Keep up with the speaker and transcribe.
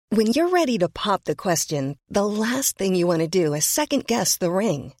When you're ready to pop the question, the last thing you want to do is second-guess the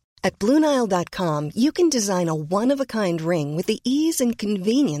ring. At BlueNile.com, you can design a one-of-a-kind ring with the ease and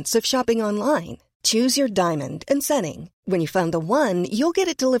convenience of shopping online. Choose your diamond and setting. When you find the one, you'll get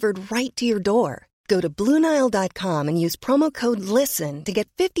it delivered right to your door. Go to BlueNile.com and use promo code LISTEN to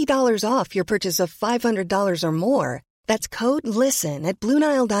get $50 off your purchase of $500 or more. That's code LISTEN at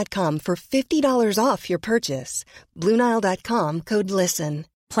BlueNile.com for $50 off your purchase. BlueNile.com, code LISTEN.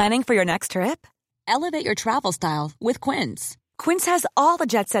 Planning for your next trip? Elevate your travel style with Quince. Quince has all the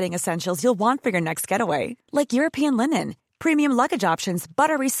jet-setting essentials you'll want for your next getaway, like European linen, premium luggage options,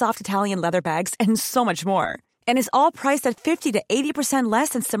 buttery soft Italian leather bags, and so much more. And is all priced at 50 to 80% less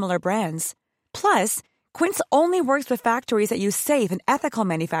than similar brands. Plus, Quince only works with factories that use safe and ethical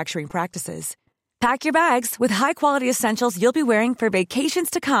manufacturing practices. Pack your bags with high-quality essentials you'll be wearing for vacations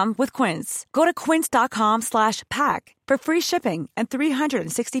to come with Quince. Go to quince.com/pack for free shipping and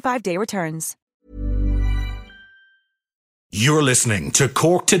 365-day returns. You're listening to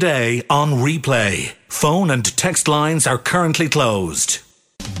Cork Today on replay. Phone and text lines are currently closed.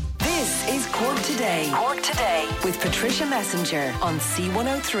 This is Cork Today. Cork Today with Patricia Messenger on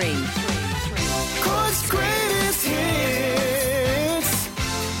C103. Cork's greatest hits,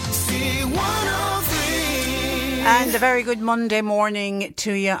 C103. And a very good Monday morning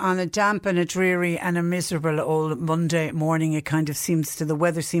to you on a damp and a dreary and a miserable old Monday morning. It kind of seems to, the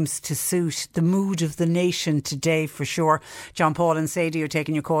weather seems to suit the mood of the nation today for sure. John Paul and Sadie are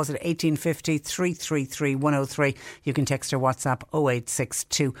taking your calls at 1850 333 103. You can text or WhatsApp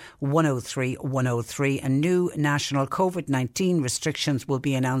 0862 103 103. And new national COVID-19 restrictions will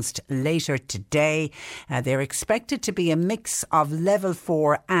be announced later today. They're expected to be a mix of level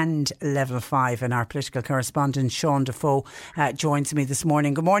 4 and level 5. And our political correspondent Sean Defoe joins me this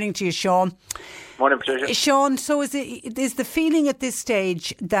morning. Good morning to you, Sean. Morning, Patricia. Sean, so is the feeling at this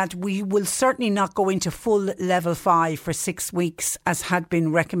stage that we will certainly not go into full level 5 for 6 weeks as had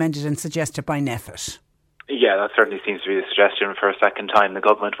been recommended and suggested by NPHET? Yeah, that certainly seems to be the suggestion. For a second time, the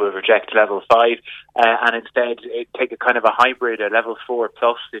government will reject level 5 and instead take a kind of a hybrid, a level 4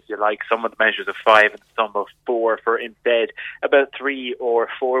 plus, if you like, some of the measures of 5 and some of 4 for instead about 3 or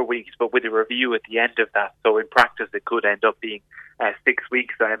 4 weeks, but with a review at the end of that. So in practice, it could end up being 6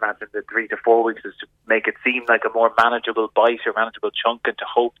 weeks. I imagine the 3 to 4 weeks is to make it seem like a more manageable bite or manageable chunk, and to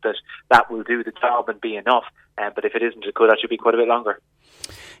hope that that will do the job and be enough. But if it isn't, it could actually be quite a bit longer.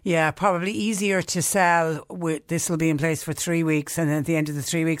 Yeah, probably easier to sell. This will be in place for 3 weeks, and then at the end of the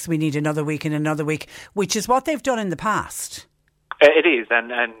 3 weeks we need another week and another week, which is what they've done in the past. It is,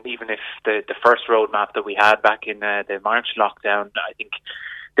 and even if the first roadmap that we had back in the March lockdown, I think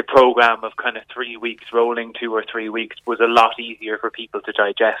the programme of kind of 3 weeks rolling 2 or 3 weeks was a lot easier for people to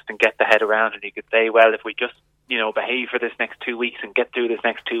digest and get the head around. And you could say, well, if we just behave for this next 2 weeks and get through this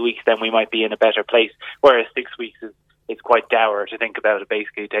next 2 weeks, then we might be in a better place. Whereas 6 weeks is quite dour to think about. It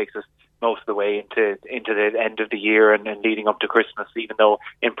basically takes us most of the way into the end of the year and leading up to Christmas, even though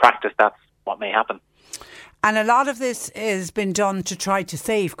in practice that's what may happen. And a lot of this has been done to try to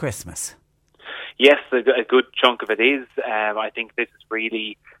save Christmas. Yes, a good chunk of it is. I think this is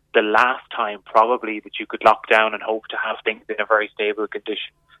really the last time probably that you could lock down and hope to have things in a very stable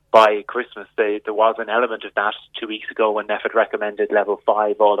condition by Christmas. There was an element of that 2 weeks ago when NPHET recommended level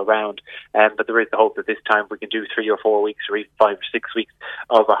 5 all around, but there is the hope that this time we can do 3 or 4 weeks or even 5 or 6 weeks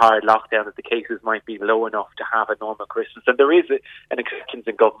of a hard lockdown, that the cases might be low enough to have a normal Christmas. And there is an acceptance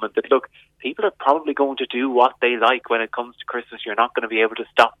in government that, look, people are probably going to do what they like when it comes to Christmas. You're not going to be able to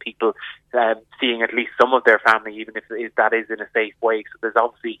stop people seeing at least some of their family, even if that is in a safe way. So there's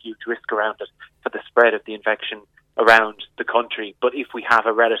obviously a huge risk around it for the spread of the infection around the country. But if we have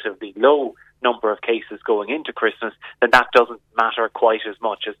a relatively low number of cases going into Christmas, then that doesn't matter quite as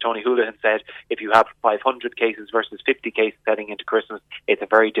much. As Tony Holohan said, if you have 500 cases versus 50 cases heading into Christmas, it's a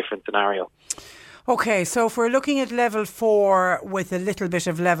very different scenario. Okay, so if we're looking at level 4 with a little bit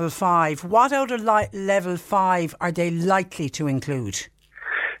of level 5, what out of level 5 are they likely to include?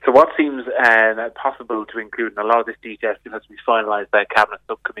 So what seems possible to include, and a lot of this detail still has to be finalised by a Cabinet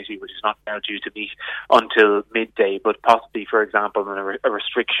subcommittee, which is not now due to meet until midday, but possibly, for example, a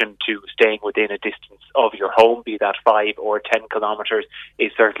restriction to staying within a distance of your home, be that 5 or 10 kilometres,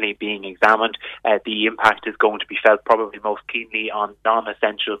 is certainly being examined. The impact is going to be felt probably most keenly on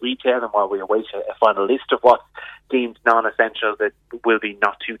non-essential retail, and while we await a final list of what's deemed non-essential, that will be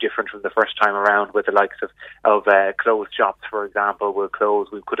not too different from the first time around, with the likes of closed shops, for example, will close.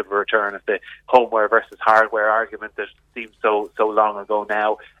 We could have a return of the homeware versus hardware argument that seems so long ago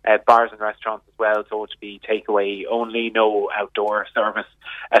now. Bars and restaurants as well, so to be takeaway only, no outdoor service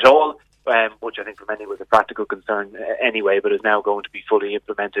at all. which I think for many was a practical concern anyway, but is now going to be fully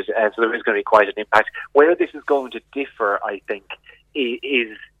implemented. So there is going to be quite an impact. Where this is going to differ, I think,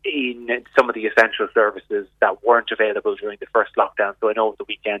 is in some of the essential services that weren't available during the first lockdown. So I know over the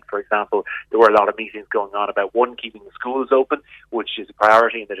weekend, for example, there were a lot of meetings going on about, one, keeping the schools open, which is a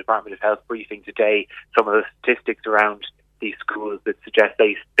priority in the Department of Health briefing today. Some of the statistics around these schools that suggest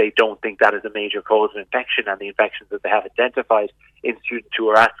they don't think that is a major cause of infection, and the infections that they have identified in students who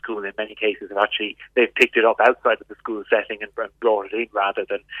are at school in many cases have actually, they've picked it up outside of the school setting and brought it in rather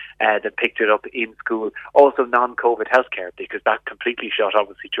than picked it up in school. Also non-COVID healthcare, because that completely shut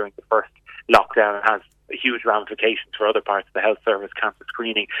obviously during the first lockdown and has huge ramifications for other parts of the health service, cancer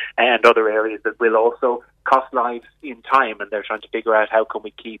screening and other areas that will also cost lives in time, and they're trying to figure out how can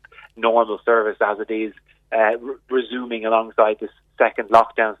we keep normal service as it is resuming alongside this second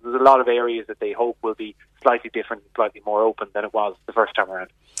lockdown. So there's a lot of areas that they hope will be slightly different, slightly more open than it was the first time around.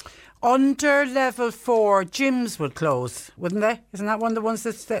 Under level 4, gyms would close, wouldn't they? Isn't that one of the ones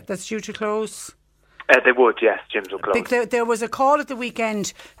that's due to close? They would, yes, gyms will close. There was a call at the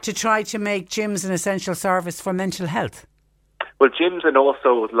weekend to try to make gyms an essential service for mental health. Well, gyms and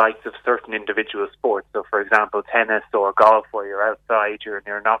also likes of certain individual sports. So, for example, tennis or golf, where you're outside,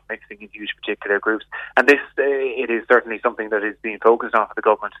 you're not mixing in huge particular groups. And this, it is certainly something that is being focused on for the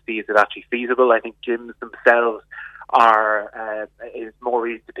government to see is it actually feasible. I think gyms themselves is more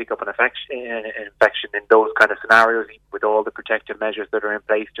easy to pick up an infection in those kind of scenarios, even with all the protective measures that are in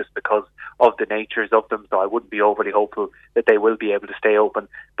place, just because of the natures of them. So I wouldn't be overly hopeful that they will be able to stay open.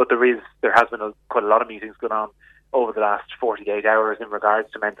 But there has been quite a lot of meetings going on over the last 48 hours in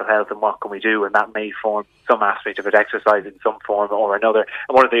regards to mental health and what can we do, and that may form some aspect of it, exercise in some form or another.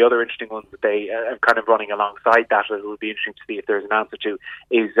 And one of the other interesting ones that they are kind of running alongside that, it will be interesting to see if there's an answer to,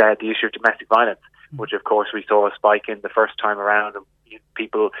 is the issue of domestic violence, which of course we saw a spike in the first time around, and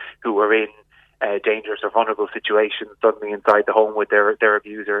people who were in dangerous or vulnerable situations suddenly inside the home with their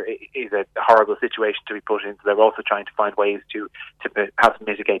abuser is a horrible situation to be put in. So they're also trying to find ways to have to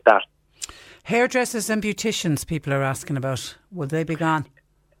mitigate that. Hairdressers and beauticians, people are asking about. Will they be gone?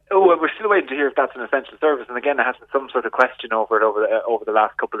 Oh, well, we're still waiting to hear if that's an essential service. And again, there has been some sort of question over it over the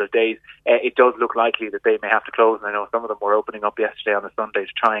last couple of days. It does look likely that they may have to close. And I know some of them were opening up yesterday on a Sunday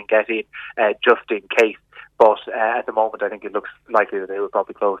to try and get in just in case. But at the moment, I think it looks likely that they will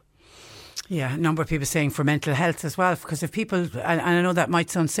probably close. Yeah, a number of people saying for mental health as well. Because if people, and I know that might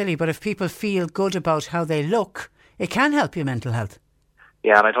sound silly, but if people feel good about how they look, it can help your mental health.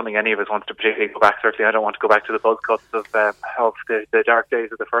 Yeah, and I don't think any of us wants to particularly go back. Certainly, I don't want to go back to the buzz cuts of the dark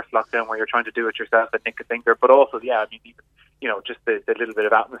days of the first lockdown where you're trying to do it yourself and nick a finger. But also, yeah, I mean, even, just the little bit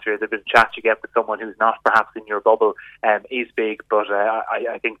of atmosphere, the bit of chat you get with someone who's not perhaps in your bubble is big. But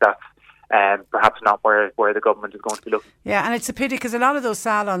I think that's perhaps not where the government is going to be looking. Yeah, and it's a pity because a lot of those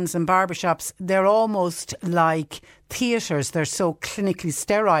salons and barbershops, they're almost like theatres. They're so clinically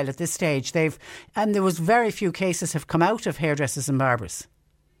sterile at this stage. And there was very few cases have come out of hairdressers and barbers.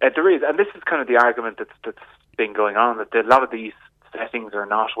 There is, and this is kind of the argument that's been going on, that a lot of these settings are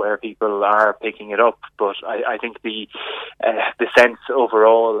not where people are picking it up. But I think the sense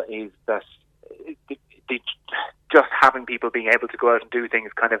overall is that just having people being able to go out and do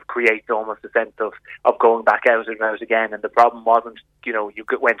things kind of creates almost a sense of going back out and out again. And the problem wasn't, you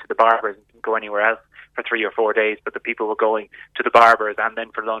went to the barbers and didn't go anywhere else for 3 or 4 days, but the people were going to the barbers and then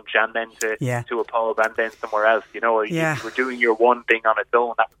for lunch and then to a pub and then somewhere else. You were doing your one thing on its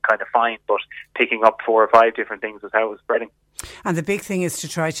own, that was kind of fine, but picking up 4 or 5 different things was how it was spreading. And the big thing is to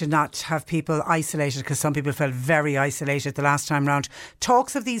try to not have people isolated, because some people felt very isolated the last time round.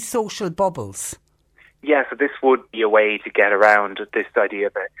 Talks of these social bubbles. Yeah, so this would be a way to get around this idea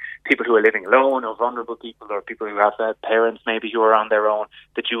that people who are living alone or vulnerable people or people who have parents maybe who are on their own,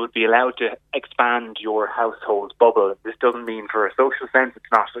 that you would be allowed to expand your household bubble. This doesn't mean for a social sense, it's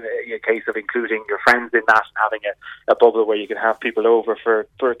not a case of including your friends in that and having a bubble where you can have people over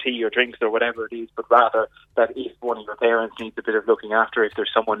for tea or drinks or whatever it is, but rather that if one of your parents needs a bit of looking after, if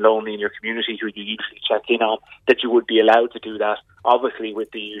there's someone lonely in your community who you usually check in on, that you would be allowed to do that, obviously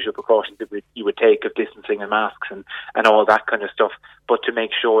with the usual precautions that you would take of distancing and masks and all that kind of stuff, but to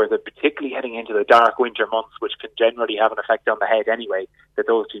make sure that particularly heading into the dark winter months, which can generally have an effect on the head anyway, that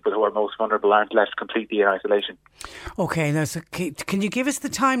those people who are most vulnerable aren't left completely in isolation. Okay, now, so can you give us the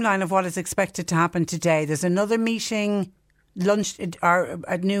timeline of what is expected to happen today? There's another meeting lunch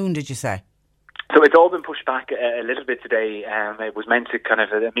at noon, did you say? So it's all been pushed back a little bit today. It was meant to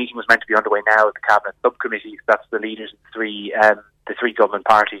the meeting was meant to be underway now at the Cabinet Subcommittee. That's the leaders of the 3 the three government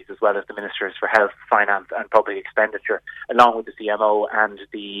parties, as well as the Ministers for Health, Finance and Public Expenditure, along with the CMO and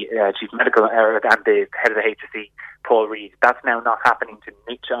the Chief Medical and the Head of the HSE, Paul Reid. That's now not happening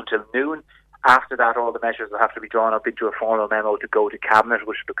until noon. After that, all the measures will have to be drawn up into a formal memo to go to Cabinet,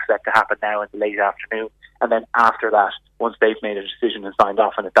 which we expect to happen now in the late afternoon. And then after that, once they've made a decision and signed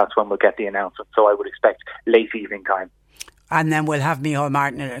off on it, that's when we'll get the announcement. So I would expect late evening time. And then we'll have Micheál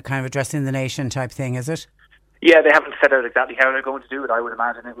Martin kind of addressing the nation type thing, is it? Yeah, they haven't set out exactly how they're going to do it. I would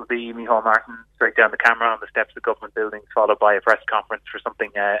imagine it will be Micheál Martin straight down the camera on the steps of government buildings, followed by a press conference for something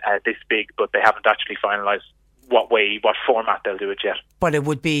this big, but they haven't actually finalised what format they'll do it yet. But it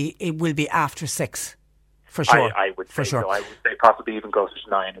will be after 6, for sure. I would say for sure. So. I would say possibly even closer to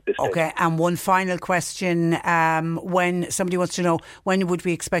 9 at this stage. Okay, and one final question. When somebody wants to know, when would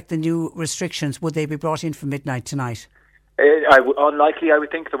we expect the new restrictions? Would they be brought in for midnight tonight? Unlikely, I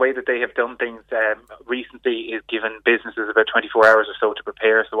would think. The way that they have done things recently is given businesses about 24 hours or so to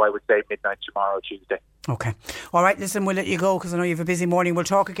prepare, so I would say midnight tomorrow, Tuesday. Okay. All right, listen, we'll let you go because I know you have a busy morning. We'll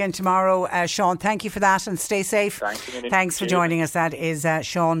talk again tomorrow. Sean, thank you for that and stay safe. Thanks for joining us. That is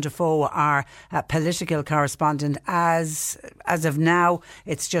Sean Defoe, our political correspondent. As of now,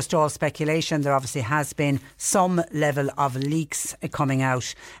 it's just all speculation. There obviously has been some level of leaks coming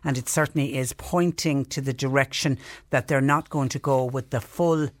out, and it certainly is pointing to the direction that they're not going to go with the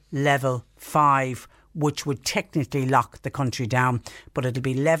full level 5, which would technically lock the country down, but it'll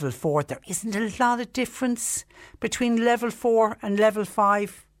be level 4. There isn't a lot of difference between level 4 and level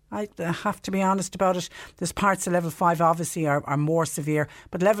 5. I have to be honest about it. There's parts of level 5 obviously are more severe,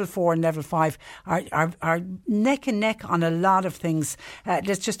 but level 4 and level 5 are neck and neck on a lot of things.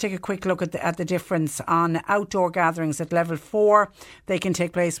 Let's just take a quick look at the difference on outdoor gatherings. At level 4, they can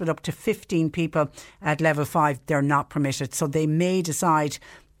take place with up to 15 people. At level 5, they're not permitted. So they may decide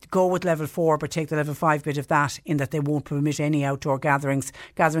go with level 4 but take the level 5 bit of that, in that they won't permit any outdoor gatherings.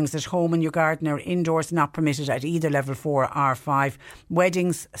 Gatherings at home in your garden or indoors not permitted at either level 4 or 5.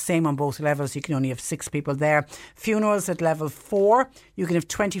 Weddings, same on both levels, you can only have 6 people there. Funerals at level 4, you can have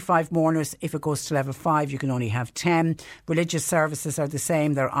 25 mourners. If it goes to level 5, you can only have 10. Religious services are the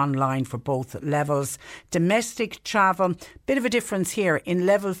same, they're online for both levels. Domestic travel, bit of a difference here. In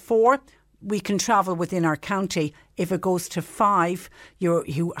level 4, we can travel within our county. If it goes to 5,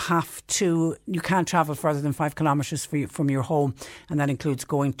 you can't travel further than 5 kilometres from your home, and that includes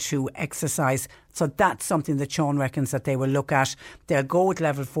going to exercise. So that's something that Sean reckons that they will look at. They'll go with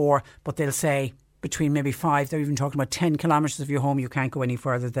level 4, but they'll say between maybe 5, they're even talking about 10 kilometres of your home, you can't go any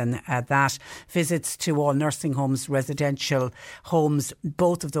further than that. Visits to all nursing homes, residential homes,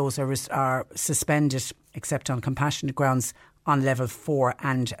 both of those are suspended except on compassionate grounds on level 4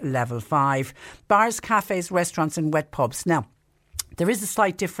 and level 5. Bars, cafes, restaurants and wet pubs. Now, there is a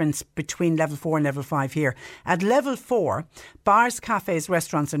slight difference between level 4 and level 5 here. At level 4, bars, cafes,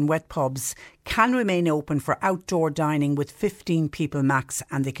 restaurants and wet pubs can remain open for outdoor dining with 15 people max,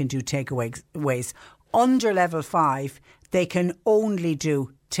 and they can do takeaways. Under level 5, they can only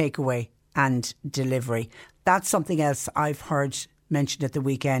do takeaway and delivery. That's something else I've heard mentioned at the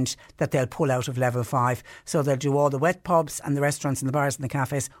weekend, that they'll pull out of level 5. So they'll do all the wet pubs, and the restaurants and the bars and the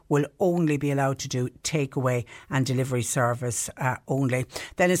cafes will only be allowed to do takeaway and delivery service only.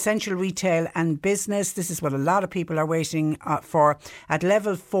 Then essential retail and business. This is what a lot of people are waiting for. At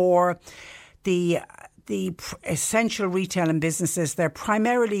level 4, the essential retail and businesses, they're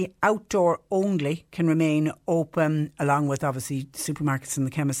primarily outdoor only, can remain open, along with obviously supermarkets and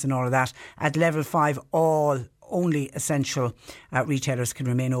the chemists and all of that. At level 5, only essential retailers can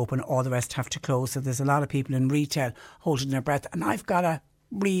remain open. All the rest have to close. So there's a lot of people in retail holding their breath. And I've got a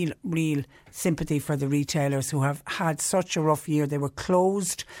real sympathy for the retailers who have had such a rough year. They were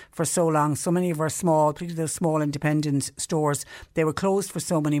closed for so long. So many of our particularly those small independent stores, they were closed for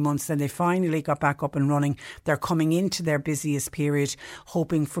so many months. Then they finally got back up and running. They're coming into their busiest period,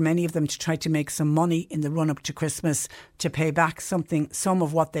 hoping for many of them to try to make some money in the run up to Christmas, to pay back some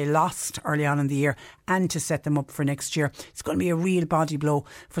of what they lost early on in the year, and to set them up for next year. It's going to be a real body blow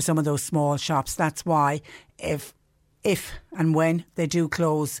for some of those small shops. That's why if and when they do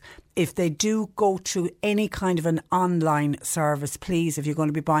close, if they do go to any kind of an online service, please, if you're going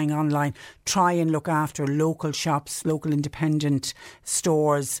to be buying online, try and look after local shops, local independent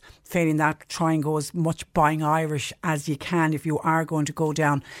stores. Failing that, try and go as much buying Irish as you can if you are going to go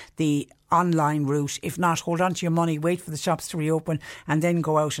down the online route. If not, hold on to your money, wait for the shops to reopen and then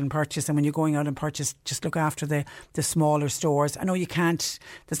go out and purchase. And when you're going out and purchase, just look after the smaller stores. I know you can't,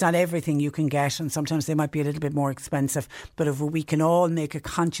 there's not everything you can get, and sometimes they might be a little bit more expensive, but if we can all make a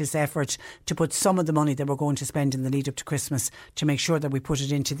conscious effort to put some of the money that we're going to spend in the lead up to Christmas to make sure that we put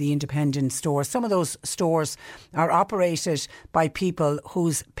it into the independent stores. Some of those stores are operated by people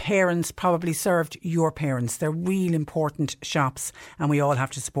whose parents probably served your parents. They're real important shops and we all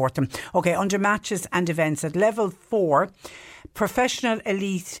have to support them. OK, under matches and events at level 4, professional,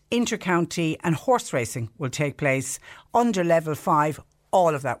 elite, inter-county and horse racing will take place. Under level 5,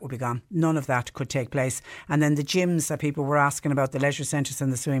 all of that will be gone. None of that could take place. And then the gyms that people were asking about, the leisure centres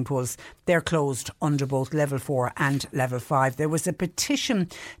and the swimming pools, they're closed under both level 4 and level 5. There was a petition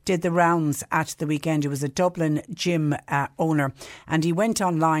did the rounds at the weekend. It was a Dublin gym owner, and he went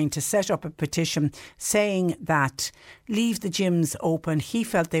online to set up a petition saying that leave the gyms open. He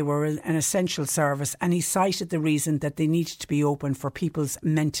felt they were an essential service, and he cited the reason that they needed to be open for people's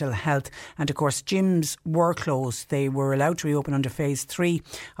mental health. And of course, gyms were closed. They were allowed to reopen under phase 3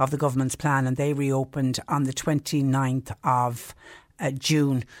 of the government's plan, and they reopened on the 29th of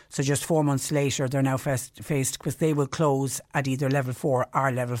June. So just 4 months later, they're now faced because they will close at either level 4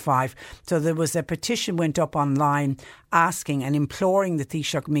 or level 5. So there was a petition went up online asking and imploring the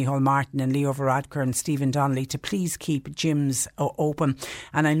Taoiseach Micheál Martin and Leo Varadkar and Stephen Donnelly to please keep gyms open.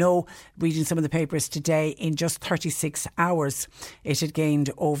 And I know, reading some of the papers today, in just 36 hours it had gained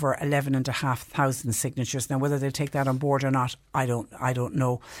over 11,500 signatures. Now whether they'll take that on board or not, I don't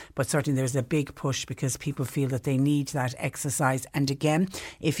know, but certainly there's a big push because people feel that they need that exercise. And again,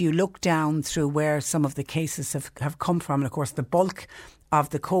 if you look down through where some of the cases have come from, and of course the bulk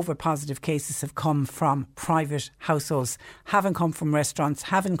of the COVID positive cases have come from private households, haven't come from restaurants,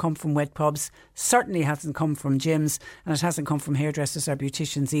 haven't come from wet pubs, certainly hasn't come from gyms, and it hasn't come from hairdressers or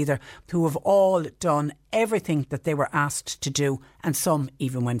beauticians either, who have all done everything that they were asked to do, and some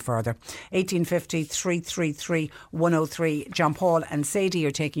even went further. 1850 333 103. John Paul and Sadie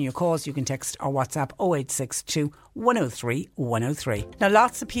are taking your calls. You can text or WhatsApp 0862 103 103. Now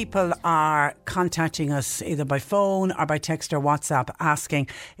lots of people are contacting us either by phone or by text or WhatsApp asking,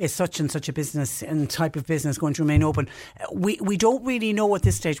 is such and such a business and type of business going to remain open? We don't really know at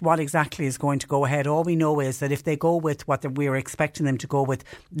this stage what exactly is going to go ahead. All we know is that if they go with what we're expecting them to go with,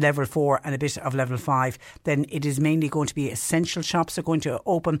 level 4 and a bit of level 5, then it is mainly going to be essential shops are going to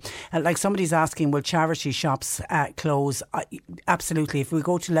open. Like somebody's asking, will charity shops close? Absolutely. If we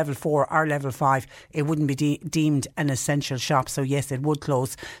go to level 4 or level 5, it wouldn't be deemed an essential shop, so yes, it would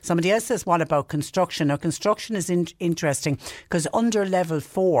close. Somebody else says, what about construction? Now construction is interesting because under level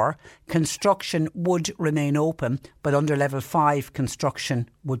 4 construction would remain open, but under level 5 construction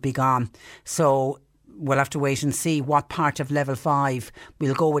would be gone. So we'll have to wait and see what part of level 5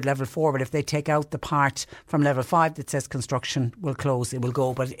 we'll go with level 4. But if they take out the part from level 5 that says construction will close, it will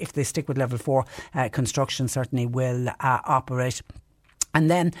go. But if they stick with level 4, construction certainly will operate. And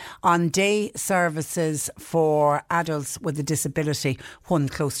then on day services for adults with a disability, one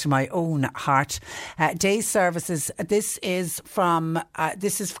close to my own heart. Day services. This is from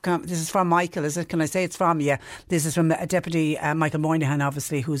Michael. Is it? Can I say it's from? Yeah. This is from Deputy Michael Moynihan,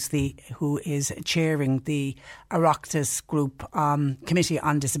 obviously, who is chairing the Oireachtas Group Committee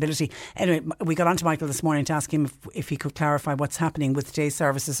on Disability. Anyway, we got on to Michael this morning to ask him if he could clarify what's happening with day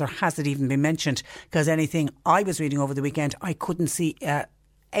services, or has it even been mentioned? Because anything I was reading over the weekend, I couldn't see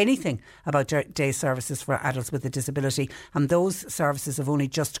anything about day services for adults with a disability, and those services have only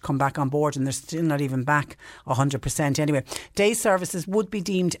just come back on board, and they're still not even back 100%. Anyway, day services would be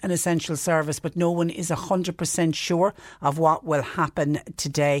deemed an essential service, but no one is 100% sure of what will happen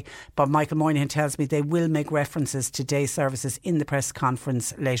today. But Michael Moynihan tells me they will make references to day services in the press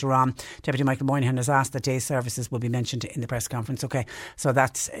conference later on. Deputy Michael Moynihan has asked that day services will be mentioned in the press conference. Okay, so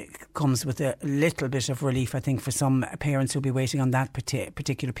that comes with a little bit of relief, I think, for some parents who'll be waiting on that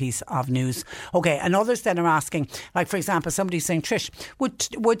particular piece of news. Okay, and others then are asking, like for example, somebody's saying, Trish,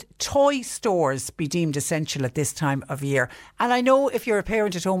 would toy stores be deemed essential at this time of year? And I know if you're a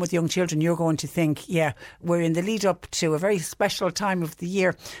parent at home with young children, you're going to think, yeah, we're in the lead up to a very special time of the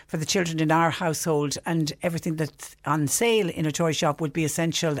year for the children in our household, and everything that's on sale in a toy shop would be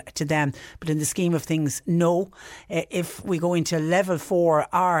essential to them. But in the scheme of things, no. If we go into level 4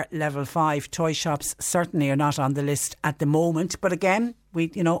 or level 5, toy shops certainly are not on the list at the moment. But again,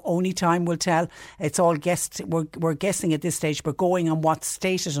 Only time will tell. It's all guessed. We're guessing at this stage, but going on what's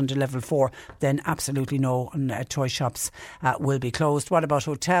stated under level 4, then absolutely no. And toy shops will be closed. What about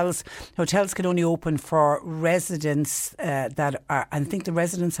hotels? Hotels can only open for residents that are, I think the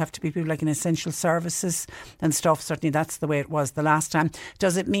residents have to be people like in essential services and stuff. Certainly that's the way it was the last time.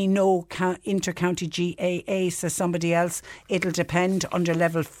 Does it mean no inter-county GAA, says somebody else? It'll depend. Under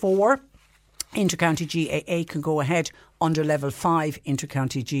level 4, inter-county GAA can go ahead. Under level 5,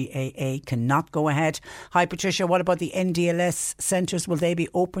 inter-county GAA cannot go ahead. Hi Patricia, what about the NDLS centres? Will they be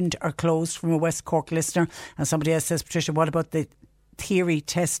opened or closed? From a West Cork listener. And somebody else says, Patricia, what about the theory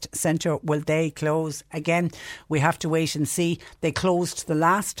test centre? Will they close? Again, we have to wait and see. They closed the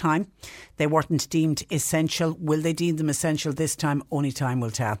last time. They weren't deemed essential. Will they deem them essential this time? Only time will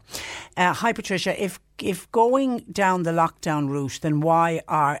tell. Hi Patricia, if going down the lockdown route, then why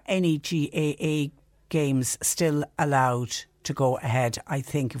are any GAA games still allowed to go ahead? I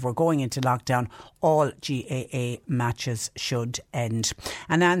think if we're going into lockdown, all GAA matches should end.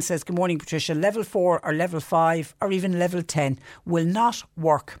 And Anne says, good morning Patricia, level 4 or level 5 or even level 10 will not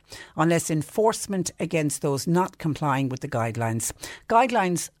work unless enforcement against those not complying with the guidelines.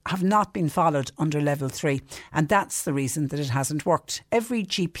 Guidelines have not been followed under level 3, and that's the reason that it hasn't worked. Every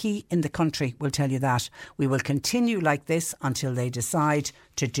GP in the country will tell you that. We will continue like this until they decide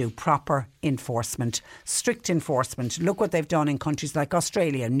to do proper enforcement, strict enforcement. Look what they've done in countries like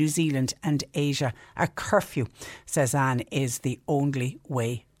Australia, New Zealand and Asia. A curfew, says Anne, is the only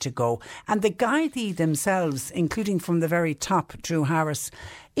way to go. And the Gardaí themselves, including from the very top, Drew Harris,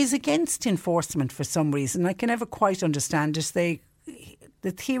 is against enforcement for some reason. I can never quite understand it.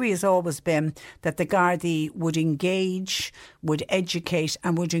 The theory has always been that the Gardaí would engage, would educate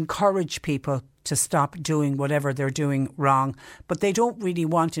and would encourage people to stop doing whatever they're doing wrong. But they don't really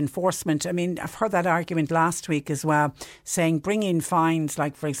want enforcement. I mean, I've heard that argument last week as well, saying bring in fines.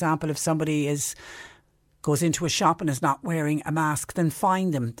 Like, for example, if somebody goes into a shop and is not wearing a mask, then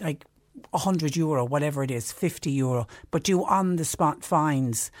fine them. Like €100, whatever it is, €50, but do on-the-spot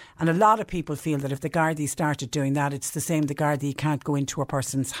fines. And a lot of people feel that if the Gardaí started doing that, it's the same. The Gardaí can't go into a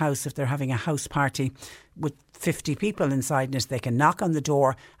person's house if they're having a house party with 50 people inside it. They can knock on the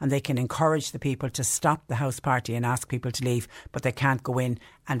door and they can encourage the people to stop the house party and ask people to leave, but they can't go in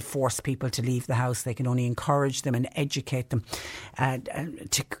and force people to leave the house. They can only encourage them and educate them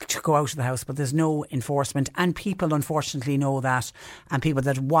to go out of the house, but there's no enforcement. And people unfortunately know that, and people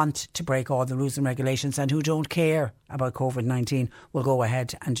that want to break all the rules and regulations and who don't care about COVID-19 will go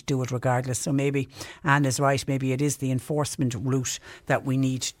ahead and do it regardless. So maybe Anne is right, maybe it is the enforcement route that we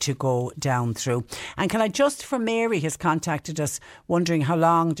need to go down through. And can I just, for Mary has contacted us wondering how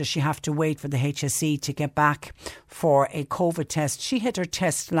long does she have to wait for the HSE to get back for a COVID test. She had her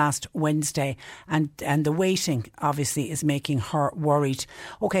test last Wednesday and the waiting obviously is making her worried.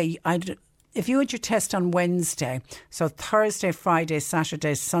 Okay, if you had your test on Wednesday, so Thursday, Friday,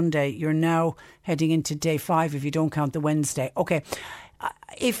 Saturday, Sunday, you're now heading into day 5 if you don't count the Wednesday. Okay.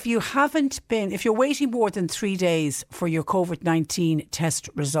 If you're waiting more than 3 days for your COVID-19 test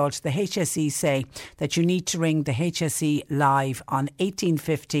results, the HSE say that you need to ring the HSE live on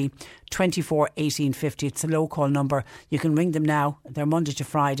 1850 24 1850. It's a low call number. You can ring them now. They're Monday to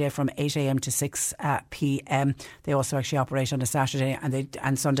Friday from 8 a.m. to 6 p.m. They also actually operate on a Saturday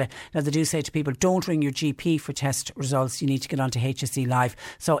and Sunday. Now they do say to people, don't ring your GP for test results. You need to get onto HSE live.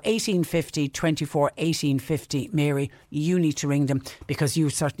 So 1850 24 1850. Mary, you need to ring them because you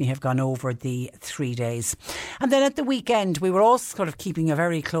certainly have gone over the 3 days. And then at the weekend, we were also sort of keeping a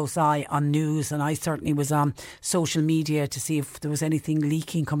very close eye on news, and I certainly was on social media to see if there was anything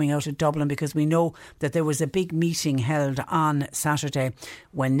leaking coming out of Dublin, because we know that there was a big meeting held on Saturday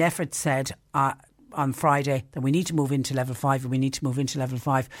when NPHET said on Friday that we need to move into level 5 and we need to move into level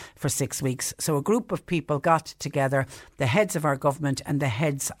 5 for 6 weeks. So a group of people got together, the heads of our government and the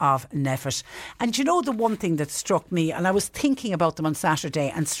heads of NPHET. And you know the one thing that struck me, and I was thinking about them on Saturday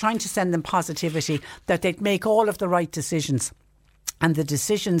and trying to send them positivity, that they'd make all of the right decisions, and the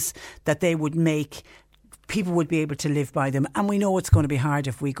decisions that they would make, people would be able to live by them. And we know it's going to be hard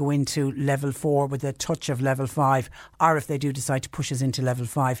if we go into level 4 with a touch of level 5, or if they do decide to push us into level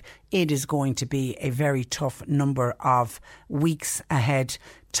 5, it is going to be a very tough number of weeks ahead.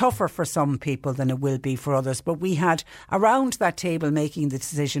 Tougher for some people than it will be for others. But we had around that table making the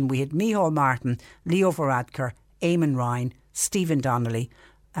decision, we had Micheál Martin, Leo Varadkar, Eamon Ryan, Stephen Donnelly,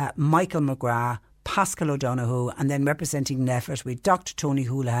 Michael McGrath, Pascal O'Donoghue, and then representing NPHET, we had Dr. Tony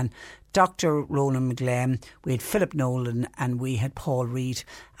Houlihan, Dr. Roland McGlane, we had Philip Nolan, and we had Paul Reid.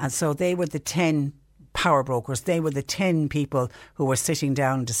 And so they were the 10 power brokers. They were the 10 people who were sitting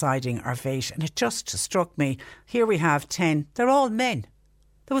down deciding our fate. And it just struck me, here we have 10, they're all men.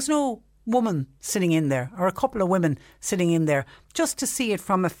 there was no woman sitting in there or a couple of women sitting in there, just to see it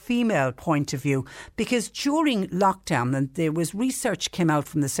from a female point of view. Because during lockdown, and there was research came out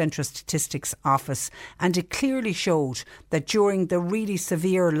from the Central Statistics Office, and it clearly showed that during the really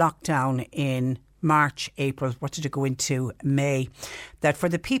severe lockdown in March, April, what did it go into May, that for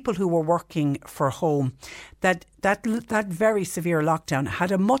the people who were working for home, that very severe lockdown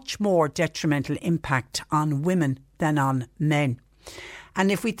had a much more detrimental impact on women than on men. And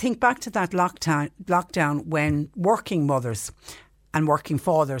if we think back to that lockdown when working mothers and working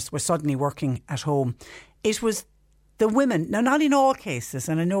fathers were suddenly working at home, it was the women, now not in all cases,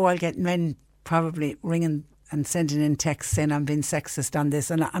 and I know I'll get men probably ringing and sending in texts saying I'm being sexist on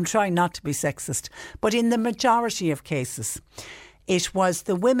this, and I'm trying not to be sexist, but in the majority of cases, it was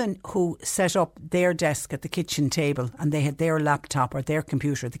the women who set up their desk at the kitchen table, and they had their laptop or their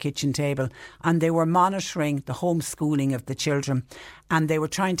computer at the kitchen table, and they were monitoring the homeschooling of the children, and they were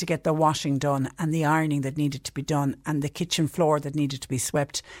trying to get the washing done and the ironing that needed to be done and the kitchen floor that needed to be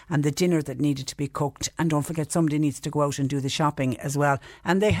swept and the dinner that needed to be cooked. And don't forget, somebody needs to go out and do the shopping as well.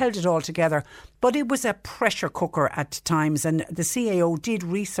 And they held it all together. But it was a pressure cooker at times. And the CAO did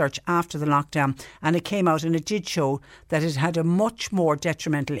research after the lockdown, and it came out and it did show that it had a much more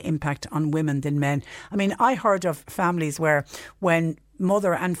detrimental impact on women than men. I mean, I heard of families where when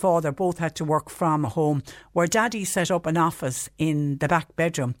mother and father both had to work from home, where daddy set up an office in the back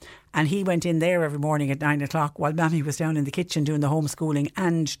bedroom and he went in there every morning at 9 o'clock while mammy was down in the kitchen doing the homeschooling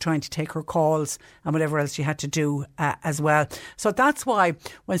and trying to take her calls and whatever else she had to do as well. So that's why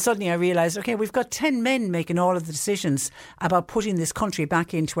when suddenly I realised, okay, we've got 10 men making all of the decisions about putting this country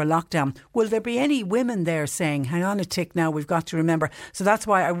back into a lockdown. Will there be any women there saying, hang on a tick now, we've got to remember? So that's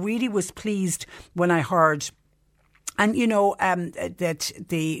why I really was pleased when I heard. And, you know, that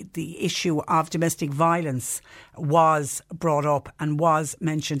the issue of domestic violence was brought up and was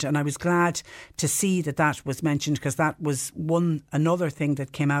mentioned. And I was glad to see that was mentioned, because that was another thing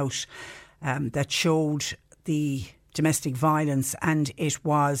that came out that showed the domestic violence. And it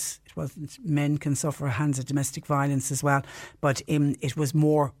wasn't men can suffer hands of domestic violence as well, but it was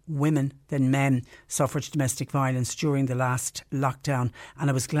more women than men suffered domestic violence during the last lockdown. And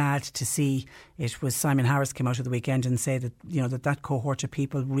I was glad to see it was Simon Harris came out of the weekend and say that, you know, that cohort of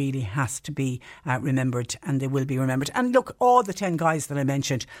people really has to be remembered, and they will be remembered. And look, all the 10 guys that I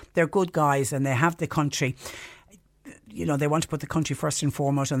mentioned, they're good guys and they have the country. You know, they want to put the country first and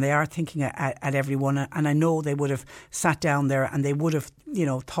foremost, and they are thinking at everyone. And I know they would have sat down there and they would have, you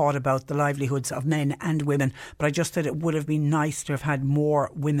know, thought about the livelihoods of men and women. But I just thought it would have been nice to have had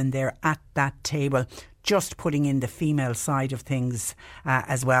more women there at that table, just putting in the female side of things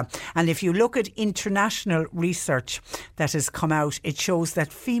as well. And if you look at international research that has come out, it shows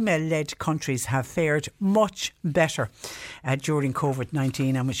that female-led countries have fared much better during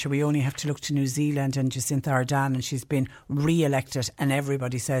COVID-19. And which we only have to look to New Zealand and Jacinda Ardern, and she's been re-elected, and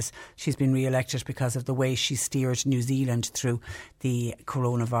everybody says she's been re-elected because of the way she steered New Zealand through the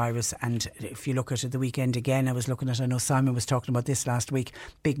coronavirus. And if you look at it the weekend again, I know Simon was talking about this last week,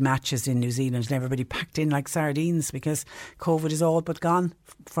 big matches in New Zealand, and everybody packed in like sardines because COVID is all but gone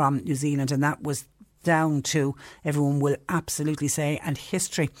from New Zealand. And that was down to, everyone will absolutely say, and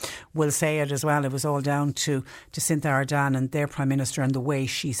history will say it as well, it was all down to Jacinda Ardern and their Prime Minister and the way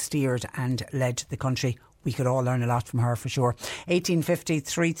she steered and led the country. We could all learn a lot from her for sure. 1850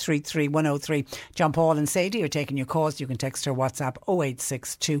 333 103. John Paul and Sadie are taking your calls. You can text her WhatsApp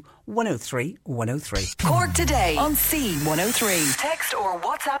 0862 103 103. Cork Today on C103. Text or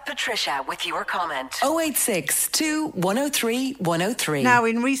WhatsApp Patricia with your comment. 0862 103 103. Now,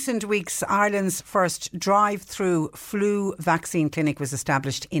 in recent weeks, Ireland's first drive-through flu vaccine clinic was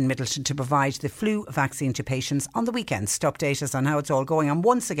established in Midleton to provide the flu vaccine to patients on the weekends. To update us on how it's all going, I'm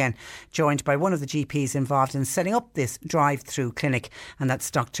once again joined by one of the GPs involved in setting up this drive-through clinic, and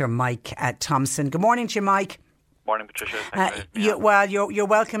that's Dr. Mike Thompson. Good morning to you, Mike. Morning, Patricia. You're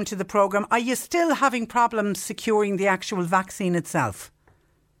welcome to the programme. Are you still having problems securing the actual vaccine itself?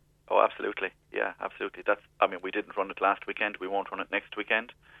 Oh, absolutely. Yeah, absolutely. We didn't run it last weekend. We won't run it next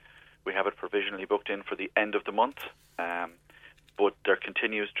weekend. We have it provisionally booked in for the end of the month. But there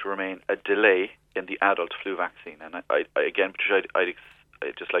continues to remain a delay in the adult flu vaccine. And again, Patricia,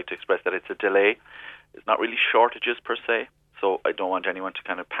 I'd just like to express that it's a delay. It's not really shortages per se. So I don't want anyone to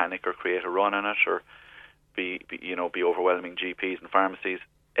kind of panic or create a run on it or be overwhelming GPs and pharmacies.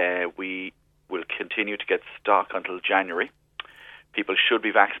 We will continue to get stock until January. People should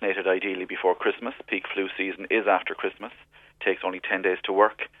be vaccinated ideally before Christmas. Peak flu season is after Christmas. Takes only 10 days to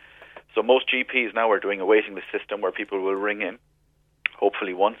work. So most GPs now are doing a waiting list system where people will ring in,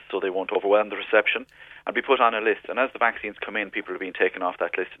 hopefully once, so they won't overwhelm the reception, and be put on a list. And as the vaccines come in, people are being taken off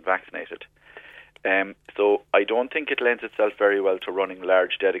that list and vaccinated. So I don't think it lends itself very well to running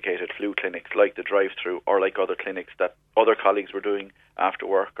large dedicated flu clinics like the drive-through or like other clinics that other colleagues were doing after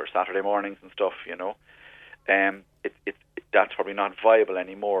work or Saturday mornings and stuff, you know. That's probably not viable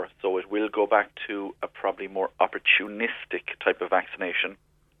anymore. So it will go back to a probably more opportunistic type of vaccination.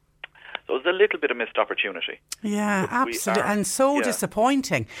 So it's a little bit of missed opportunity. Yeah, absolutely, and so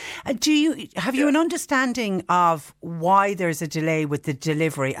disappointing. Have you an understanding of why there's a delay with the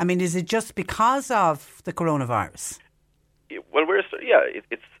delivery? I mean, is it just because of the coronavirus? Well,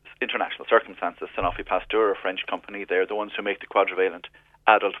 it's international circumstances. Sanofi Pasteur, a French company, they're the ones who make the quadrivalent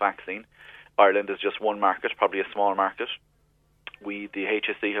adult vaccine. Ireland is just one market, probably a small market. The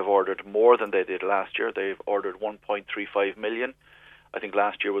HSE have ordered more than they did last year. They've ordered 1.35 million. I think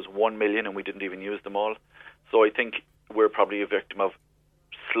last year was 1 million and we didn't even use them all. So I think we're probably a victim of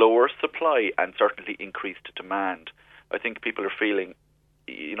slower supply and certainly increased demand. I think people are feeling,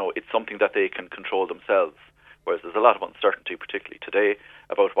 it's something that they can control themselves, whereas there's a lot of uncertainty, particularly today,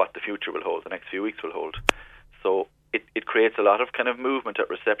 about what the future will hold, the next few weeks will hold. So it creates a lot of kind of movement at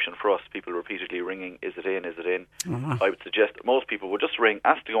reception for us, people repeatedly ringing, is it in, is it in? I would suggest that most people would just ring,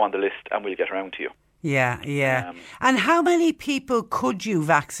 ask to go on the list and we'll get around to you. Yeah. And how many people could you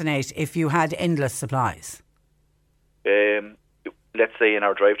vaccinate if you had endless supplies? Let's say in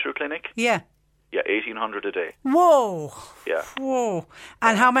our drive-through clinic? Yeah. Yeah, 1,800 a day. Whoa. Yeah. Whoa.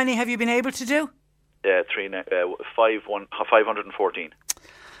 And how many have you been able to do? 514.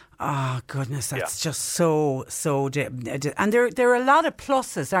 Oh, goodness, that's just so... And there are a lot of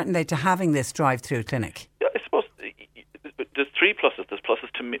pluses, aren't they, to having this drive-through clinic? Yeah, I suppose there's three pluses. There's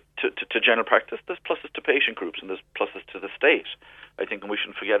pluses to general practice, there's pluses to patient groups, and there's pluses to the state. I think, and we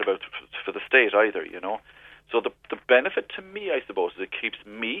shouldn't forget about for the state either, So the benefit to me, I suppose, is it keeps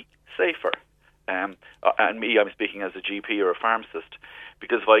me safer. And me, I'm speaking as a GP or a pharmacist,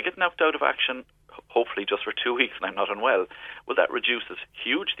 because if I get knocked out of action, hopefully just for 2 weeks and I'm not unwell, well, that reduces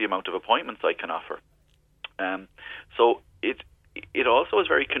huge the amount of appointments I can offer. So it also is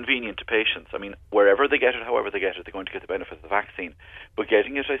very convenient to patients. I mean, wherever they get it, however they get it, they're going to get the benefit of the vaccine. But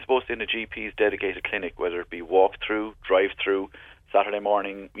getting it, I suppose, in a GP's dedicated clinic, whether it be walk-through, drive-through, Saturday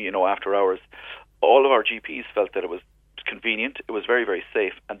morning, after hours, all of our GPs felt that it was convenient, it was very, very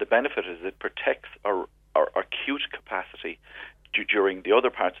safe, and the benefit is it protects our acute capacity during the other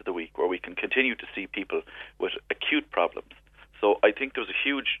parts of the week where we can continue to see people with acute problems. So I think there's a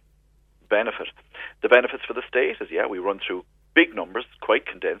huge benefit. The benefits for the state is, we run through big numbers, quite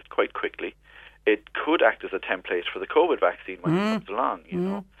condensed, quite quickly. It could act as a template for the COVID vaccine when it comes along,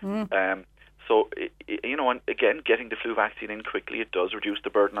 So, and again, getting the flu vaccine in quickly, it does reduce the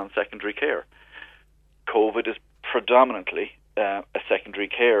burden on secondary care. COVID is predominantly a secondary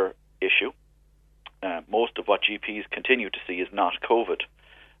care issue. Most of what GPs continue to see is not COVID.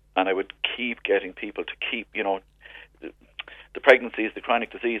 And I would keep getting people to keep, the pregnancies, the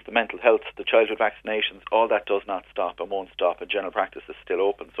chronic disease, the mental health, the childhood vaccinations, all that does not stop and won't stop, and general practice is still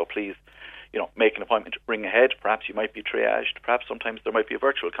open. So please, make an appointment, ring ahead. Perhaps you might be triaged. Perhaps sometimes there might be a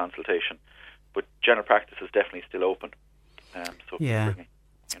virtual consultation. But general practice is definitely still open. So ring me.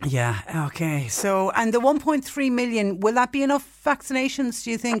 Yeah, okay. So, and the 1.3 million, will that be enough vaccinations,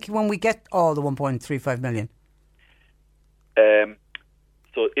 do you think, when we get all the 1.35 million? So,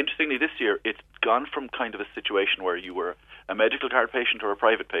 interestingly, this year, it's gone from kind of a situation where you were a medical card patient or a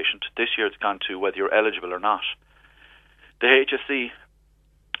private patient. This year, it's gone to whether you're eligible or not. The HSE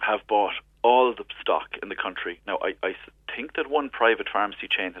have bought all the stock in the country. Now, I think that one private pharmacy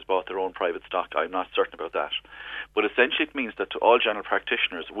chain has bought their own private stock. I'm not certain about that. But essentially it means that to all general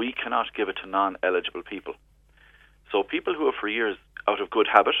practitioners, we cannot give it to non-eligible people. So people who have for years, out of good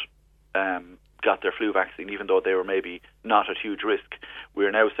habit, got their flu vaccine, even though they were maybe not at huge risk,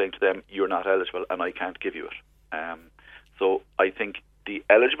 we're now saying to them, you're not eligible and I can't give you it. So I think the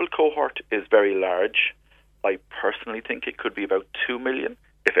eligible cohort is very large. I personally think it could be about 2 million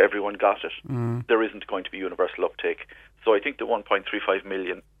if everyone got it. There isn't going to be universal uptake. So I think the 1.35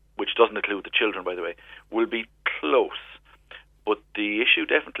 million, which doesn't include the children, by the way, will be close. But the issue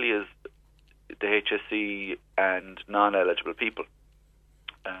definitely is the HSE and non-eligible people.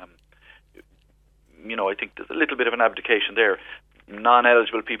 I think there's a little bit of an abdication there.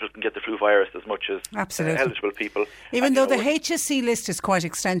 Non-eligible people can get the flu virus as much as eligible people. Even though the HSE list is quite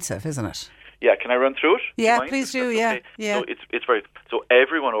extensive, isn't it? Yeah, can I run through it? Yeah, please do. Okay. Yeah. So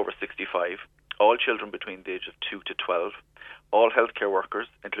everyone over 65, all children between the age of 2 to 12, all healthcare workers,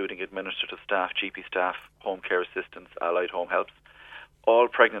 including administrative staff, GP staff, home care assistants, allied home helps, all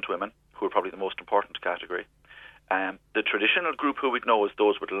pregnant women, who are probably the most important category. The traditional group who we'd know is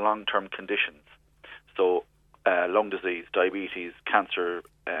those with long-term conditions. So lung disease, diabetes, cancer,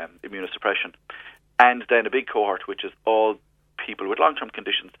 immunosuppression. And then a big cohort, which is all people with long-term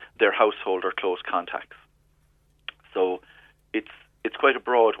conditions, their household or close contacts. So it's quite a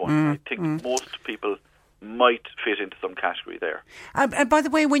broad one. I think most people might fit into some category there. And by the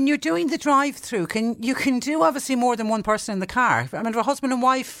way, when you're doing the drive-through, you can do obviously more than one person in the car. I mean, for a husband and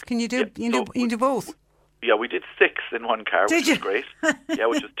wife, can you do you do both? Yeah, we did 6 in one car, which was great. Yeah,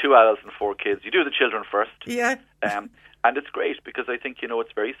 which was 2 adults and 4 kids. You do the children first. Yeah. And it's great because I think,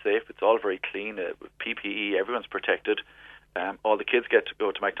 it's very safe. It's all very clean. PPE, everyone's protected. All the kids get to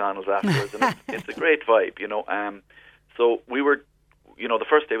go to McDonald's afterwards. And it's a great vibe, So we were, the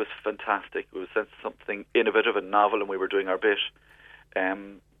first day was fantastic. It was something innovative and novel, and we were doing our bit.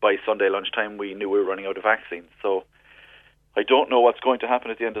 By Sunday lunchtime, we knew we were running out of vaccines. So I don't know what's going to happen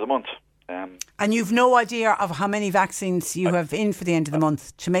at the end of the month. And you've no idea of how many vaccines you have in for the end of the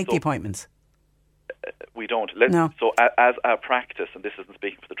month to make the appointments? We don't. No. So as a practice, and this isn't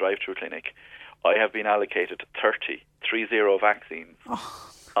speaking for the drive-through clinic, I have been allocated 30 vaccines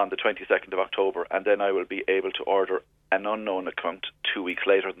on the 22nd of October, and then I will be able to order an unknown account 2 weeks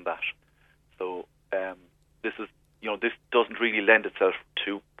later than that. So this is, this doesn't really lend itself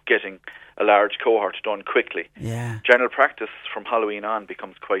to getting a large cohort done quickly. Yeah. General practice from Halloween on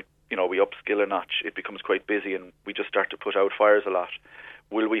becomes quite, we upskill a notch. It becomes quite busy, and we just start to put out fires a lot.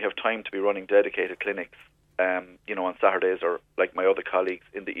 Will we have time to be running dedicated clinics, on Saturdays or like my other colleagues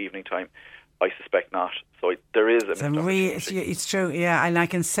in the evening time? I suspect not. So there is it's true, yeah, and I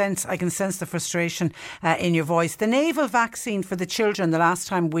can sense the frustration in your voice. The naval vaccine for the children, the last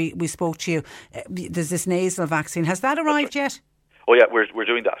time we spoke to you, there's this nasal vaccine. Has that arrived yet? Oh yeah, we're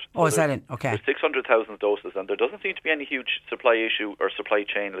doing that. Oh, is that in? Okay. There's 600,000 doses, and there doesn't seem to be any huge supply issue or supply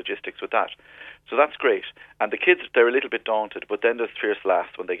chain logistics with that. So that's great. And the kids, they're a little bit daunted, but then there's fierce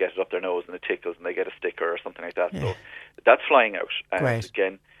laughs when they get it up their nose and it tickles and they get a sticker or something like that. Yeah. So that's flying out. And great.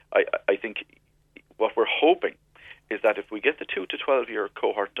 Again, I think what we're hoping is that if we get the 2 to 12 year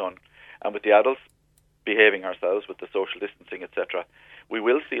cohort done, and with the adults behaving ourselves with the social distancing, etc., we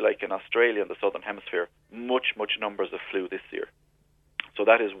will see, like in Australia and the Southern Hemisphere, much numbers of flu this year. So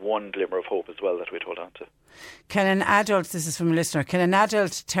that is one glimmer of hope as well that we'd hold on to. Can an adult, this is from a listener, can an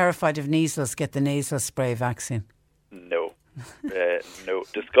adult terrified of measles get the nasal spray vaccine? No. No.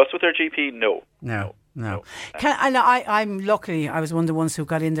 Discuss with their GP, no. I'm luckily, I was one of the ones who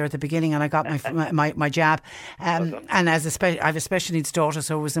got in there at the beginning, and I got my jab. And I have a special needs daughter,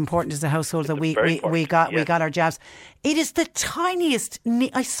 so it was important as a household that we got our jabs. It is the tiniest.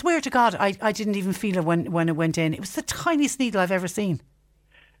 I swear to God, I didn't even feel it when it went in. It was the tiniest needle I've ever seen.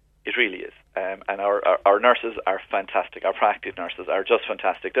 It really is. And our nurses are fantastic. Our practice nurses are just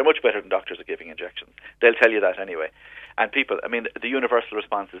fantastic. They're much better than doctors at giving injections. They'll tell you that anyway. And people, the universal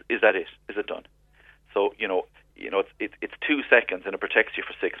response is that it? Is it done? So, it's 2 seconds and it protects you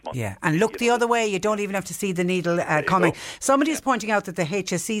for 6 months. Yeah, and look the other way. You don't even have to see the needle coming. Somebody is pointing out that the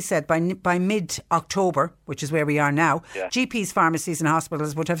HSE said by mid-October, which is where we are now, GPs, pharmacies and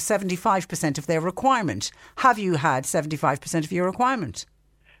hospitals would have 75% of their requirement. Have you had 75% of your requirement?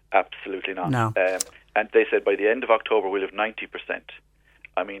 Absolutely not. No. And they said by the end of October we'll have 90%.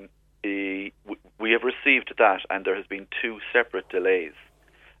 I mean, we have received that, and there has been 2 separate delays.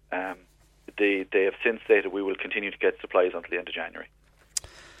 They have since stated we will continue to get supplies until the end of January.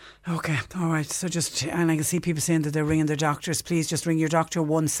 Okay, all right. So and I can see people saying that they're ringing their doctors. Please just ring your doctor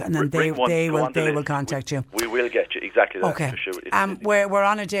once, and then they will contact you. We will get you exactly that. Okay. We're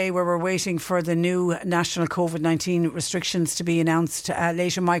on a day where we're waiting for the new national COVID-19 restrictions to be announced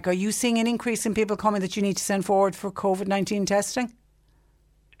later. Mike, are you seeing an increase in people coming that you need to send forward for COVID-19 testing?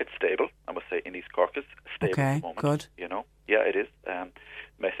 It's stable, I must say, in East Cork. It's stable at the moment. Good. Yeah, it is.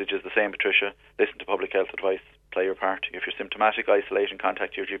 Message is the same, Patricia. Listen to public health advice. Play your part. If you're symptomatic, isolate and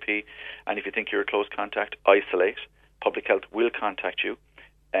contact your GP. And if you think you're a close contact, isolate. Public health will contact you.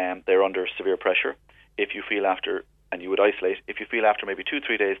 They're under severe pressure. If you feel after, and you would isolate, if you feel after maybe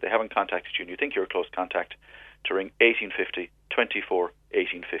 2-3 days they haven't contacted you and you think you're a close contact, to ring 1850 24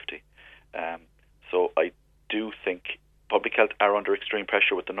 1850. So I do think public health are under extreme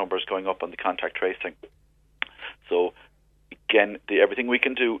pressure with the numbers going up on the contact tracing. So again, everything we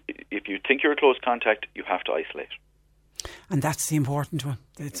can do, if you think you're a close contact, you have to isolate. And that's the important one.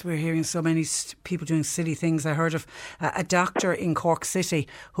 We're hearing so many people doing silly things. I heard of a doctor in Cork City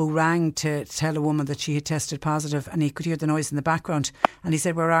who rang to tell a woman that she had tested positive, and he could hear the noise in the background, and he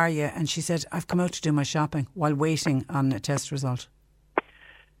said, "Where are you?" And she said, "I've come out to do my shopping," while waiting on a test result.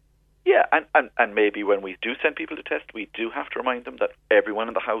 Yeah, and maybe when we do send people to test, we do have to remind them that everyone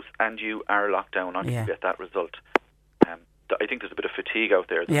in the house and you are locked down until you get that result. I think there's a bit of fatigue out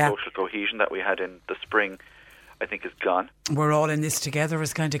there. The social cohesion that we had in the spring, I think, is gone. We're all in this together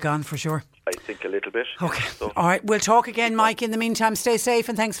is kind of gone for sure. I think a little bit. Okay. So. All right. We'll talk again, Mike. In the meantime, stay safe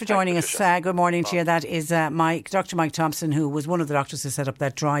and thanks for joining us. Good morning to you. That is Dr. Mike Thompson, who was one of the doctors who set up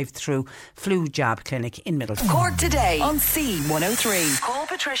that drive-through flu jab clinic in Middleton. Cork Today on C103. Call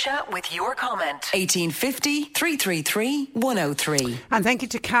Patricia with your comment. 1850 333 103. And thank you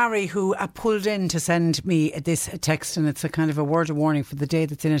to Carrie, who pulled in to send me this text, and it's a kind of a word of warning for the day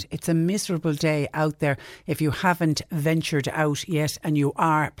that's in it. It's a miserable day out there. If you haven't ventured out yet and you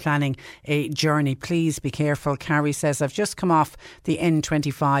are planning a journey, please be careful. Carrie says, I've just come off the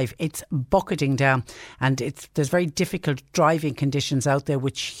N25. It's bucketing down and there's very difficult driving conditions out there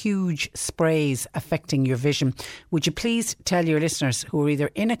with huge sprays affecting your vision. Would you please tell your listeners who are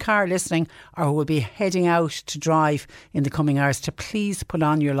either in a car listening or who will be heading out to drive in the coming hours to please put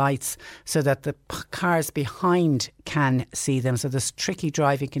on your lights so that the cars behind can see them. So there's tricky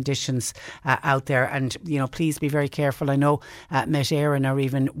driving conditions out there, and please be very careful. I know Met Éireann are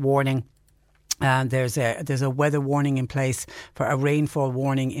even warning. There's a weather warning in place, for a rainfall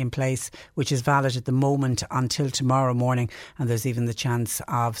warning in place, which is valid at the moment until tomorrow morning, and there's even the chance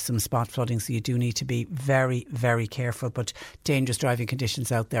of some spot flooding, so you do need to be very, very careful. But dangerous driving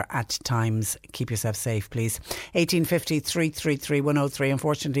conditions out there at times. Keep yourself safe, please. 1850 333 103.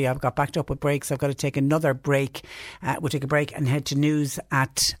 Unfortunately, I've got backed up with breaks. I've got to take another break. We'll take a break and head to news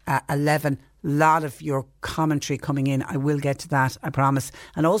at 11. Lot of your commentary coming in. I will get to that, I promise.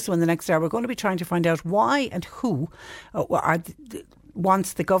 And also in the next hour, we're going to be trying to find out why and who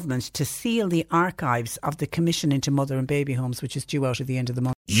wants the government to seal the archives of the Commission into Mother and Baby Homes, which is due out at the end of the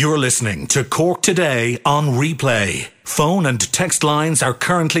month. You're listening to Cork Today on replay. Phone and text lines are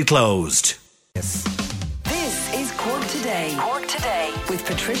currently closed. Yes. This is Cork Today. Cork Today with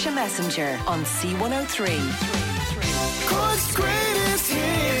Patricia Messenger on C103. Cork's greatest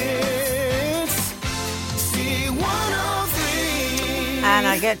hits. And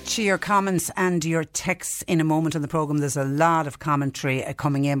I'll get to your comments and your texts in a moment on the programme. There's a lot of commentary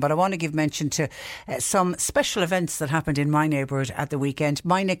coming in, but I want to give mention to some special events that happened in my neighbourhood at the weekend.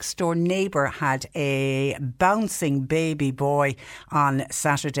 My next door neighbour had a bouncing baby boy on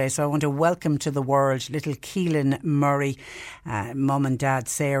Saturday, so I want to welcome to the world little Keelan Murray, mum and dad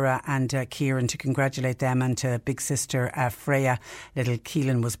Sarah and Kieran, to congratulate them, and to big sister Freya. Little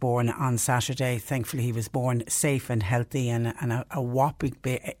Keelan was born on Saturday. Thankfully he was born safe and healthy, and a whopping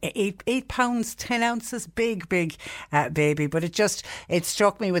 8 pounds 10 ounces, big baby. But it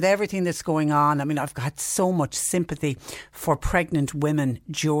struck me with everything that's going on. I mean, I've got so much sympathy for pregnant women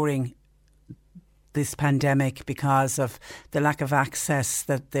during this pandemic because of the lack of access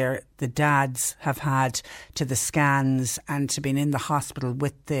that the dads have had to the scans and to being in the hospital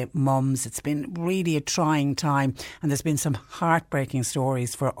with the mums. It's been really a trying time, and there's been some heartbreaking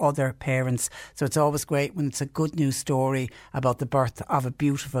stories for other parents. So it's always great when it's a good news story about the birth of a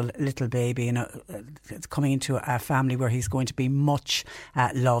beautiful little baby, and it's coming into a family where he's going to be much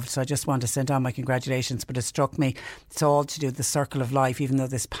loved. So I just want to send on my congratulations. But it struck me, it's all to do with the circle of life. Even though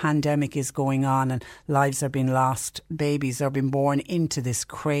this pandemic is going on and lives are being lost, babies are being born into this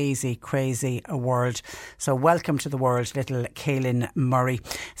crazy world. So welcome to the world, little Keelan Murray.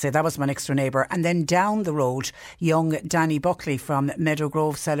 So that was my next door neighbour. And then down the road, young Danny Buckley from Meadow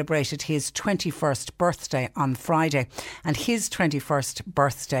Grove celebrated his 21st birthday on Friday. And his 21st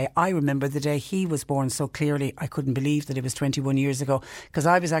birthday, I remember the day he was born so clearly. I couldn't believe that it was 21 years ago, because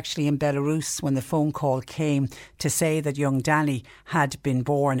I was actually in Belarus when the phone call came to say that young Danny had been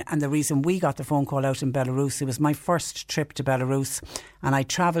born. And the reason we got the phone call out in Belarus, it was my first trip to Belarus, and I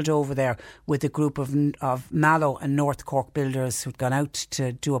travelled over there with a group of Mallow and North Cork builders who'd gone out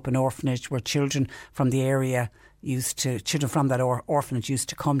to do up an orphanage where children from the area children from that orphanage used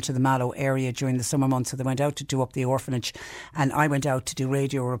to come to the Mallow area during the summer months. So they went out to do up the orphanage, and I went out to do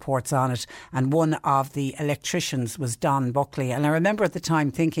radio reports on it. And one of the electricians was Don Buckley. And I remember at the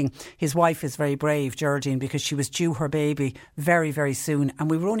time thinking, his wife is very brave, Geraldine, because she was due her baby very, very soon. And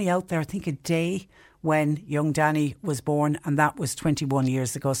we were only out there, I think, a day when young Danny was born, and that was 21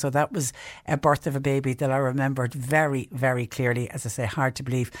 years ago. So that was a birth of a baby that I remembered very, very clearly. As I say, hard to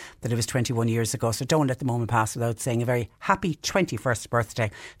believe that it was 21 years ago. So don't let the moment pass without saying a very happy 21st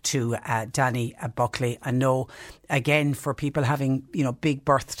birthday to Danny Buckley. I know, again, for people having, big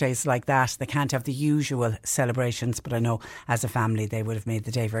birthdays like that, they can't have the usual celebrations, but I know as a family they would have made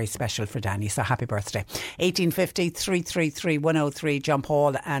the day very special for Danny. So happy birthday. 1850 333 103. John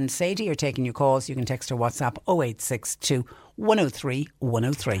Paul and Sadie are taking your calls. You can text or WhatsApp 0862 103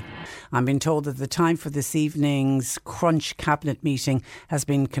 103. I'm being told that the time for this evening's Crunch Cabinet meeting has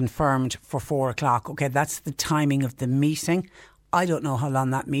been confirmed for 4 o'clock. OK, that's the timing of the meeting. I don't know how long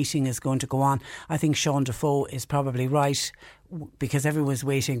that meeting is going to go on. I think Sean Defoe is probably right, because everyone's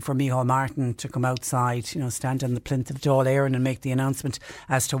waiting for Micheál Martin to come outside, stand on the plinth of Dáil Éireann and make the announcement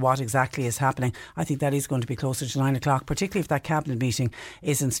as to what exactly is happening. I think that is going to be closer to 9 o'clock, particularly if that cabinet meeting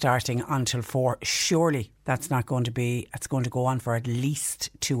isn't starting until 4. Surely that's not going to be, it's going to go on for at least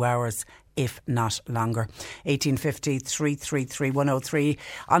 2 hours, if not longer. 1850 333 103.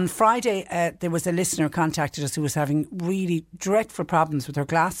 On Friday, there was a listener contacted us who was having really dreadful problems with her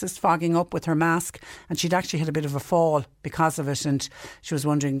glasses, fogging up with her mask, and she'd actually had a bit of a fall because of it, and she was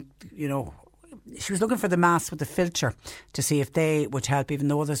wondering, she was looking for the masks with the filter to see if they would help, even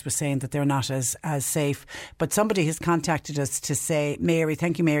though others were saying that they're not as safe. But somebody has contacted us to say, Mary,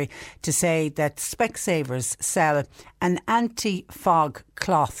 thank you Mary, to say that Specsavers sell an anti-fog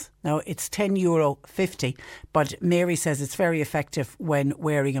cloth. Now it's €10.50, but Mary says it's very effective when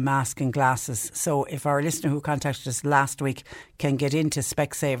wearing a mask and glasses. So if our listener who contacted us last week can get into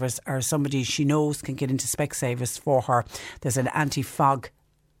Specsavers, or somebody she knows can get into Specsavers for her, there's an anti-fog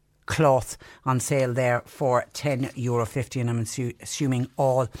cloth on sale there for €10.50, and I'm assuming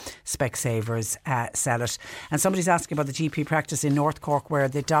all Specsavers sell it. And somebody's asking about the GP practice in North Cork where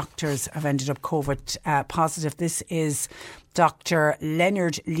the doctors have ended up COVID positive. This is Dr.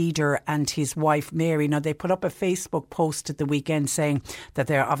 Leonard Leader and his wife Mary. Now, they put up a Facebook post at the weekend saying that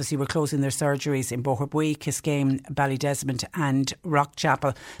they obviously were closing their surgeries in Boherbue, Kiskane, Ballydesmond and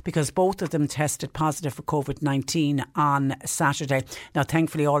Rockchapel because both of them tested positive for COVID-19 on Saturday. Now,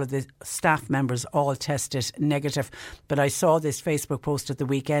 thankfully, all of the staff members all tested negative. But I saw this Facebook post at the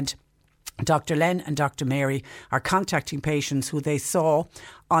weekend. Dr. Len and Dr. Mary are contacting patients who they saw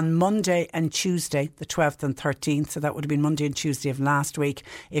on Monday and Tuesday, the 12th and 13th. So that would have been Monday and Tuesday of last week.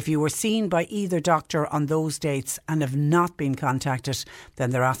 If you were seen by either doctor on those dates and have not been contacted,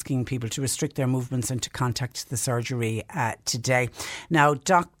 then they're asking people to restrict their movements and to contact the surgery today. Now,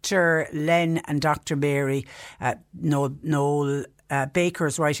 Dr. Len and Dr. Mary, Noel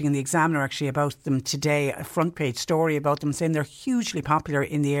Baker's writing in the Examiner actually about them today, a front page story about them, saying they're hugely popular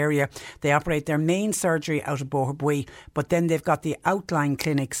in the area. They operate their main surgery out of Boherbue, but then they've got the outlying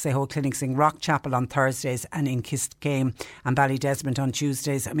clinics. They hold clinics in Rockchapel on Thursdays and in Kiskane and Ballydesmond on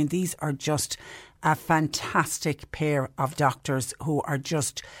Tuesdays. I mean, these are just a fantastic pair of doctors who are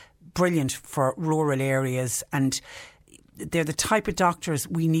just brilliant for rural areas, and they're the type of doctors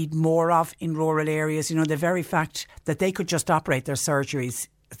we need more of in rural areas. The very fact that they could just operate their surgeries,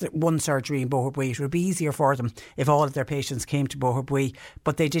 one surgery in Boherbue, it would be easier for them if all of their patients came to Boherbue,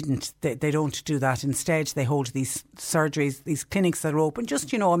 but they didn't. They don't do that. Instead, they hold these surgeries, these clinics that are open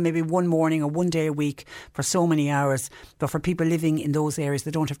just, maybe one morning or one day a week for so many hours. But for people living in those areas,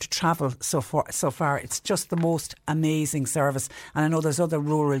 they don't have to travel so far. It's just the most amazing service. And I know there's other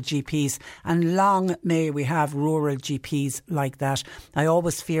rural GPs, and long may we have rural GPs like that. I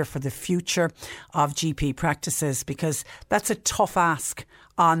always fear for the future of GP practices because that's a tough ask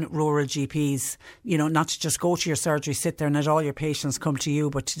on rural GPs, not to just go to your surgery, sit there and let all your patients come to you,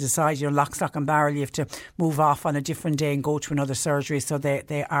 but to decide lock, stock and barrel, you have to move off on a different day and go to another surgery. So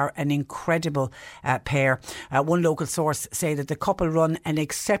they are an incredible pair. One local source say that the couple run an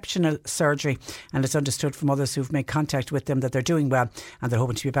exceptional surgery, and it's understood from others who've made contact with them that they're doing well and they're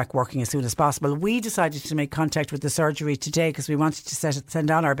hoping to be back working as soon as possible. We decided to make contact with the surgery today because we wanted to send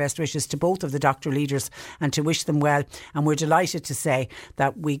on our best wishes to both of the doctor leaders and to wish them well, and we're delighted to say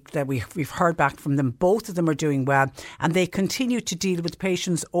that we've heard back from them. Both of them are doing well, and they continue to deal with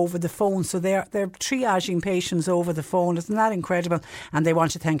patients over the phone. So they're triaging patients over the phone. Isn't that incredible? And they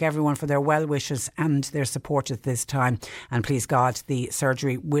want to thank everyone for their well wishes and their support at this time. And please God, the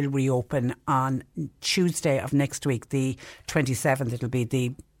surgery will reopen on Tuesday of next week, the 27th. It'll be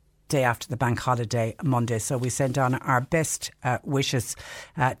the day after the bank holiday Monday. So we send on our best wishes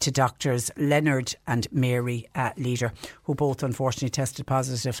to doctors Leonard and Mary Leader, who both unfortunately tested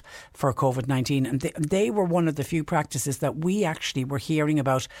positive for COVID-19. And they were one of the few practices that we actually were hearing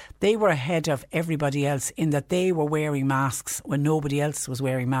about. They were ahead of everybody else in that they were wearing masks when nobody else was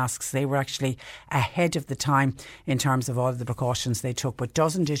wearing masks. They were actually ahead of the time in terms of all of the precautions they took. But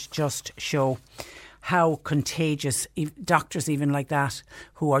doesn't it just show how contagious doctors even like that,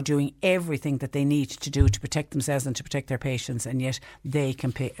 who are doing everything that they need to do to protect themselves and to protect their patients, and yet they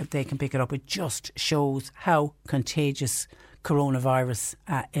can pick it up. It just shows how contagious coronavirus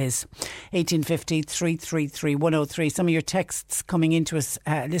is. 1850 333 103. Some of your texts coming into us.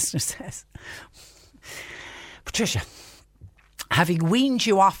 Listener says, Patricia, having weaned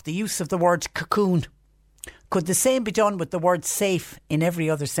you off the use of the word cocoon, could the same be done with the word safe in every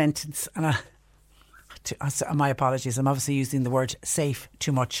other sentence? And my apologies, I'm obviously using the word safe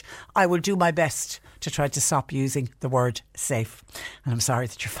too much. I will do my best to try to stop using the word safe. And I'm sorry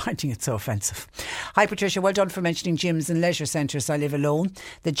that you're finding it so offensive. Hi Patricia, well done for mentioning gyms and leisure centres. I live alone.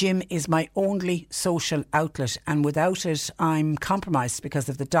 The gym is my only social outlet, and without it I'm compromised because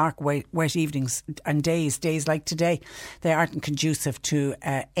of the dark wet evenings and days like today. They aren't conducive to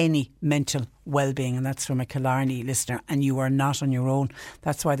any mental well-being, and that's from a Killarney listener, and you are not on your own.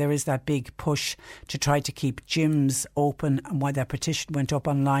 That's why there is that big push to try to keep gyms open, and why that petition went up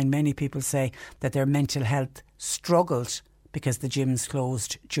online. Many people say that their mental health struggled because the gyms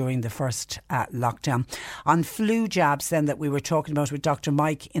closed during the first lockdown. On flu jabs then that we were talking about with Dr.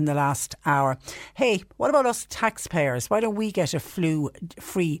 Mike in the last hour. Hey, what about us taxpayers? Why don't we get a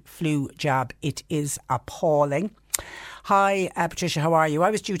free flu jab? It is appalling. Hi Patricia, how are you?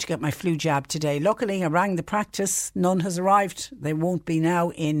 I was due to get my flu jab today. Luckily I rang the practice. None has arrived. They won't be now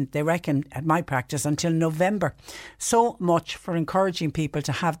in, they reckon, at my practice until November. So much for encouraging people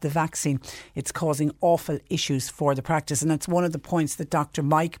to have the vaccine. It's causing awful issues for the practice, and that's one of the points that Dr.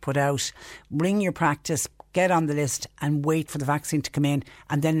 Mike put out. Ring your practice, get on the list and wait for the vaccine to come in,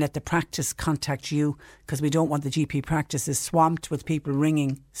 and then let the practice contact you, because we don't want the GP practices swamped with people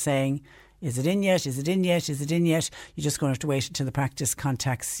ringing saying, is it in yet? Is it in yet? Is it in yet? You're just going to have to wait until the practice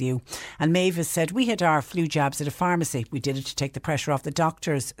contacts you. And Mavis said, we had our flu jabs at a pharmacy. We did it to take the pressure off the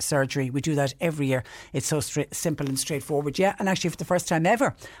doctor's surgery. We do that every year. It's so simple and straightforward. Yeah, and actually for the first time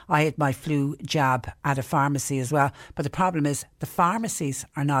ever, I had my flu jab at a pharmacy as well. But the problem is the pharmacies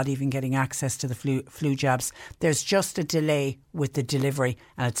are not even getting access to the flu jabs. There's just a delay with the delivery,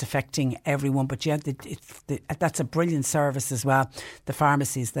 and it's affecting everyone. But yeah, that's a brilliant service as well. The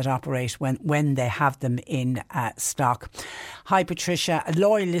pharmacies that operate when they have them in stock. Hi Patricia, a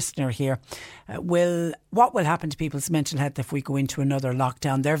loyal listener here. What will happen to people's mental health if we go into another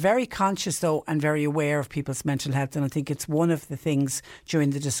lockdown? They're very conscious though, and very aware of people's mental health, and I think it's one of the things during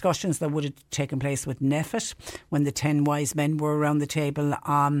the discussions that would have taken place with NPHET when the 10 wise men were around the table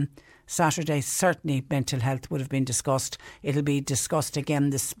on Saturday. Certainly mental health would have been discussed. It'll be discussed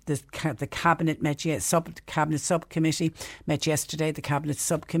again. The Cabinet met Cabinet Subcommittee met yesterday. The Cabinet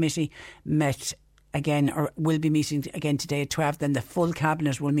Subcommittee met again, or will be meeting again today at 12. Then the full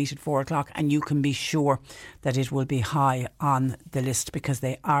Cabinet will meet at 4 o'clock, and you can be sure that it will be high on the list, because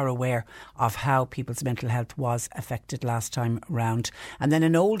they are aware of how people's mental health was affected last time round. And then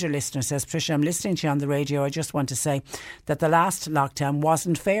an older listener says, Patricia, I'm listening to you on the radio. I just want to say that the last lockdown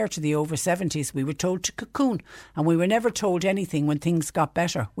wasn't fair to the over 70s. We were told to cocoon, and we were never told anything when things got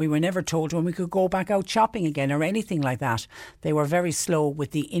better. We were never told when we could go back out shopping again or anything like that. They were very slow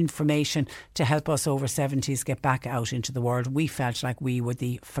with the information to help us over 70s get back out into the world. We felt like we were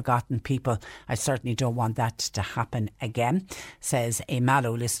the forgotten people. I certainly don't want that to happen again, says a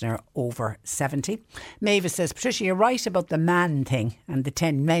Mallow listener over 70. Mavis says, Patricia, you're right about the man thing and the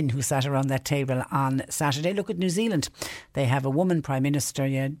 10 men who sat around that table on Saturday. Look at New Zealand. They have a woman Prime Minister,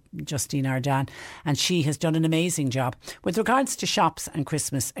 Justine Ardern, and she has done an amazing job with regards to shops and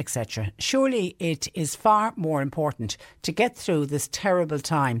Christmas, etc. Surely it is far more important to get through this terrible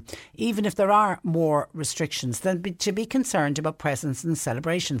time, even if there are more restrictions, than to be concerned about presents and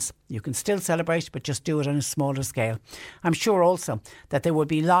celebrations. You can still celebrate, but just do it on a smaller scale. I'm sure also that there will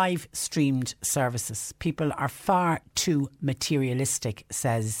be live streamed services. People are far too materialistic,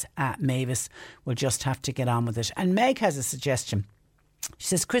 says Mavis. We'll just have to get on with it. And Meg has a suggestion. She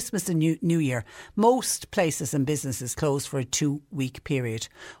says Christmas and New Year, most places and businesses close for a 2-week period.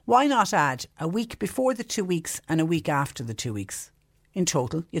 Why not add a week before the 2 weeks and a week after the 2 weeks? In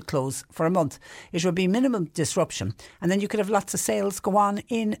total, you'd close for a month. It would be minimum disruption, and then you could have lots of sales go on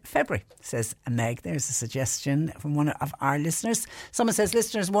in February, says Meg. There's a suggestion from one of our listeners. Someone says,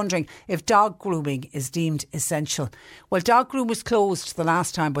 listeners wondering if dog grooming is deemed essential. Well, dog groom was closed the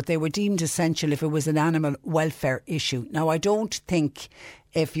last time, but they were deemed essential if it was an animal welfare issue. Now, I don't think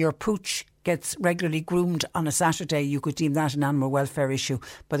if your pooch gets regularly groomed on a Saturday, you could deem that an animal welfare issue.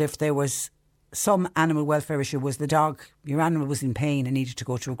 But if there was some animal welfare issue, was the dog, your animal was in pain and needed to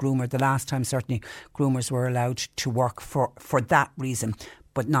go to a groomer. The last time, certainly, groomers were allowed to work for that reason,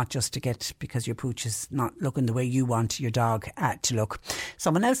 but not just to get, because your pooch is not looking the way you want your dog to look.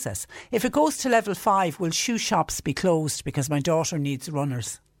 Someone else says, if it goes to level 5, will shoe shops be closed because my daughter needs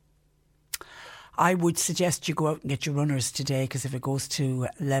runners? I would suggest you go out and get your runners today, because if it goes to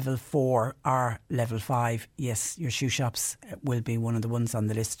level 4 or level 5, yes, your shoe shops will be one of the ones on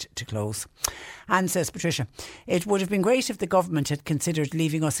the list to close. And says Patricia, it would have been great if the government had considered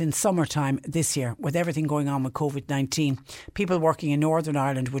leaving us in summertime this year. With everything going on with COVID-19, people working in Northern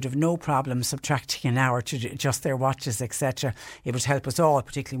Ireland would have no problem subtracting an hour to adjust their watches, etc. It would help us all,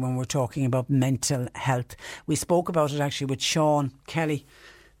 particularly when we're talking about mental health. We spoke about it actually with Sean Kelly,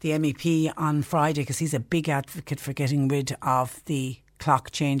 the MEP, on Friday, because he's a big advocate for getting rid of the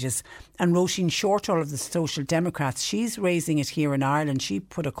clock changes. And Roisin Shortall of the Social Democrats, she's raising it here in Ireland. She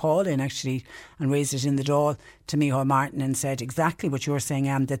put a call in actually and raised it in the Dáil to Micheál Martin and said exactly what you're saying,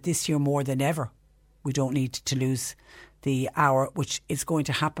 Anne, that this year more than ever we don't need to lose the hour, which is going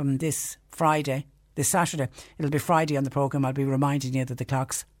to happen this Saturday. It'll be Friday on the programme. I'll be reminding you that the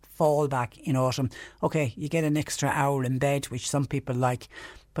clocks fall back in autumn. OK, you get an extra hour in bed, which some people like,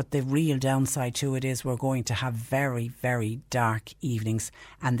 but the real downside to it is we're going to have very, very dark evenings,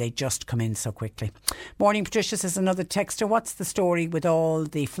 and they just come in so quickly. Morning, Patricia, says another texter. What's the story with all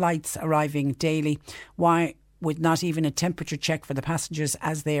the flights arriving daily? Why with not even a temperature check for the passengers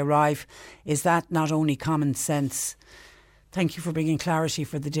as they arrive? Is that not only common sense? Thank you for bringing clarity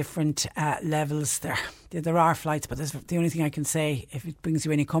for the different levels there. There are flights, but that's the only thing I can say, if it brings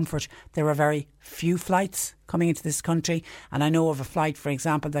you any comfort. There are very few flights coming into this country. And I know of a flight, for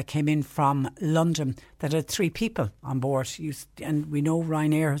example, that came in from London that had 3 people on board. And we know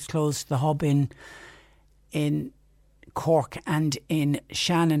Ryanair has closed the hub in Cork and in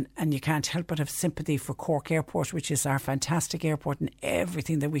Shannon, and you can't help but have sympathy for Cork Airport, which is our fantastic airport, and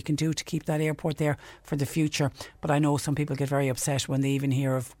everything that we can do to keep that airport there for the future. But I know some people get very upset when they even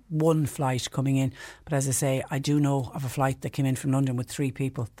hear of one flight coming in. But as I say, I do know of a flight that came in from London with 3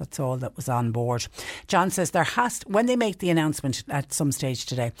 people. That's all that was on board. John says when they make the announcement at some stage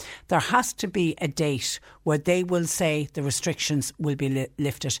today, there has to be a date where they will say the restrictions will be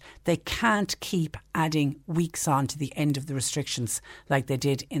lifted. They can't keep adding weeks on to the end of the restrictions like they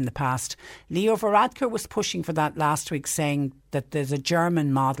did in the past. Leo Varadkar was pushing for that last week, saying that there's a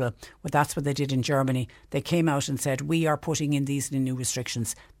German model. Well, that's what they did in Germany. They came out and said, we are putting in these new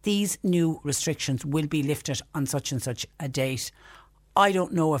restrictions. These new restrictions will be lifted on such and such a date. I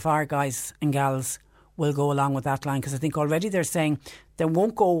don't know if our guys and gals will go along with that line, because I think already they're saying they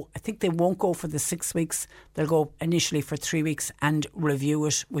won't go for the 6 weeks. They'll go initially for 3 weeks and review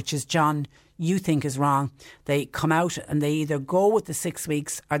it, which is, John, you think is wrong. They come out and they either go with the 6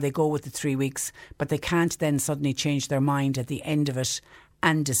 weeks or they go with the 3 weeks, but they can't then suddenly change their mind at the end of it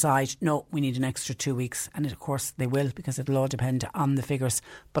and decide, no, we need an extra 2 weeks. And of course they will, because it'll all depend on the figures.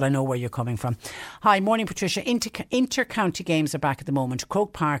 But I know where you're coming from. Hi, morning, Patricia. Inter-county games are back at the moment.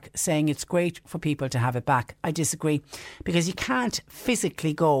 Croke Park saying it's great for people to have it back. I disagree, because you can't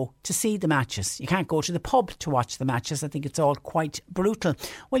physically go to see the matches. You can't go to the pub to watch the matches. I think it's all quite brutal.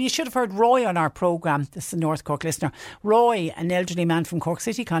 Well, you should have heard Roy on our programme. This is a North Cork listener. Roy, an elderly man from Cork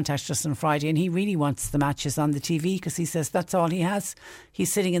City, contacted us on Friday, and he really wants the matches on the TV, because he says that's all he has.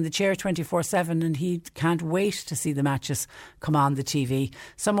 He's sitting in the chair 24/7 and he can't wait to see the matches come on the TV.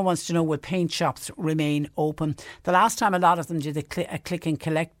 Someone wants to know, will paint shops remain open? The last time a lot of them did a click and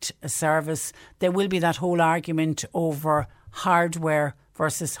collect service, there will be that whole argument over hardware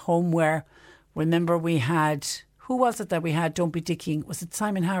versus homeware. Remember we had... Who was it that we had? Don't be dicking. Was it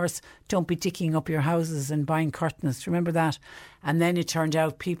Simon Harris? Don't be dicking up your houses and buying curtains. Remember that? And then it turned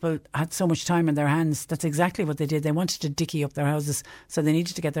out people had so much time in their hands. That's exactly what they did. They wanted to dicky up their houses, so they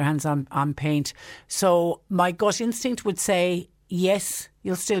needed to get their hands on paint. So my gut instinct would say, yes,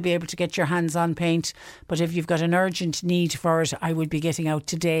 you'll still be able to get your hands on paint. But if you've got an urgent need for it, I would be getting out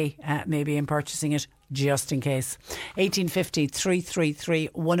today, maybe, and purchasing it, just in case. 1850 333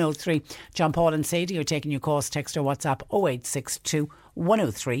 103. John Paul and Sadie are taking your calls, text or WhatsApp 0862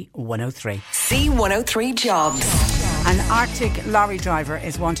 103 103. C103 Jobs. An Arctic lorry driver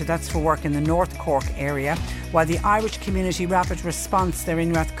is wanted. That's for work in the North Cork area. While the Irish Community Rapid Response, they're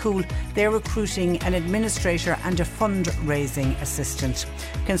in Rathcoole, they're recruiting an administrator and a fundraising assistant.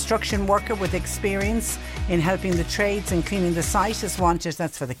 Construction worker with experience in helping the trades and cleaning the site is wanted.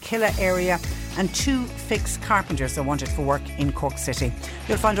 That's for the Killa area. And 2 fixed carpenters are wanted for work in Cork City.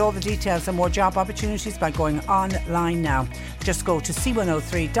 You'll find all the details and more job opportunities by going online now. Just go to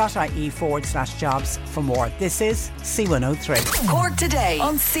c103.ie/jobs for more. This is C103. Cork Today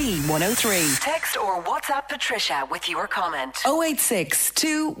on C103. Text or WhatsApp Patricia with your comment.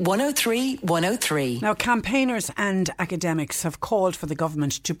 0862 103 103. Now, campaigners and academics have called for the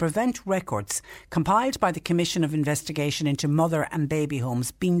government to prevent records compiled by the Commission of Investigation into Mother and Baby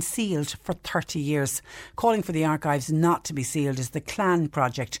Homes being sealed for 30 years. Calling for the archives not to be sealed is the CLAN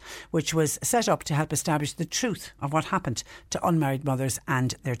project, which was set up to help establish the truth of what happened to unmarried mothers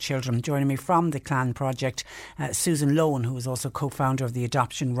and their children. Joining me from the CLAN project, Susan Lohan, who is also co-founder of the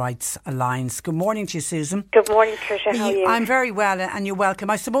Adoption Rights Alliance. Good morning to you, Susan. Good morning, Tricia. How are you? I'm very well, and you're welcome.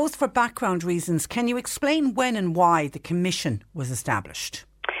 I suppose for background reasons, can you explain when and why the Commission was established?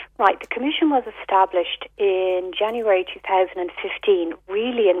 Right, the Commission was established in January 2015,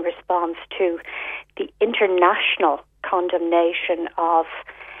 really in response to the international condemnation of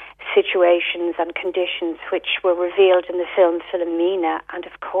situations and conditions which were revealed in the film Philomena, and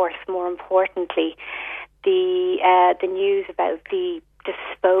of course, more importantly, the news about the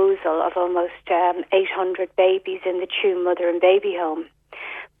disposal of almost 800 babies in the Tuam Mother and Baby Home.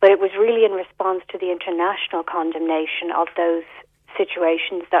 But it was really in response to the international condemnation of those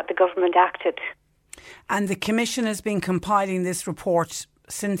situations that the government acted. And the Commission has been compiling this report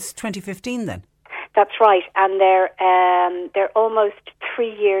since 2015 then? That's right, and they're almost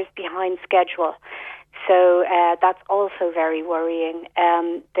 3 years behind schedule. So that's also very worrying.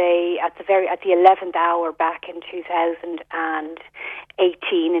 They at the 11th hour back in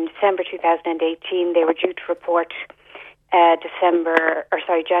 2018, in December 2018, they were due to report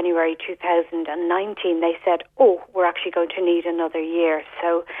January 2019. They said, we're actually going to need another year.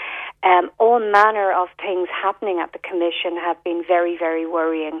 So all manner of things happening at the Commission have been very, very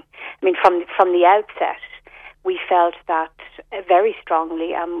worrying. I mean, from the outset, we felt that very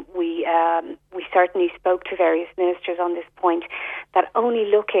strongly, we certainly spoke to various ministers on this point, that only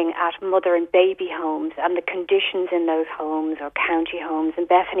looking at mother and baby homes and the conditions in those homes, or county homes and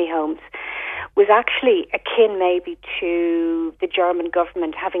Bethany homes, was actually akin maybe to the German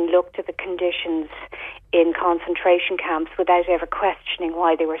government having looked at the conditions in concentration camps without ever questioning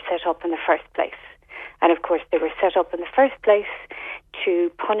why they were set up in the first place. And of course, they were set up in the first place to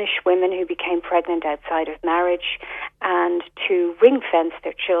punish women who became pregnant outside of marriage and to ring-fence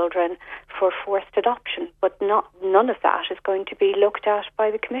their children for forced adoption. But none of that is going to be looked at by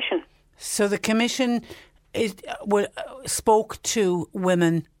the Commission. So the Commission spoke to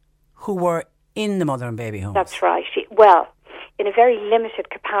women who were in the mother and baby homes? That's right. Well, in a very limited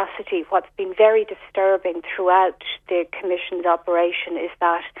capacity. What's been very disturbing throughout the Commission's operation is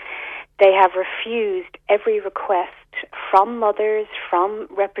that they have refused every request from mothers, from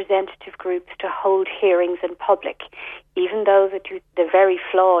representative groups to hold hearings in public, even though the very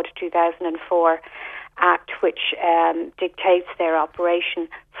flawed 2004 Act, which dictates their operation,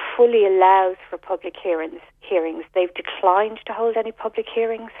 fully allows for public hearings. They've declined to hold any public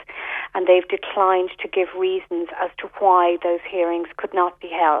hearings, and they've declined to give reasons as to why those hearings could not be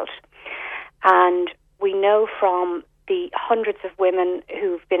held. And we know from the hundreds of women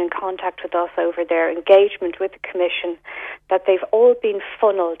who've been in contact with us over their engagement with the Commission that they've all been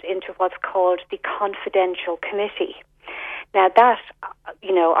funneled into what's called the Confidential Committee. Now that,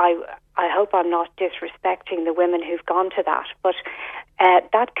 I hope I'm not disrespecting the women who've gone to that, but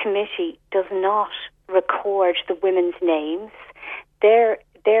that committee does not record the women's names. Their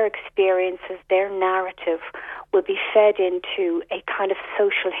experiences, their narrative will be fed into a kind of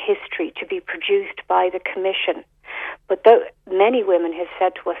social history to be produced by the Commission. But many women have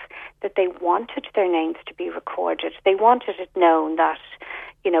said to us that they wanted their names to be recorded. They wanted it known that,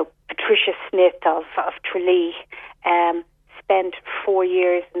 Patricia Smith of Tralee spent 4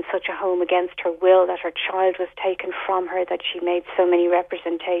 years in such a home against her will, that her child was taken from her, that she made so many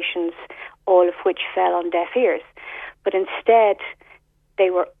representations, all of which fell on deaf ears. But instead, they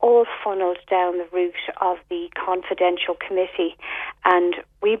were all funneled down the route of the Confidential Committee, and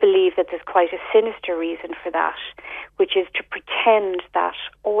we believe that there's quite a sinister reason for that, which is to pretend that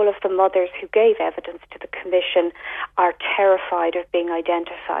all of the mothers who gave evidence to the Commission are terrified of being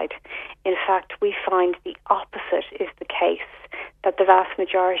identified. In fact, we find the opposite is the case, that the vast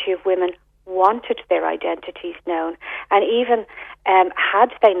majority of women wanted their identities known, and even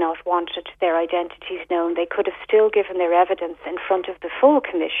had they not wanted their identities known, they could have still given their evidence in front of the full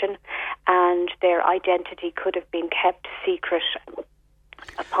Commission, and their identity could have been kept secret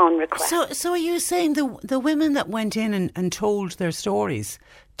upon request. So are you saying the women that went in and told their stories,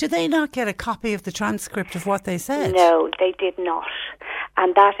 did they not get a copy of the transcript of what they said? No, they did not,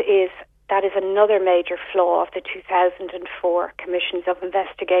 and that is another major flaw of the 2004 Commissions of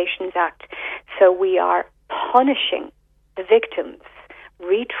Investigations Act. So we are punishing the victims,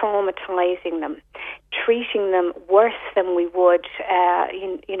 re-traumatising them, treating them worse than we would,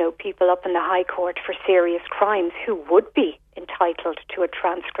 people up in the High Court for serious crimes who would be entitled to a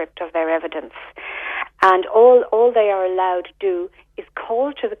transcript of their evidence. And all they are allowed to do is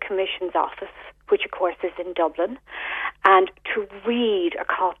call to the Commission's office, which of course is in Dublin, and to read a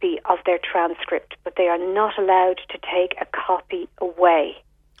copy of their transcript, but they are not allowed to take a copy away.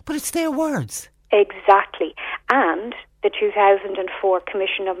 But it's their words. Exactly. And the 2004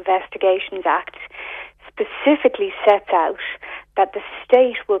 Commission of Investigations Act specifically sets out that the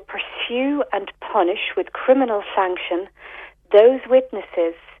state will pursue and punish with criminal sanction those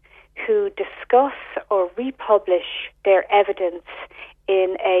witnesses who discuss or republish their evidence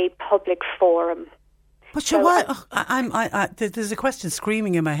in a public forum. But so why? There's a question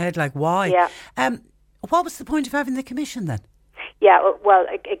screaming in my head, like why? Yeah. What was the point of having the commission then? Yeah, well,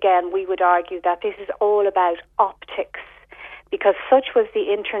 again, we would argue that this is all about optics, because such was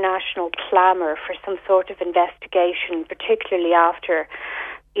the international clamour for some sort of investigation, particularly after,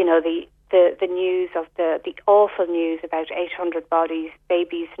 the news of the awful news about 800 bodies,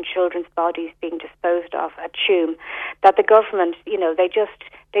 babies and children's bodies being disposed of at Tuam, that the government,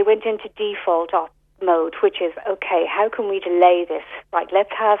 they went into default mode, which is, okay, how can we delay this? Right,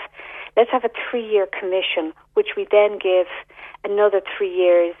 let's have a 3-year commission, which we then give another 3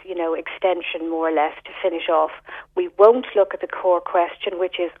 years, extension more or less to finish off. We won't look at the core question,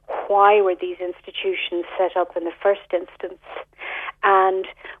 which is why were these institutions set up in the first instance? And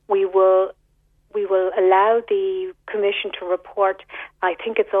we will allow the Commission to report. I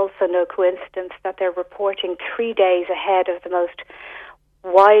think it's also no coincidence that they're reporting 3 days ahead of the most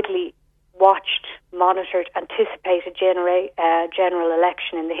widely watched, monitored, anticipated general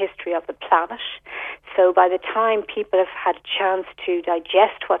election in the history of the planet. So by the time people have had a chance to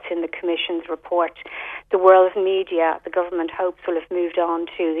digest what's in the Commission's report, the world's media, the government hopes, will have moved on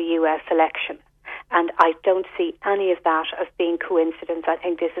to the US election. And I don't see any of that as being coincidence. I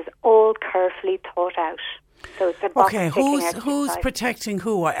think this is all carefully thought out. So it's a who's protecting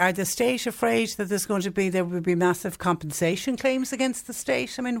who? Are the state afraid that there will be massive compensation claims against the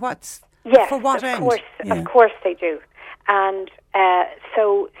state? I mean, yes, for what end? Of course they do. And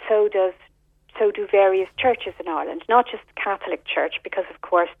so do various churches in Ireland, not just the Catholic Church, because of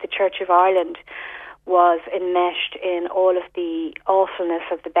course the Church of Ireland was enmeshed in all of the awfulness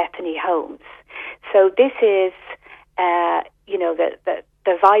of the Bethany homes. So this is,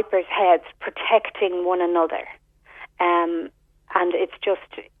 the viper's heads protecting one another, and it's just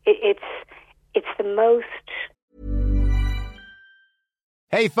it's the most.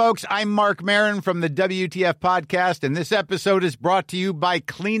 Hey folks, I'm Mark Maron from the WTF podcast, and this episode is brought to you by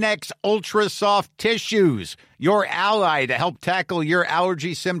Kleenex Ultra Soft Tissues, your ally to help tackle your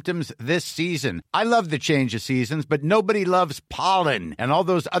allergy symptoms this season. I love the change of seasons, but nobody loves pollen and all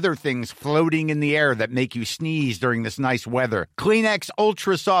those other things floating in the air that make you sneeze during this nice weather. Kleenex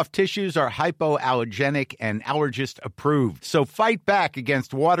Ultra Soft Tissues are hypoallergenic and allergist approved, so fight back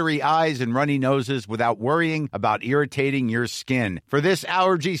against watery eyes and runny noses without worrying about irritating your skin. For this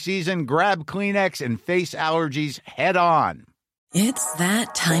allergy season, grab Kleenex and face allergies head on. It's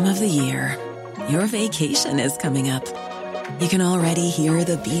that time of the year. Your vacation is coming up. You can already hear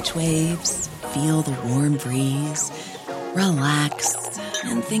the beach waves, feel the warm breeze, relax,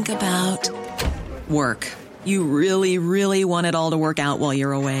 and think about work. You really, really want it all to work out while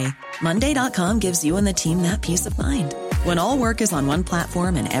you're away. Monday.com gives you and the team that peace of mind. When all work is on one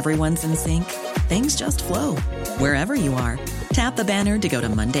platform and everyone's in sync, things just flow. Wherever you are, tap the banner to go to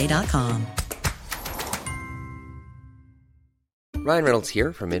Monday.com. Ryan Reynolds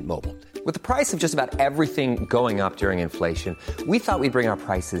here from Mint Mobile. With the price of just about everything going up during inflation, we thought we'd bring our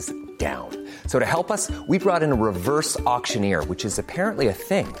prices down. So to help us, we brought in a reverse auctioneer, which is apparently a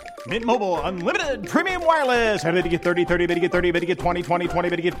thing. Mint Mobile Unlimited Premium Wireless. How to get 30, 30, bit to get 30, bit to get 20, 20, 20,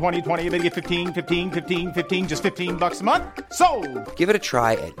 bit to get 20, 20, bit to get 15, 15, 15, 15, just $15 a month? Sold! Give it a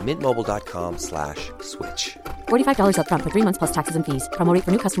try at mintmobile.com/switch. $45 up front for 3 months plus taxes and fees. Promo rate for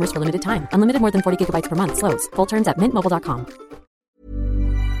new customers for limited time. Unlimited more than 40 gigabytes per month. Slows full terms at mintmobile.com.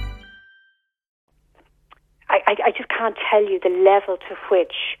 I just can't tell you the level to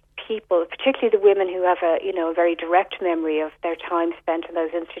which people, particularly the women who have a very direct memory of their time spent in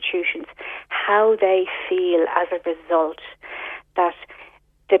those institutions, how they feel as a result, that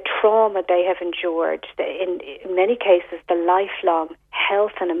the trauma they have endured, in many cases the lifelong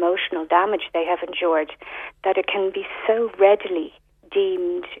health and emotional damage they have endured, that it can be so readily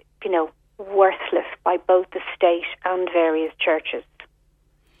deemed, worthless by both the state and various churches.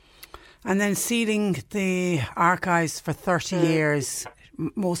 And then sealing the archives for 30 years.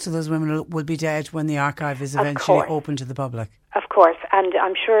 Most of those women will be dead when the archive is eventually open to the public. Of course. and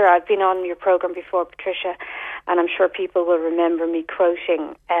I'm sure I've been on your programme before, Patricia, and I'm sure people will remember me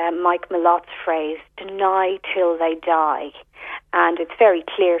quoting Mike Malott's phrase, deny till they die. And it's very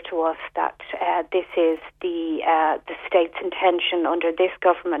clear to us that this is the state's intention under this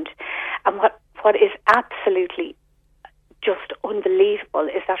government. And what is absolutely just unbelievable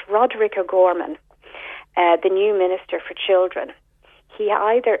is that Roderick O'Gorman, the new Minister for Children, he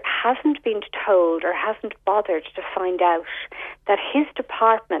either hasn't been told or hasn't bothered to find out that his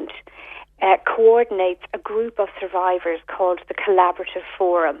department coordinates a group of survivors called the Collaborative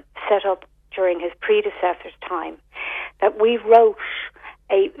Forum, set up during his predecessor's time, that we wrote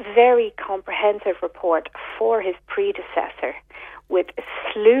a very comprehensive report for his predecessor with a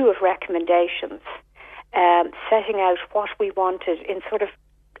slew of recommendations, setting out what we wanted in sort of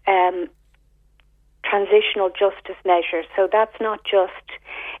transitional justice measures. So that's not just,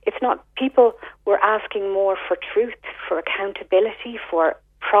 it's not, people were asking more for truth, for accountability, for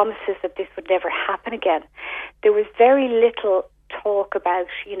promises that this would never happen again. There was very little talk about,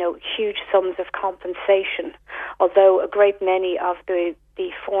 huge sums of compensation, although a great many of the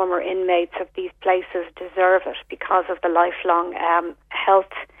former inmates of these places deserve it because of the lifelong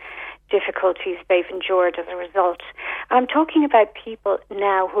health difficulties they've endured as a result. And I'm talking about people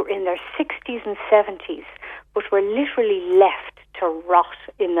now who are in their 60s and 70s, but were literally left to rot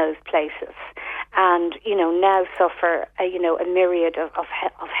in those places, and now suffer a myriad of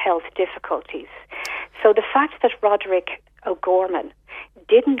health difficulties. So the fact that Roderick O'Gorman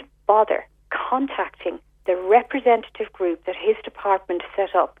didn't bother contacting the representative group that his department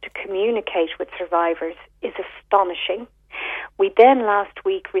set up to communicate with survivors is astonishing. We then last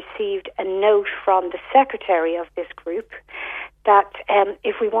week received a note from the secretary of this group that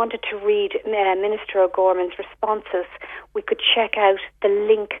if we wanted to read Minister O'Gorman's responses, we could check out the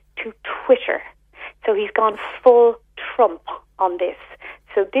link to Twitter. So he's gone full Trump on this.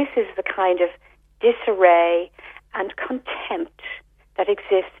 So this is the kind of disarray and contempt that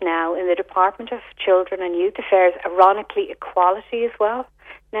exists now in the Department of Children and Youth Affairs, ironically equality as well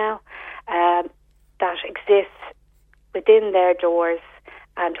now, that exists within their doors,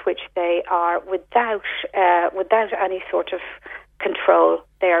 and which they are without any sort of control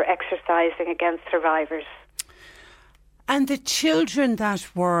they are exercising against survivors. And the children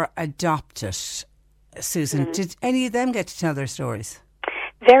that were adopted, Susan, did any of them get to tell their stories?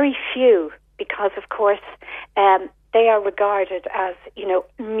 Very few, because of course they are regarded as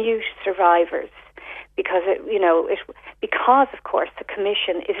mute survivors. Because because of course the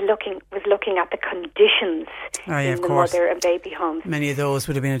Commission was looking at the conditions in the mother and baby homes. Many of those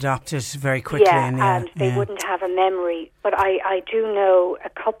would have been adopted very quickly. And they wouldn't have a memory. But I do know a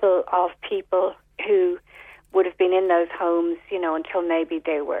couple of people who would have been in those homes, until maybe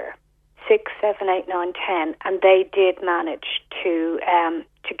they were 6, 7, 8, 9, 10, and they did manage to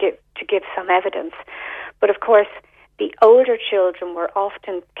give some evidence. But of course, the older children were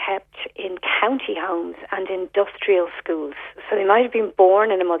often kept in county homes and industrial schools. So they might have been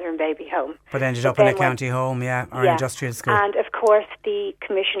born in a mother and baby home, but ended up in a county home, or industrial school. And of course, the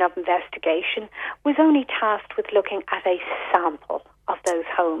Commission of Investigation was only tasked with looking at a sample of those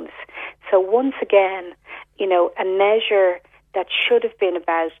homes. So once again, a measure that should have been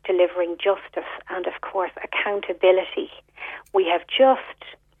about delivering justice and, of course, accountability, we have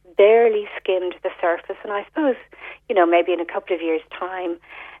just barely skimmed the surface. And I suppose, maybe in a couple of years' time,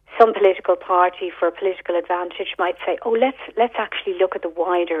 some political party for a political advantage might say, let's actually look at the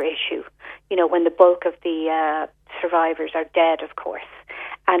wider issue, when the bulk of the survivors are dead, of course.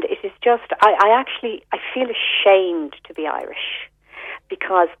 And it is just, I feel ashamed to be Irish,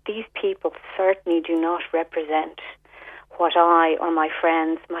 because these people certainly do not represent what I or my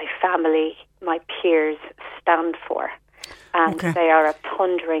friends, my family, my peers stand for. And they are a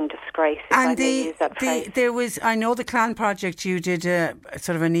thundering disgrace. And there was, I know the Clan Project, you did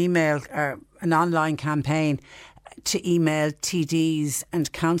sort of an email, an online campaign to email TDs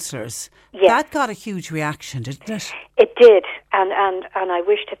and councillors. Yes. That got a huge reaction, didn't it? It did, and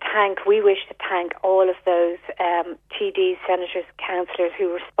we wish to thank all of those TDs, senators, councillors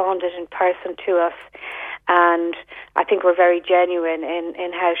who responded in person to us. And I think we're very genuine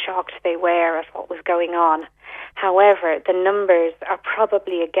in how shocked they were at what was going on. However, the numbers are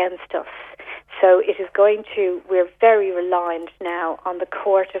probably against us. So we're very reliant now on the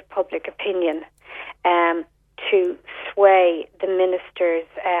court of public opinion to sway the minister's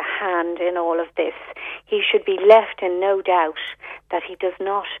hand in all of this. He should be left in no doubt that he does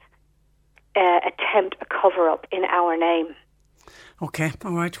not attempt a cover-up in our name. Okay,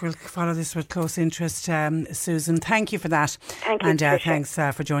 all right, we'll follow this with close interest. Susan, thank you for that. Thank you, and Tricia. thanks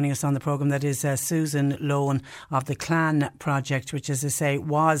for joining us on the programme. That is Susan Lohan of the Clan Project, which, as I say,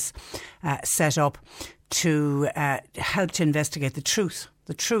 was set up to help to investigate the truth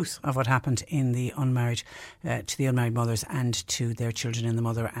of what happened in the unmarried, to the unmarried mothers and to their children in the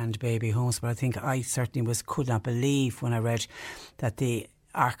mother and baby homes. But I think I certainly could not believe when I read that the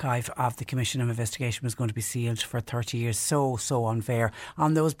archive of the Commission of Investigation was going to be sealed for 30 years. So unfair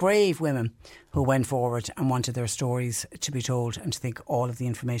on those brave women who went forward and wanted their stories to be told, and to think all of the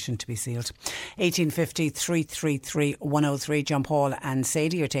information to be sealed. 1850 333 103. John Paul and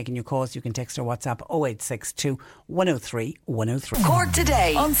Sadie are taking your calls. You can text or WhatsApp 0862 103 103. Cork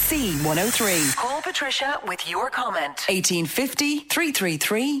Today on C103. Call Patricia with your comment. 1850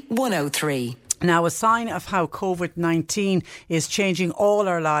 333 103. Now, a sign of how COVID-19 is changing all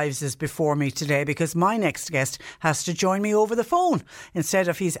our lives is before me today, because my next guest has to join me over the phone instead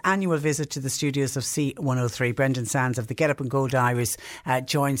of his annual visit to the studios of C103. Brendan Sands of the Get Up and Go Diaries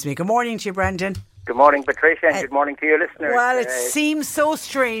joins me. Good morning to you, Brendan. Good morning, Patricia, and good morning to your listeners. Well, it seems so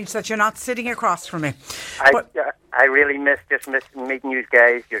strange that you're not sitting across from me. I really miss meeting you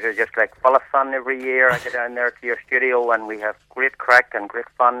guys. You're just like full of fun every year. I get down there to your studio and we have great crack and great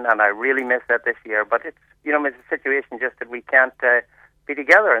fun, and I really miss that this year. But it's a situation just that we can't be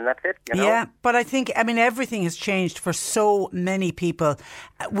together, and that's it. Yeah, but I think, everything has changed for so many people.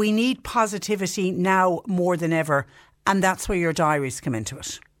 We need positivity now more than ever, and that's where your diaries come into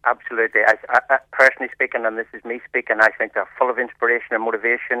it. Absolutely. I personally speaking, and this is me speaking, I think they're full of inspiration and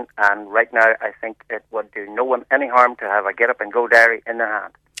motivation, and right now I think it would do no one any harm to have a Get Up and Go diary in their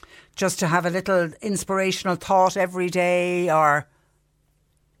hand. Just to have a little inspirational thought every day, or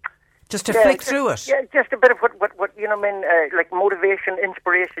just to flick through it? Yeah, just a bit of what like motivation,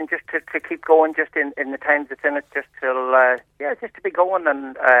 inspiration, just to keep going, just in the times it's in it, just to be going,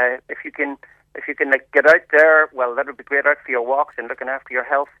 and if you can like get out there, well, that would be great, out for your walks and looking after your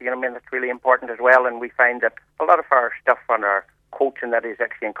health. That's really important as well. And we find that a lot of our stuff on our coaching, that is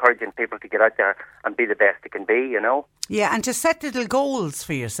actually encouraging people to get out there and be the best they can be. Yeah, and to set little goals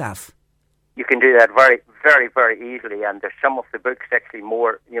for yourself. You can do that very, very, very easily. And there's some of the books actually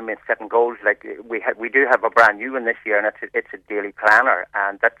more setting goals. Like we do have a brand new one this year, and it's a daily planner,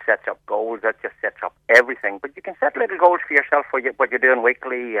 and that sets up goals. That just sets up everything. But you can set little goals for yourself for what you're doing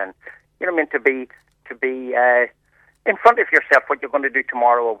weekly, and to be in front of yourself, what you're going to do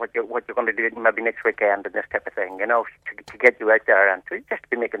tomorrow, or what you're going to do maybe next weekend, and this type of thing. To get you out there and to just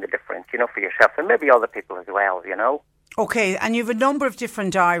be making the difference, for yourself and maybe other people as well. Okay, and you have a number of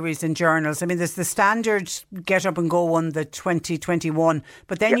different diaries and journals. There's the standard Get Up and Go one, the 2021,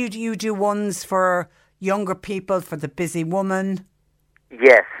 but then you do ones for younger people, for the busy woman.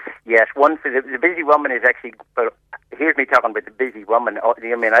 Yes. One for the busy woman is actually. Well, here's me talking about the busy woman.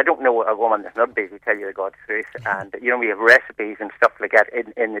 I don't know a woman that's not busy, tell you the God's truth. And we have recipes and stuff like that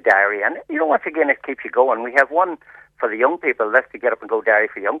in the diary, and once again it keeps you going. We have one for the young people. That's the Get Up and Go diary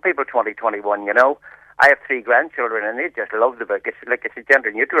for young people 2021. I have 3 grandchildren, and they just love the book. It's a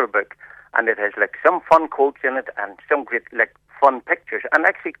gender neutral book, and it has like some fun quotes in it and some great fun pictures. And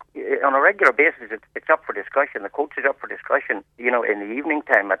actually, on a regular basis, it's up for discussion. The quotes is up for discussion. In the evening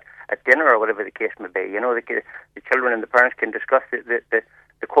time at dinner or whatever the case may be. The children and the parents can discuss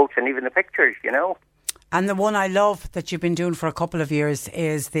the quotes and even the pictures. And the one I love that you've been doing for a couple of years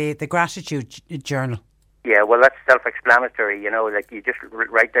is the gratitude journal. Yeah, well, that's self-explanatory. You just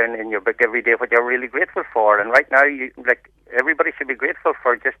write down in your book every day what you're really grateful for. And right now, everybody should be grateful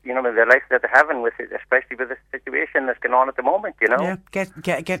for just, the life that they're having with it, especially with the situation that's going on at the moment, Yeah,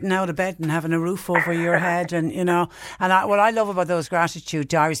 getting out of bed and having a roof over your head, and, what I love about those gratitude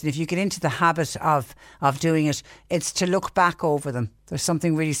diaries, and if you get into the habit of doing it, it's to look back over them. There's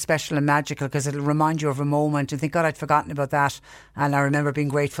something really special and magical, because it'll remind you of a moment and think, God, I'd forgotten about that, and I remember being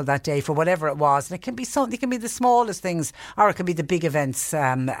grateful that day for whatever it was. And it can be something, it can be the smallest things, or it can be the big events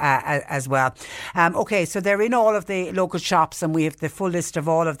as well. Okay, so they're in all of the local shops, and we have the full list of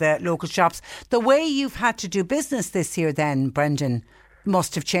all of the local shops. The way you've had to do business this year then, Brendan,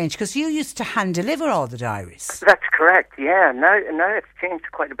 must have changed, because you used to hand deliver all the diaries. That's correct. Yeah, now it's changed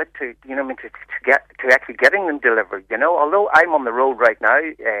quite a bit to actually getting them delivered. Although I'm on the road right now,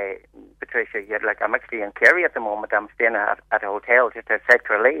 Patricia, I'm actually in Kerry at the moment. I'm staying at a hotel just outside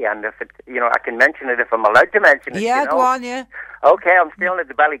Tralee, and if it, I can mention it if I'm allowed to mention it. Yeah, go on. Yeah. Okay, I'm staying at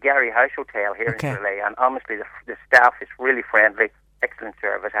the Ballygary House Hotel here in Tralee, and honestly, the staff is really friendly, excellent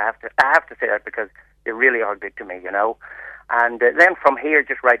service. I have to say that, because they really are good to me. And then from here,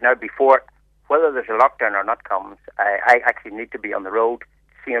 just right now, before whether there's a lockdown or not comes, I actually need to be on the road,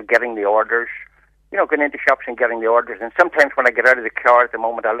 getting the orders, going into shops and getting the orders. And sometimes when I get out of the car at the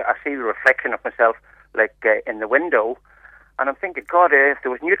moment, I see the reflection of myself, like in the window, and I'm thinking, God, if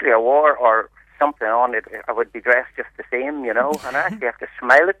there was nuclear war or something on it, I would be dressed just the same, And I actually have to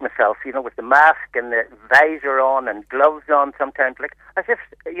smile at myself, with the mask and the visor on and gloves on sometimes, like as if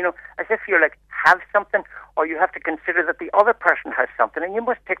you're like have something, or you have to consider that the other person has something, and you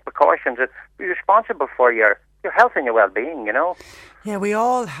must take precautions and be responsible for your health and your well-being, Yeah, we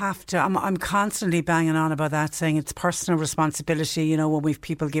all have to. I'm constantly banging on about that, saying it's personal responsibility. When we've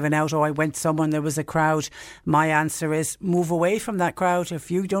people giving out, I went somewhere and there was a crowd. My answer is move away from that crowd.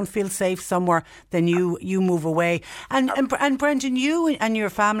 If you don't feel safe somewhere, then you move away. And Brendan, you and your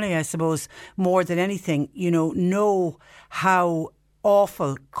family, I suppose, more than anything, know how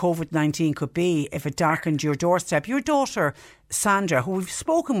awful COVID-19 could be if it darkened your doorstep. Your daughter, Sandra, who we've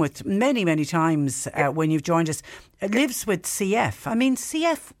spoken with many, many times when you've joined us, lives with CF. I mean,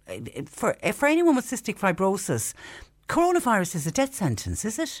 CF, for anyone with cystic fibrosis, coronavirus is a death sentence,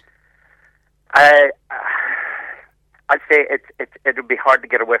 is it? I'd say it would be hard to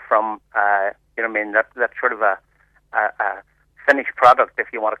get away from, that's sort of a finished product, if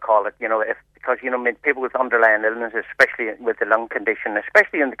you want to call it, because people with underlying illnesses, especially with the lung condition,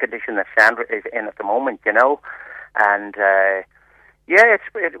 especially in the condition that Sandra is in at the moment, and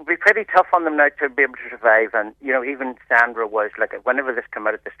it would be pretty tough on them now to be able to survive. And even Sandra was like, whenever this came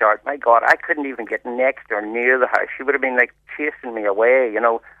out at the start, my God, I couldn't even get next or near the house. She would have been like chasing me away,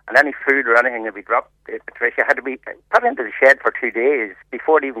 and any food or anything that we dropped, Patricia had to be put into the shed for 2 days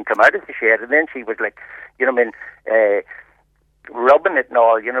before it even come out of the shed. And then she was like, rubbing it and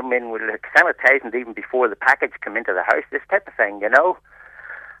all, with like sanitising even before the package came into the house, this type of thing,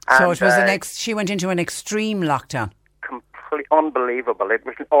 So it was she went into an extreme lockdown. Completely unbelievable. It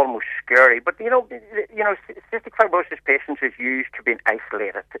was almost scary. But, cystic fibrosis patients is used to being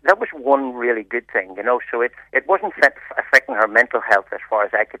isolated. That was one really good thing, so it wasn't affecting her mental health as far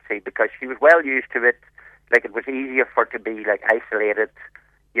as I could see, because she was well used to it. Like, it was easier for her to be, like, isolated,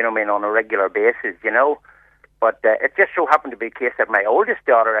 on a regular basis, But it just so happened to be a case that my oldest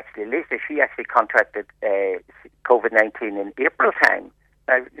daughter, actually, Lisa, she actually contracted COVID-19 in April time.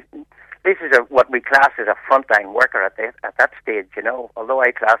 Now, Lisa's what we class as a frontline worker at that stage, although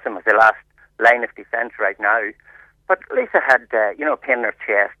I class him as the last line of defence right now. But Lisa had, pain in her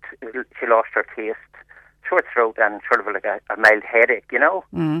chest. She lost her taste, sore throat, and sort of like a mild headache,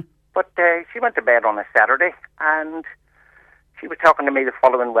 Mm. But she went to bed on a Saturday, and she was talking to me the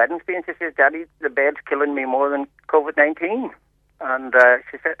following Wednesday, and she says, Daddy, the bed's killing me more than COVID-19. And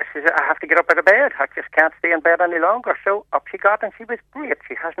she said, I have to get up out of bed. I just can't stay in bed any longer. So up she got, and she was great.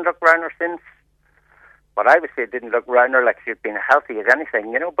 She hasn't looked round her since. But I would say it didn't look round her like she'd been healthy as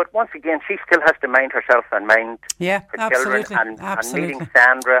anything, But once again, she still has to mind herself and mind her children and meeting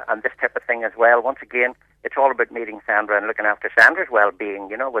Sandra and this type of thing as well. Once again, it's all about meeting Sandra and looking after Sandra's well-being,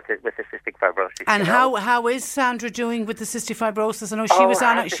 with the cystic fibrosis. And how is Sandra doing with the cystic fibrosis? I know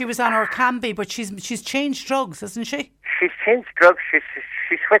she was on Orkambi, but she's changed drugs, hasn't she? She's changed drugs.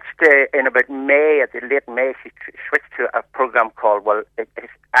 She switched in about May, at the late May. She switched to a program called,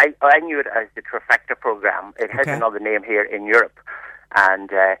 I knew it as the Trifecta program. It has another name here in Europe,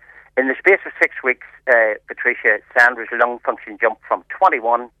 and in the space of 6 weeks, Patricia, Sandra's lung function jumped from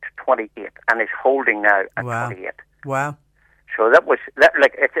 21 to 28, and is holding now at 28. Wow! So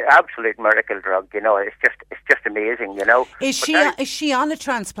it's an absolute miracle drug. It's just amazing. Is she on a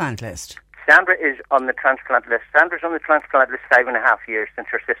transplant list? Sandra is on the transplant list. Sandra's on the transplant list 5.5 years since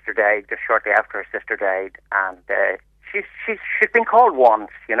her sister died, just shortly after her sister died, and she's been called once,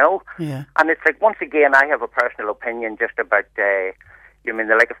 Yeah. And it's like, once again, I have a personal opinion just about the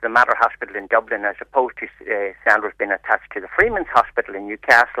like of the Mater Hospital in Dublin, as opposed to Sandra's been attached to the Freeman's Hospital in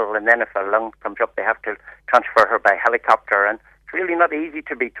Newcastle, and then if her lung comes up, they have to transfer her by helicopter, and it's really not easy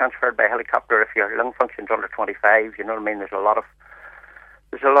to be transferred by helicopter if your lung function's under 25. You know what I mean? There's a lot of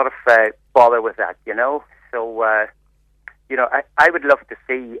bother with that. So I would love to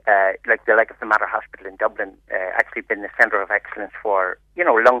see like of the Mater Hospital in Dublin actually been the centre of excellence for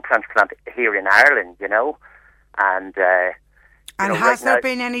lung transplant here in Ireland. And has there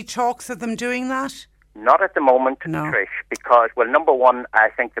been any talks of them doing that? Not at the moment, no. Trish, because, number one, I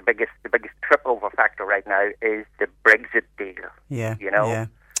think the biggest trip over factor right now is the Brexit deal. Yeah. Yeah.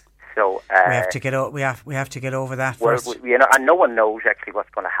 So we have to get we have to get over that first. And no one knows actually what's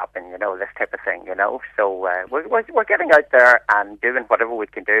going to happen. This type of thing. So we're getting out there and doing whatever we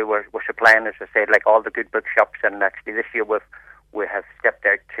can do. We're supplying, as I said, like all the good bookshops, and actually this year we have stepped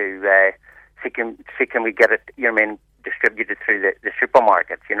out to see can we get it. Distributed through the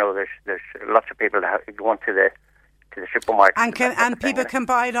supermarkets. There's lots of people that go into the supermarket. And people can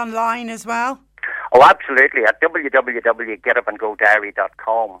buy it online as well? Oh, absolutely. At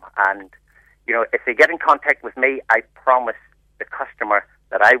www.getupandgodiary.com. And, you know, if they get in contact with me, I promise the customer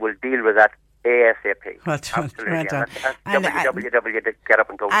that I will deal with that ASAP. Well done. Absolutely. Well done. And that's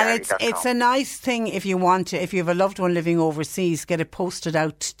www.getupandgodiary.com. And it's a nice thing if you want to, if you have a loved one living overseas, get it posted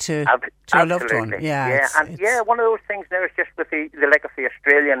out to a loved one. Yeah, one of those things now is just with the like of the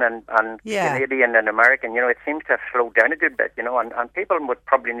Australian and Canadian and American, you know, it seems to have slowed down a good bit, you know, and people would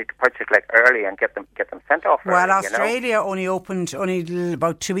probably need to purchase like early and get them sent off early. Well, Australia only opened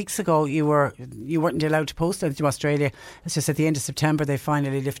about 2 weeks ago. You weren't allowed to post it to Australia. It's just at the end of September they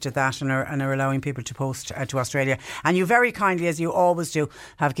finally lifted that and are allowing people to post to Australia. And you very kindly, as you always do,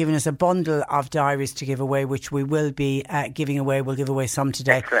 have given us a bundle of diaries to give away, which we will be giving away. We'll give away some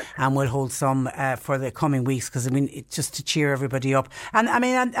today. Excellent. And we'll hold some for the coming weeks, because I mean, just to cheer everybody up. And I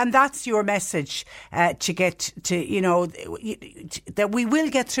mean, and that's your message to get to, you know, that we will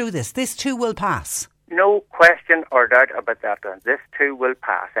get through this. This too will pass. No question or doubt about that. This too will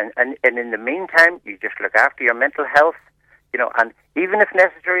pass. And in the meantime, you just look after your mental health, you know, and even if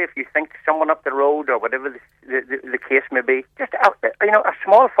necessary, if you think someone up the road or whatever the case may be, just, you know, a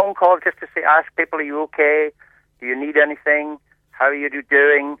small phone call just to say, ask people, are you okay? Do you need anything? How are you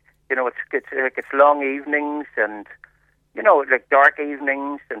doing? You know, it's long evenings and, you know, like dark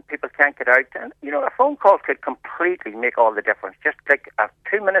evenings and people can't get out. And, you know, a phone call could completely make all the difference. Just like a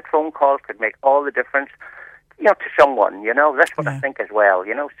 2-minute phone call could make all the difference, you know, to someone, you know. That's what I think as well,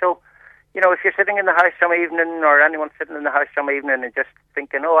 you know. So, you know, if you're sitting in the house some evening or anyone's sitting in the house some evening and just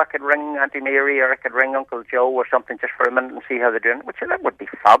thinking, oh, I could ring Auntie Mary or I could ring Uncle Joe or something just for a minute and see how they're doing, which that would be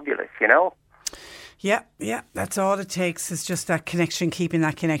fabulous, you know. Yeah, that's all it takes is just that connection, keeping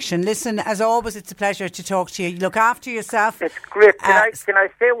that connection. Listen, as always, it's a pleasure to talk to you. Look after yourself. It's great. Can I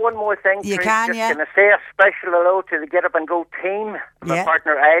say one more thing? You can, yeah. Can I say a special hello to the Get Up and Go team, my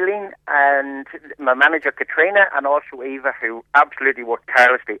partner Eileen and my manager Katrina, and also Eva, who absolutely work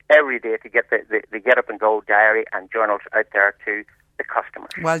tirelessly every day to get the Get Up and Go diary and journals out there to the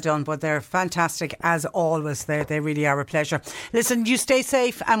customers. Well done, but they're fantastic as always. They really are a pleasure. Listen, you stay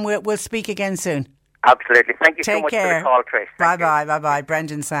safe and we'll speak again soon. Absolutely. Thank you Take so much care. for the call, Trace. Bye-bye.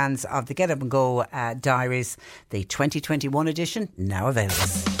 Brendan Sands of the Get Up and Go Diaries, the 2021 edition, now available.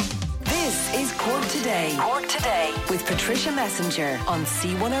 This is Cork Today. Cork Today with Patricia Messenger on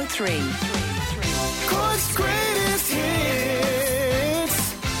C103. Cork's greatest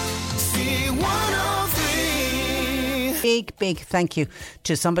hits. C103. Big thank you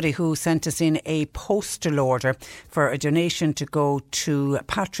to somebody who sent us in a postal order for a donation to go to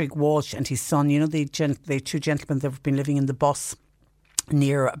Patrick Walsh and his son. You know, the two gentlemen that have been living in the bus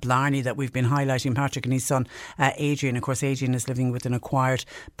near Blarney that we've been highlighting, Patrick and his son Adrian. Of course, Adrian is living with an acquired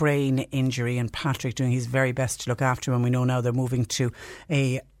brain injury and Patrick doing his very best to look after him. We know now they're moving to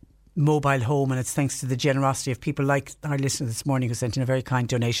a mobile home, and it's thanks to the generosity of people like our listener this morning who sent in a very kind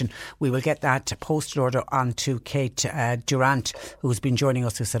donation. We will get that postal order on to Kate Durant, who's been joining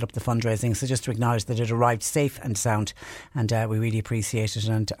us, who set up the fundraising. So just to acknowledge that it arrived safe and sound, and we really appreciate it.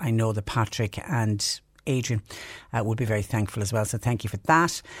 And I know that Patrick and Adrian would be very thankful as well, so thank you for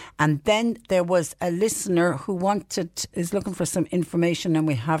that. And then there was a listener who is looking for some information, and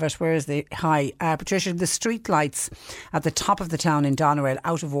we have it. Where is the Patricia, the street lights at the top of the town in Doneraile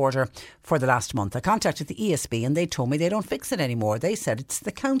out of order for the last month. I contacted the ESB and they told me they don't fix it anymore. They said it's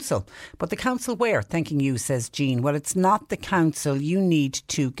the council. But the council where? Thanking you, says Jean. Well, it's not the council. You need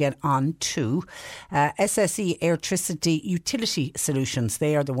to get on to SSE Electricity Utility Solutions.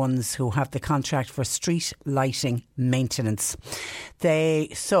 They are the ones who have the contract for street lighting maintenance.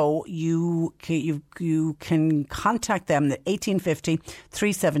 So you can contact them at 1850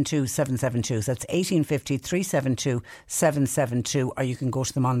 372 772. So that's 1850 372 772, or you can go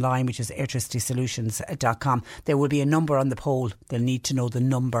to them online, which is electricitysolutions.com. There will be a number on the pole. They'll need to know the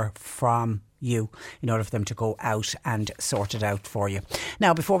number from you in order for them to go out and sort it out for you.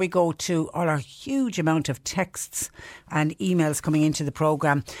 Now, before we go to all our huge amount of texts and emails coming into the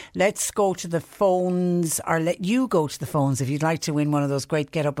programme, let's go to the phones, or let you go to the phones if you'd like to win one of those great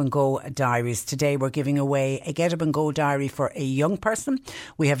Get Up and Go diaries. Today we're giving away a Get Up and Go diary for a young person.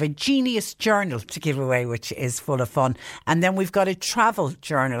 We have a Genius journal to give away, which is full of fun. And then we've got a travel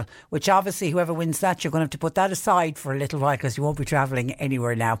journal, which obviously whoever wins that, you're going to have to put that aside for a little while because you won't be travelling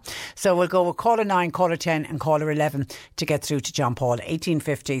anywhere now. So we'll go with caller 9, caller 10 and caller 11 to get through to John Paul.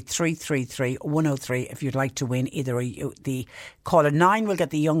 1850 333 103 if you'd like to win either the caller 9 will get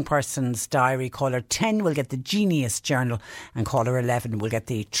the young person's diary, caller 10 will get the Genius journal, and caller 11 will get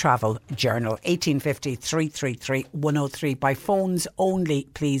the travel journal. 1850 333 103. By phones only,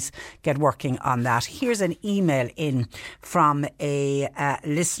 please get working on that. Here's an email in from a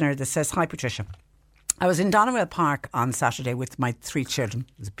listener that says, hi Patricia, I was in Doneraile Park on Saturday with my 3 children.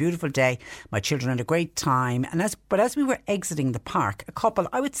 It was a beautiful day. My children had a great time. But as we were exiting the park, a couple,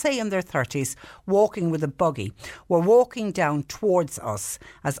 I would say in their 30s, walking with a buggy, were walking down towards us.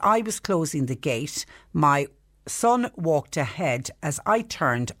 As I was closing the gate, my son walked ahead. As I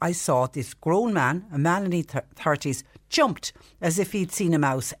turned, I saw this grown man, a man in his 30s, jumped as if he'd seen a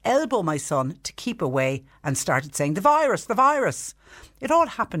mouse, elbow my son to keep away and started saying, "The virus, the virus." It all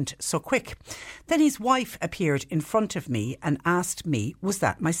happened so quick. Then his wife appeared in front of me and asked me, was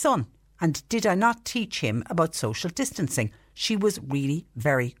that my son? And did I not teach him about social distancing? She was really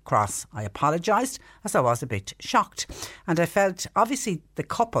very cross. I apologised as I was a bit shocked. And I felt, obviously, the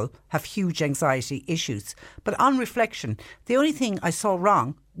couple have huge anxiety issues. But on reflection, the only thing I saw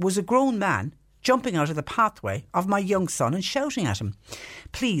wrong was a grown man jumping out of the pathway of my young son and shouting at him.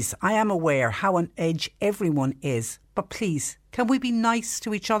 Please, I am aware how on edge everyone is, but please, can we be nice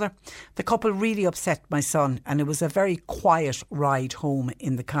to each other? The couple really upset my son, and it was a very quiet ride home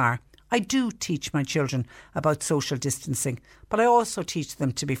in the car. I do teach my children about social distancing, but I also teach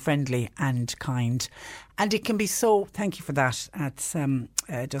them to be friendly and kind. And it can be so, thank you for that.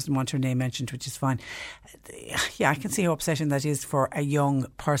 Doesn't want her name mentioned, which is fine. Yeah, I can see how upsetting that is for a young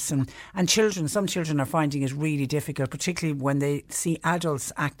person. And children, some children are finding it really difficult, particularly when they see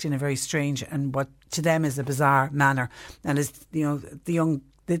adults act in a very strange and what to them is a bizarre manner. And as you know,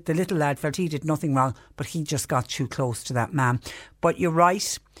 the little lad felt he did nothing wrong, but he just got too close to that man. But you're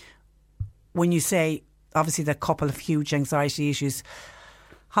right. When you say, obviously, that couple of huge anxiety issues,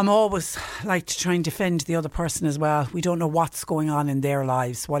 I'm always like to try and defend the other person as well. We don't know what's going on in their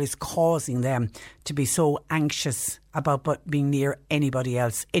lives, what is causing them to be so anxious about being near anybody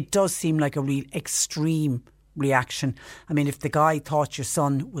else. It does seem like a real extreme reaction. I mean, if the guy thought your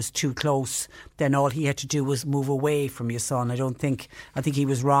son was too close, then all he had to do was move away from your son. I think he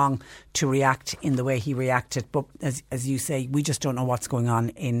was wrong to react in the way he reacted. But as you say, we just don't know what's going on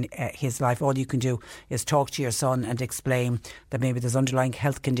in his life. All you can do is talk to your son and explain that maybe there's underlying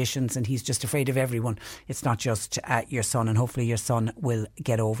health conditions and he's just afraid of everyone. It's not just your son, and hopefully your son will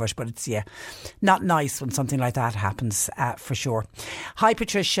get over it. But it's, not nice when something like that happens, for sure. Hi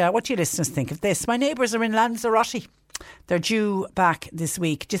Patricia, what do your listeners think of this? My neighbours are in Lanzarote. They're due back this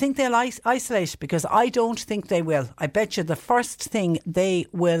week. Do you think they'll isolate? Because I don't think they will. I bet you the first thing they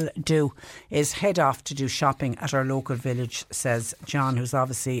will do is head off to do shopping at our local village, says John, who's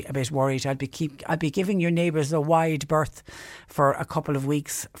obviously a bit worried. I'd be giving your neighbours a wide berth for a couple of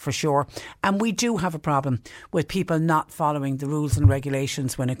weeks for sure. And we do have a problem with people not following the rules and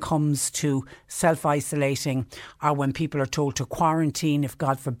regulations when it comes to self-isolating, or when people are told to quarantine if,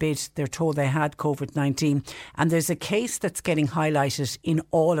 God forbid, they're told they had COVID-19. And there's a case that's getting highlighted in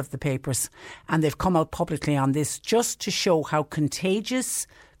all of the papers, and they've come out publicly on this just to show how contagious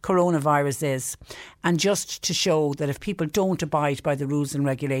coronavirus is, and just to show that if people don't abide by the rules and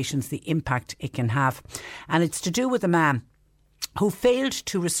regulations, the impact it can have. And it's to do with a man who failed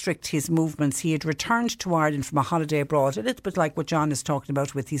to restrict his movements. He had returned to Ireland from a holiday abroad, a little bit like what John is talking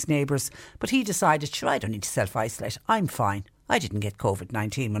about with his neighbours, but he decided, sure, I don't need to self-isolate, I'm fine. I didn't get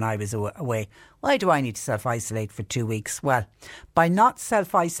COVID-19 when I was away. Why do I need to self-isolate for 2 weeks? Well, by not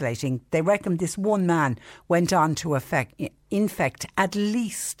self-isolating, they reckon this one man went on to infect at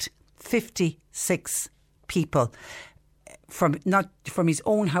least 56 people not from his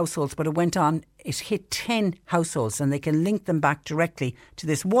own households, but it hit 10 households, and they can link them back directly to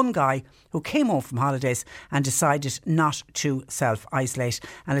this one guy who came home from holidays and decided not to self-isolate.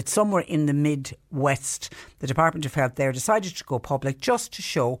 And it's somewhere in the Midwest. The Department of Health there decided to go public just to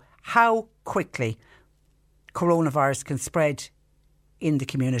show how quickly coronavirus can spread in the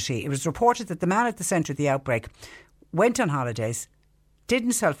community. It was reported that the man at the centre of the outbreak went on holidays,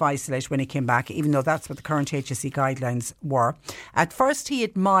 didn't self-isolate when he came back, even though that's what the current HSE guidelines were. At first he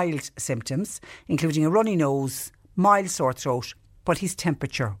had mild symptoms, including a runny nose, mild sore throat, but his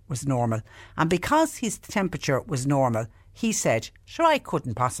temperature was normal. And because his temperature was normal, he said, sure, I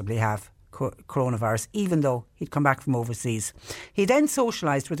couldn't possibly have coronavirus, even though he'd come back from overseas. He then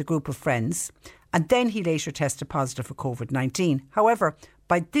socialised with a group of friends, and then he later tested positive for COVID-19. However,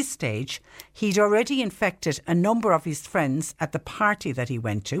 by this stage, he'd already infected a number of his friends at the party that he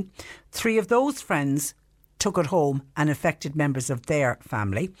went to. 3 of those friends took it home and infected members of their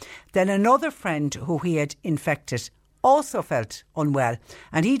family. Then another friend who he had infected also felt unwell,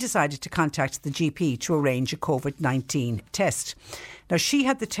 and he decided to contact the GP to arrange a COVID-19 test. Now, she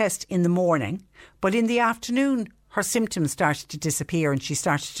had the test in the morning, but in the afternoon, her symptoms started to disappear and she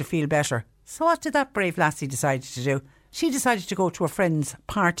started to feel better. So what did that brave lassie decide to do? She decided to go to a friend's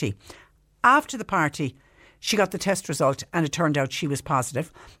party. After the party, She got the test result and it turned out she was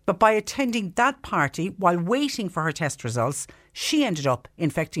positive. But by attending that party while waiting for her test results, she ended up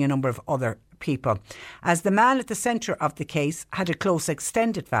infecting a number of other people. As the man at the centre of the case had a close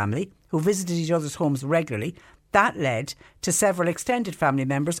extended family who visited each other's homes regularly, that led to several extended family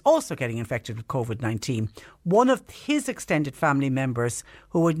members also getting infected with COVID-19. One of his extended family members,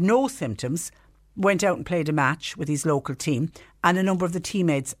 who had no symptoms, went out and played a match with his local team, and a number of the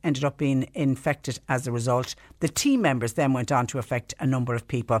teammates ended up being infected as a result. The team members then went on to affect a number of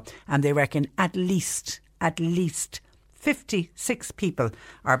people, and they reckon at least 56 people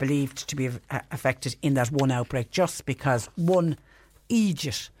are believed to be affected in that one outbreak, just because one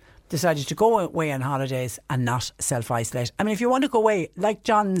idiot decided to go away on holidays and not self-isolate. I mean, if you want to go away, like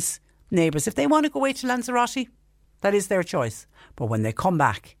John's neighbours, if they want to go away to Lanzarote, that is their choice. But when they come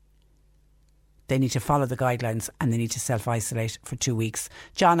back, they need to follow the guidelines and they need to self-isolate for 2 weeks.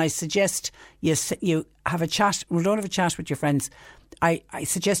 John, I suggest you have a chat. We don't have a chat with your friends. I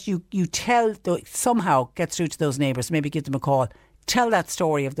suggest you tell, somehow get through to those neighbours, maybe give them a call. Tell that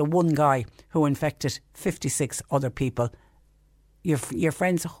story of the one guy who infected 56 other people. Your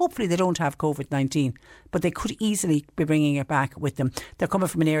friends, hopefully they don't have COVID-19, but they could easily be bringing it back with them. They're coming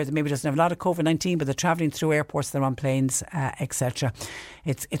from an area that maybe doesn't have a lot of COVID-19, but they're travelling through airports, they're on planes, etc.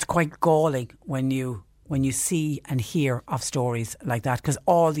 It's quite galling when you see and hear of stories like that, because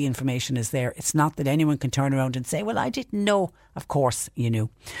all the information is there. It's not that anyone can turn around and say, well, I didn't know. Of course you knew.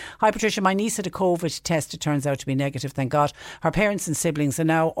 Hi Patricia, my niece had a COVID test. It turns out to be negative, thank God. Her parents and siblings are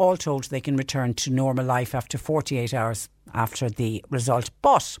now all told they can return to normal life after 48 hours after the result.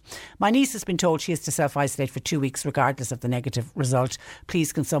 But my niece has been told she has to self-isolate for 2 weeks regardless of the negative result.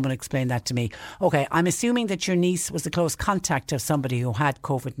 Please can someone explain that to me? OK, I'm assuming that your niece was a close contact of somebody who had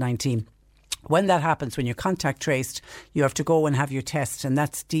COVID-19. When that happens, when you're contact traced, you have to go and have your test, and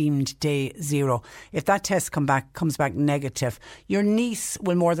that's deemed day 0. If that test comes back negative, your niece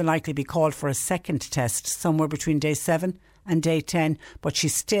will more than likely be called for a second test somewhere between day 7 and day 10, but she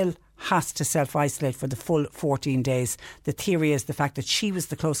still has to self-isolate for the full 14 days. The theory is the fact that she was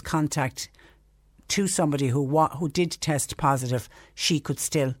the close contact to somebody who did test positive. She could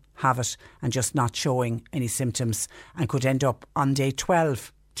still have it and just not showing any symptoms, and could end up on day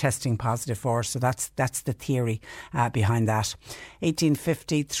 12 testing positive for her. So that's the theory behind that.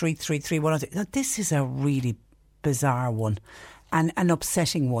 1850 333 103. Now, this is a really bizarre one and an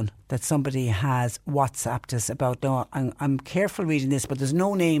upsetting one that somebody has WhatsApped us about. Now, I'm careful reading this, but there's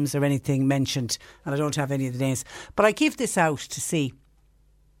no names or anything mentioned, and I don't have any of the names. But I give this out to see,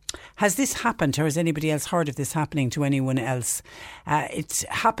 has this happened, or has anybody else heard of this happening to anyone else? It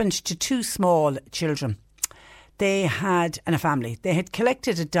happened to 2 small children. They had, and a family, they had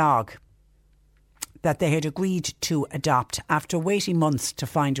collected a dog that they had agreed to adopt after waiting months to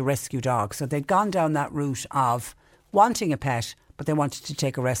find a rescue dog. So they'd gone down that route of wanting a pet, but they wanted to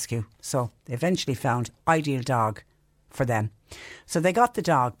take a rescue. So they eventually found ideal dog for them. So they got the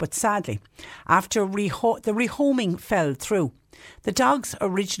dog, but sadly, after the rehoming fell through, the dog's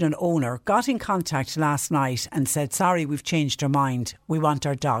original owner got in contact last night and said, sorry, we've changed our mind. We want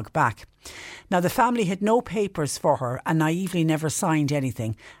our dog back. Now, the family had no papers for her and naively never signed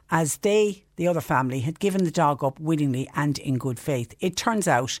anything, as the other family, had given the dog up willingly and in good faith. It turns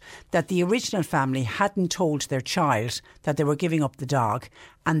out that the original family hadn't told their child that they were giving up the dog,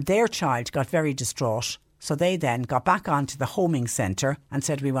 and their child got very distraught. So they then got back onto the homing centre and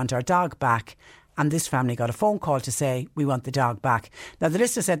said, we want our dog back. And this family got a phone call to say, we want the dog back. Now, the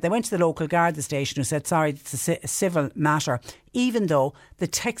listener said they went to the local Garda station, who said, sorry, it's a civil matter, even though the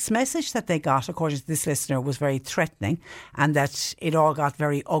text message that they got, according to this listener, was very threatening, and that it all got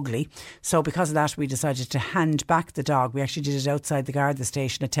very ugly. So because of that, we decided to hand back the dog. We actually did it outside the Garda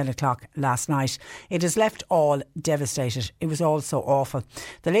station at 10 o'clock last night. It has left all devastated. It was all so awful.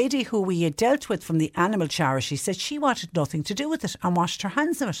 The lady who we had dealt with from the animal charity said she wanted nothing to do with it and washed her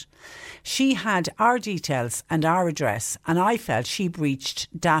hands of it. She had our details and our address, and I felt she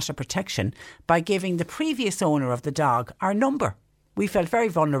breached data protection by giving the previous owner of the dog our number. We felt very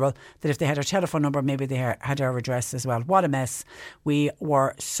vulnerable that if they had our telephone number, maybe they had our address as well. What a mess. We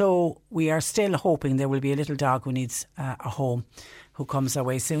are still hoping there will be a little dog who needs a home, who comes our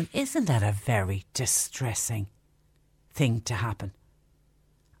way soon. Isn't that a very distressing thing to happen?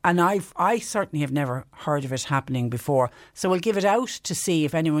 And I certainly have never heard of it happening before. So we'll give it out to see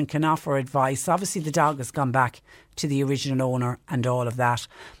if anyone can offer advice. Obviously, the dog has gone back to the original owner and all of that.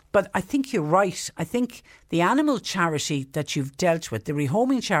 But I think you're right. I think the animal charity that you've dealt with, the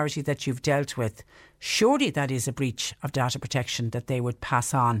rehoming charity that you've dealt with, surely that is a breach of data protection that they would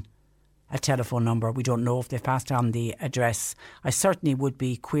pass on a telephone number. We don't know if they've passed on the address. I certainly would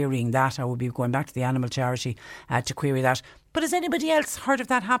be querying that. I would be going back to the animal charity to query that. But has anybody else heard of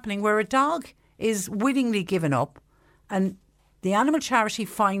that happening, where a dog is willingly given up and the animal charity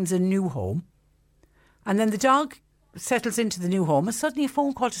finds a new home, and then the dog settles into the new home and suddenly a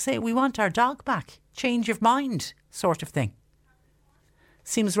phone call to say, we want our dog back, change of mind sort of thing?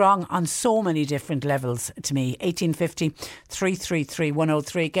 Seems wrong on so many different levels to me. 1850 333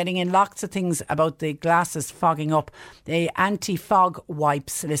 103. Getting in lots of things about the glasses fogging up. The anti-fog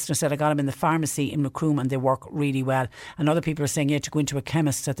wipes, a listener said, I got them in the pharmacy in Macroom and they work really well. And other people are saying you have to go into a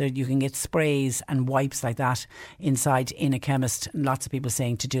chemist, that you can get sprays and wipes like that inside in a chemist. And lots of people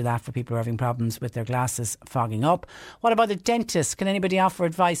saying to do that for people who are having problems with their glasses fogging up. What about the dentist? Can anybody offer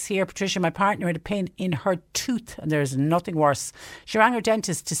advice here? Patricia, my partner had a pain in her tooth and there's nothing worse. She rang her dentist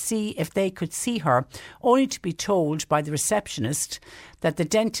to see if they could see her, only to be told by the receptionist that the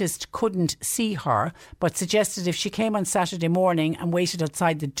dentist couldn't see her, but suggested if she came on Saturday morning and waited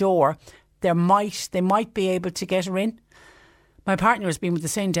outside the door, they might be able to get her in. My partner has been with the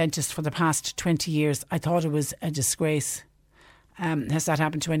same dentist for the past 20 years. I thought it was a disgrace. Has that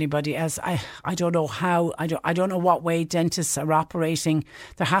happened to anybody else? I don't know how. I don't know what way dentists are operating.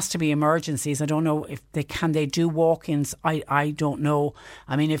 There has to be emergencies. I don't know if they do walk-ins. I don't know.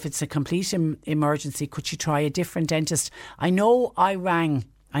 I mean, if it's a complete emergency, could you try a different dentist? I know I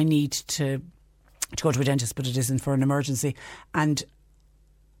need to go to a dentist, but it isn't for an emergency. And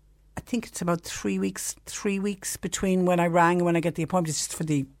I think it's about 3 weeks between when I rang and when I get the appointment. It's just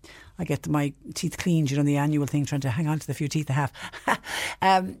I get my teeth cleaned, the annual thing, trying to hang on to the few teeth I have.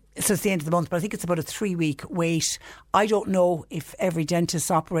 So it's the end of the month, but I think it's about a 3-week wait. I don't know if every dentist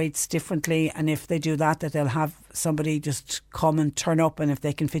operates differently, and if they do that they'll have somebody just come and turn up, and if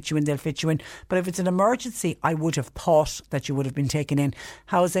they can fit you in, they'll fit you in. But if it's an emergency, I would have thought that you would have been taken in.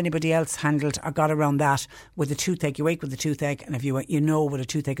 How has anybody else handled or got around that with a toothache? You wake with a toothache, and if you know what a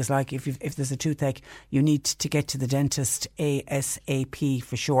toothache is like, if there's a toothache, you need to get to the dentist ASAP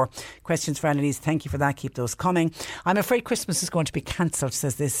for sure. Questions for Annalise, thank you for that. Keep those coming. I'm afraid Christmas is going to be cancelled,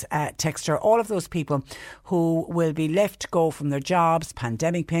 says this texter. All of those people who will be left to go from their jobs.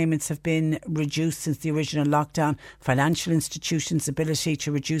 Pandemic payments have been reduced since the original lockdown. Financial institutions' ability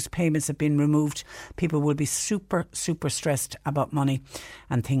to reduce payments have been removed. People will be super, super stressed about money,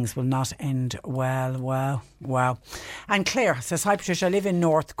 and things will not end well. Wow. And Claire says, hi Patricia, I live in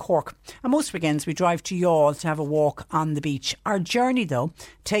North Cork, and most weekends we drive to Youghal to have a walk on the beach. Our journey though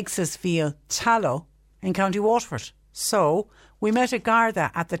takes us via Tallow in County Waterford. So we met a Garda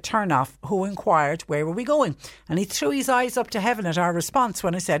at the turn-off who inquired where were we going, and he threw his eyes up to heaven at our response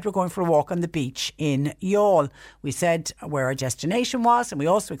when I said we're going for a walk on the beach in Youghal. We said where our destination was, and we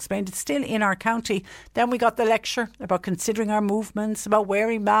also explained it's still in our county. Then we got the lecture about considering our movements, about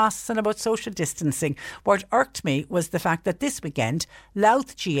wearing masks and about social distancing. What irked me was the fact that this weekend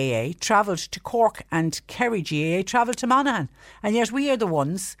Louth GAA travelled to Cork and Kerry GAA travelled to Monaghan, and yet we are the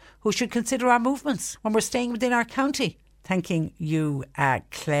ones who should consider our movements when we're staying within our county. Thanking you,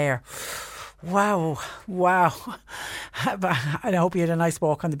 Claire. Wow. I hope you had a nice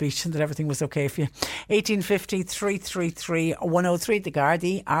walk on the beach and that everything was okay for you. 1850 333 103. The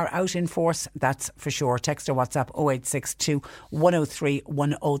Gardaí are out in force, that's for sure. Text or WhatsApp 0862 103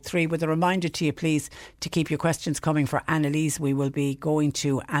 103. With a reminder to you, please, to keep your questions coming for Annalise. We will be going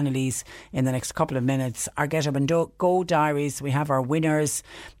to Annalise in the next couple of minutes. Our Get Up and Go diaries, we have our winners.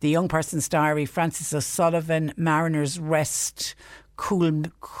 The Young Person's Diary, Francis O'Sullivan, Mariners Rest,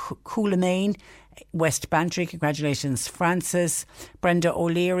 Coolamaine, West Bantry. Congratulations, Francis. Brenda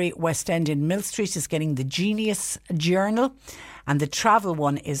O'Leary, West End in Mill Street, is getting the Genius Journal. And the travel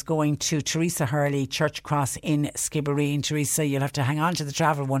one is going to Teresa Hurley, Church Cross in Skibbereen. Teresa, you'll have to hang on to the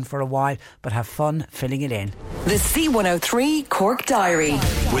travel one for a while, but have fun filling it in. The C103 Cork Diary.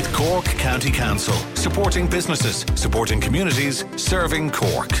 With Cork County Council. Supporting businesses, supporting communities, serving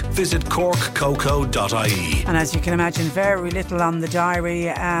Cork. Visit corkcoco.ie. And as you can imagine, very little on the diary.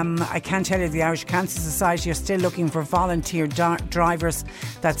 I can tell you the Irish Cancer Society are still looking for volunteer drivers.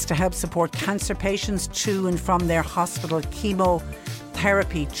 That's to help support cancer patients to and from their hospital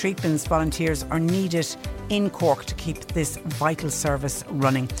chemotherapy treatments. Volunteers are needed in Cork to keep this vital service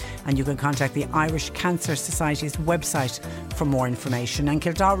running, and you can contact the Irish Cancer Society's website for more information. And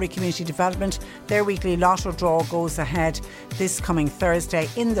Kildare Community Development, their weekly lotto draw goes ahead this coming Thursday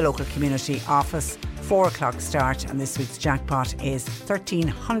in the local community office, 4 o'clock start, and this week's jackpot is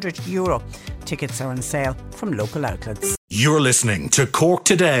 €1,300. Tickets are on sale from local outlets. You're listening to Cork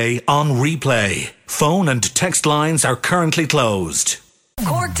Today on replay. Phone and text lines are currently closed.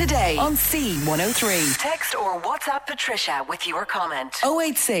 Cork word today on C103. Text or WhatsApp Patricia with your comment.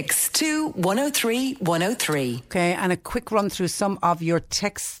 0862 103 103. Okay, and a quick run through some of your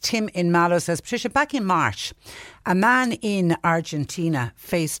texts. Tim in Mallow says, Patricia, back in March, a man in Argentina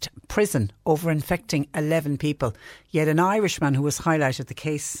faced prison over infecting 11 people. Yet an Irishman who was highlighted, the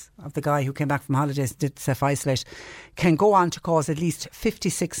case of the guy who came back from holidays and did self-isolate, can go on to cause at least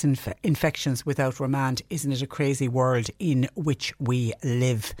 56 infections without remand. Isn't it a crazy world in which we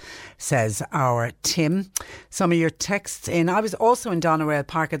live, says our Tim. Some of your texts in. I was also in Doneraile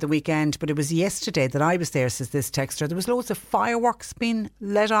Park at the weekend, but it was yesterday that I was there, says this texter. There was loads of fireworks being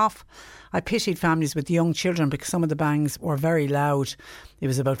let off. I pitied families with young children because some of the bangs were very loud. It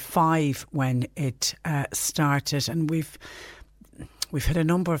was about 5 when it started, and we've had a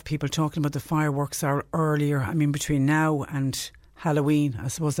number of people talking about the fireworks are earlier. I mean, between now and Halloween, I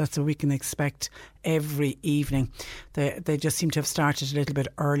suppose that's what we can expect every evening. They just seem to have started a little bit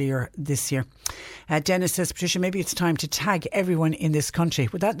earlier this year. Dennis says, Patricia, maybe it's time to tag everyone in this country.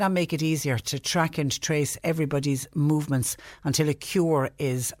 Would that not make it easier to track and trace everybody's movements until a cure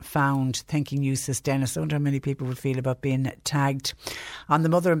is found? Thanking you, says Dennis. I wonder how many people would feel about being tagged. On the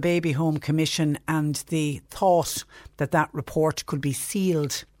Mother and Baby Home Commission and the thought that report could be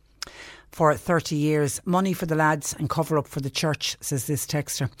sealed for 30 years. Money for the lads and cover up for the church, says this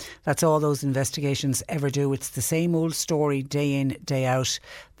texter. That's all those investigations ever do. It's the same old story day in, day out.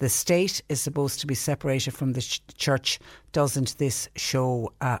 The state is supposed to be separated from the church. Doesn't this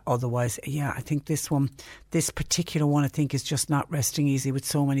show otherwise? Yeah, I think this particular one, I think, is just not resting easy with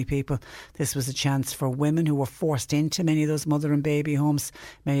so many people. This was a chance for women who were forced into many of those mother and baby homes.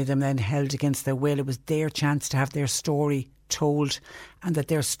 Many of them then held against their will. It was their chance to have their story told, and that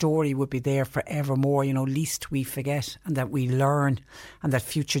their story would be there forevermore. You know, least we forget, and that we learn, and that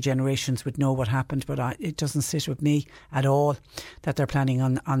future generations would know what happened. But it doesn't sit with me at all that they're planning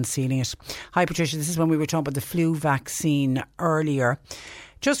on sealing it. Hi Patricia, this is when we were talking about the flu vaccine earlier.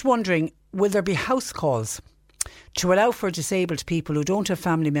 Just wondering, will there be house calls to allow for disabled people who don't have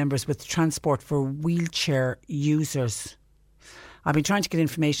family members with transport for wheelchair users? I've been trying to get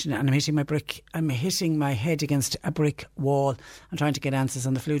information and I'm hitting my head against a brick wall. I'm trying to get answers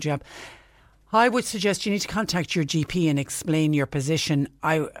on the flu jab. I would suggest you need to contact your GP and explain your position.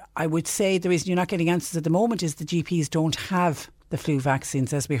 I would say the reason you're not getting answers at the moment is the GPs don't have the flu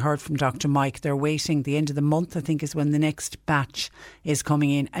vaccines, as we heard from Dr. Mike. They're waiting. The end of the month, I think, is when the next batch is coming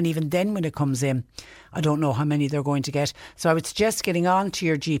in. And even then, when it comes in, I don't know how many they're going to get. So I would suggest getting on to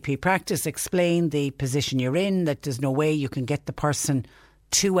your GP practice, explain the position you're in, that there's no way you can get the person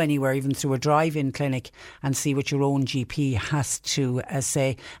to anywhere, even through a drive-in clinic, and see what your own GP has to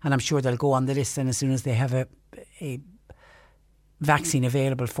say. And I'm sure they'll go on the list, and as soon as they have a vaccine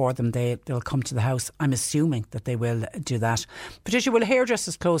available for them, they'll come to the house. I'm assuming that they will do that. Patricia, will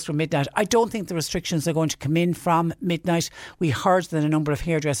hairdressers close from midnight? I don't think the restrictions are going to come in from midnight. We heard that a number of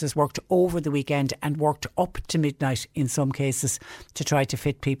hairdressers worked over the weekend and worked up to midnight in some cases to try to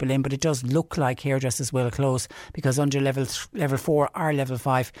fit people in, but it does look like hairdressers will close, because under level 4 or level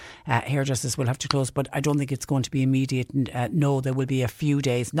 5 hairdressers will have to close. But I don't think it's going to be immediate. No, there will be a few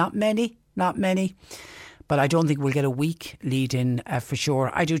days, not many, but I don't think we'll get a week lead in for sure.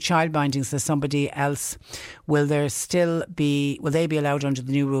 I do childminding, says somebody else. Will they be allowed under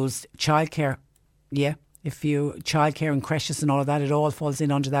the new rules? Childcare, yeah. If you childcare and creches and all of that, it all falls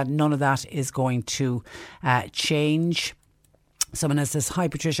in under that. None of that is going to change. Someone else says, hi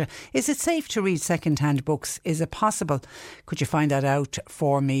Patricia, is it safe to read second-hand books? Is it possible? Could you find that out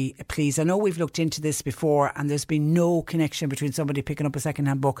for me, please? I know we've looked into this before and there's been no connection between somebody picking up a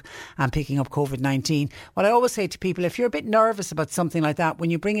second-hand book and picking up COVID-19. What I always say to people, if you're a bit nervous about something like that, when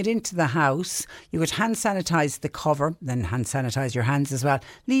you bring it into the house, you could hand sanitise the cover, then hand sanitise your hands as well.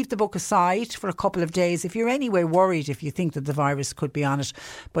 Leave the book aside for a couple of days if you're anyway worried, if you think that the virus could be on it.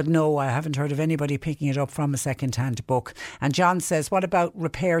 But no, I haven't heard of anybody picking it up from a second-hand book. And John says, what about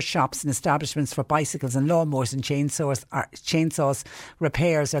repair shops and establishments for bicycles and lawnmowers and chainsaws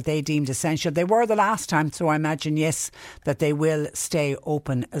repairs? Are they deemed essential? They were the last time, so I imagine, yes, that they will stay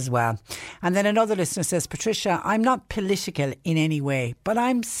open as well. And then another listener says, Patricia, I'm not political in any way, but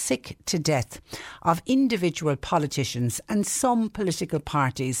I'm sick to death of individual politicians and some political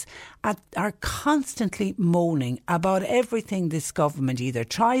parties are constantly moaning about everything this government either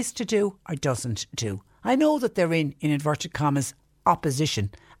tries to do or doesn't do. I know that they're in inverted commas, opposition,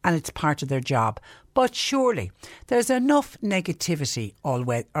 and it's part of their job. But surely there's enough negativity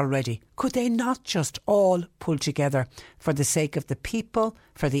already. Could they not just all pull together for the sake of the people,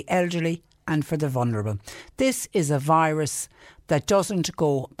 for the elderly and for the vulnerable? This is a virus that doesn't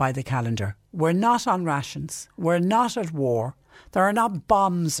go by the calendar. We're not on rations. We're not at war. There are not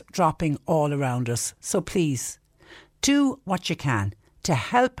bombs dropping all around us. So please, do what you can to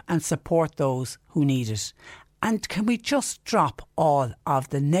help and support those who need it. And can we just drop all of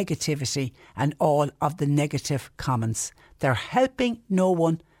the negativity and all of the negative comments? They're helping no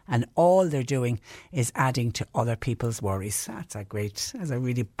one, and all they're doing is adding to other people's worries. That's a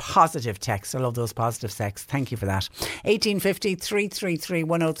really positive text. I love those positive texts. Thank you for that. 1850 333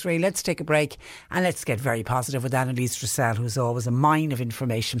 103. Let's take a break and let's get very positive with Annalise Dressel, who's always a mine of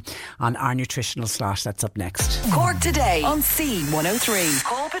information on our nutritional slot. That's up next. Cork Today on C103.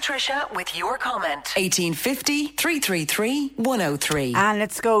 Call Patricia with your comment. 1850 333 103. And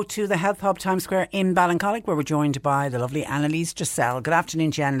let's go to the Health Hub Times Square in Ballincollig, where we're joined by the lovely Annalise Dressel. Good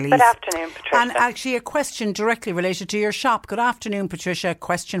afternoon, Annalise. Good afternoon, Patricia. And actually a question directly related to your shop. Good afternoon, Patricia.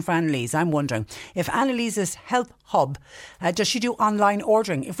 Question for Annalise. I'm wondering if Annalise's Health Hub, does she do online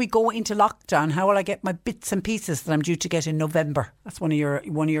ordering? If we go into lockdown, how will I get my bits and pieces that I'm due to get in November? That's one of your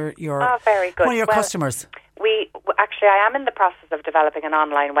very good. One of your customers. Actually, I am in the process of developing an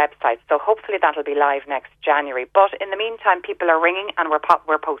online website, so hopefully that'll be live next January. But in the meantime, people are ringing and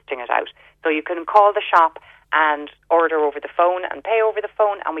we're posting it out. So you can call the shop and order over the phone and pay over the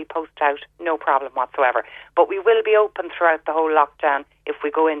phone, and we post out, no problem whatsoever. But we will be open throughout the whole lockdown if we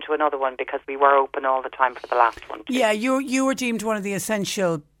go into another one, because we were open all the time for the last one too. Yeah, you were deemed one of the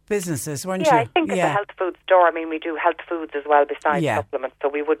essential businesses, weren't you? Yeah, I think it's a health food store. I mean, we do health foods as well besides supplements, so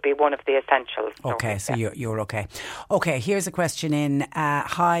we would be one of the essentials. Okay, so you're okay. Okay, here's a question in.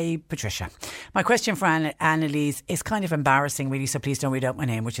 Hi, Patricia. My question for Annalise is kind of embarrassing, really, so please don't read out my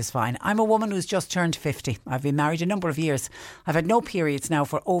name, which is fine. I'm a woman who's just turned 50. I've been married a number of years. I've had no periods now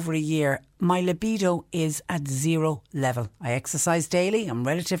for over a year. My libido is at zero level. I exercise daily. I'm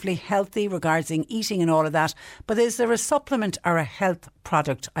relatively healthy regarding eating and all of that. But is there a supplement or a health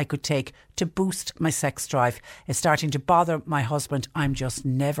product I could take to boost my sex drive? It's starting to bother my husband. I'm just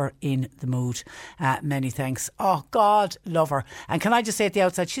never in the mood. Many thanks. Oh, God, love her. And can I just say at the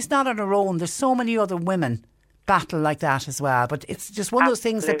outside, she's not on her own. There's so many other women battle like that as well. But it's just one of those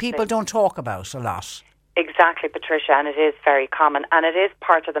things that people don't talk about a lot. Exactly, Patricia, and it is very common, and it is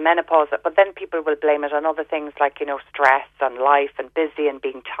part of the menopause, but then people will blame it on other things like, stress and life and busy and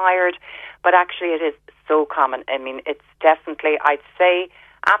being tired, but actually it is so common. I mean, it's definitely, I'd say,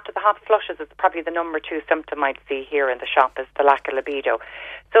 after the hot flushes, it's probably the number 2 symptom I'd see here in the shop is the lack of libido.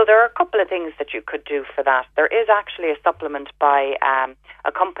 So there are a couple of things that you could do for that. There is actually a supplement by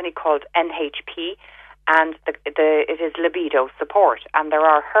a company called NHP, and it is libido support, and there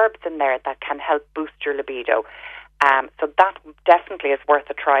are herbs in there that can help boost your libido. So that definitely is worth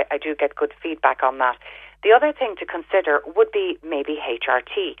a try. I do get good feedback on that. The other thing to consider would be maybe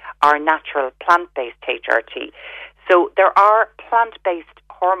HRT, our natural plant-based HRT. So there are plant-based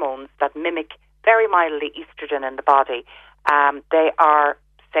hormones that mimic very mildly estrogen in the body. They are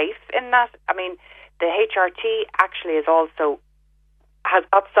safe in that. I mean, the HRT actually has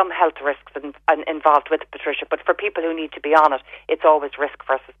got some health risks involved with it, Patricia, but for people who need to be on it, it's always risk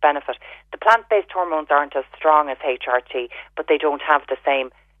versus benefit. The plant-based hormones aren't as strong as HRT, but they don't have the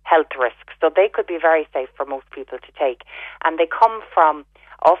same health risks, so they could be very safe for most people to take. And they come from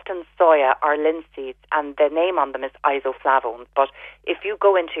often soya or linseeds, and the name on them is isoflavones. But if you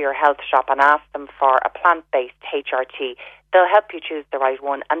go into your health shop and ask them for a plant-based HRT, they'll help you choose the right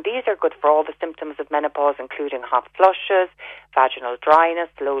one. And these are good for all the symptoms of menopause, including hot flushes, vaginal dryness,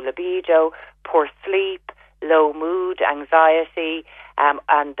 low libido, poor sleep, low mood, anxiety,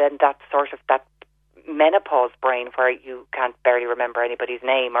 and then that sort of that menopause brain where you can't barely remember anybody's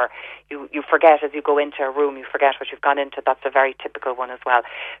name, or you forget as you go into a room, you forget what you've gone into. That's a very typical one as well.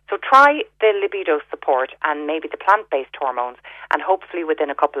 So try the libido support and maybe the plant-based hormones, and hopefully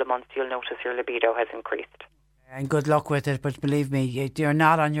within a couple of months you'll notice your libido has increased. And good luck with it, but believe me, you're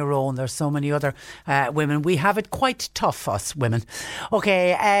not on your own. There's so many other women. We have it quite tough, us women.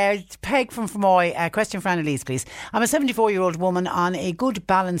 Okay, Peg from Fermoy, question for Annalise, please. I'm a 74-year-old woman on a good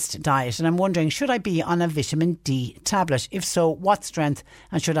balanced diet, and I'm wondering, should I be on a vitamin D tablet? If so, what strength,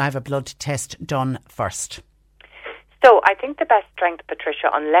 and should I have a blood test done first? So I think the best strength, Patricia,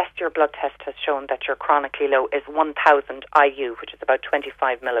 unless your blood test has shown that you're chronically low, is 1,000 IU, which is about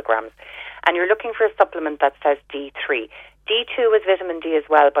 25 milligrams. And you're looking for a supplement that says D3. D2 is vitamin D as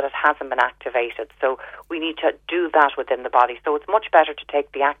well, but it hasn't been activated. So we need to do that within the body. So it's much better to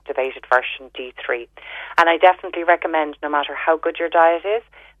take the activated version, D3. And I definitely recommend, no matter how good your diet is,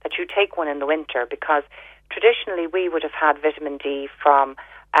 that you take one in the winter, because traditionally we would have had vitamin D from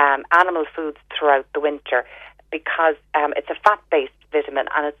animal foods throughout the winter, because it's a fat-based vitamin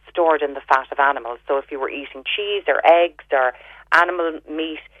and it's stored in the fat of animals. So if you were eating cheese or eggs or animal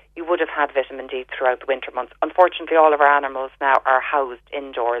meat, you would have had vitamin D throughout the winter months. Unfortunately, all of our animals now are housed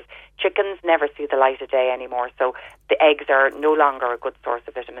indoors. Chickens never see the light of day anymore, so the eggs are no longer a good source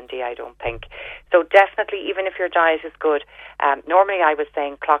of vitamin D, I don't think. So definitely, even if your diet is good, normally I was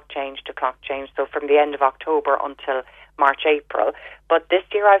saying clock change to clock change, so from the end of October until March, April. But this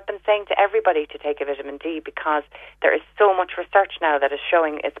year I've been saying to everybody to take a vitamin D because there is so much research now that is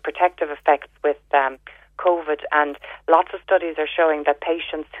showing its protective effects with COVID, and lots of studies are showing that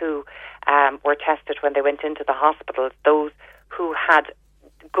patients who were tested when they went into the hospitals, those who had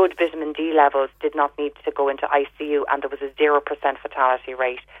good vitamin D levels did not need to go into ICU, and there was a 0% fatality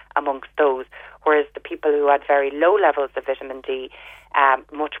rate amongst those, whereas the people who had very low levels of vitamin D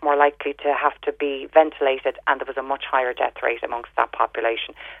much more likely to have to be ventilated, and there was a much higher death rate amongst that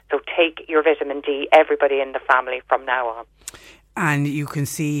population. So take your vitamin D, everybody in the family, from now on. And you can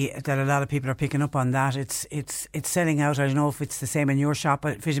see that a lot of people are picking up on that. It's selling out. I don't know if it's the same in your shop,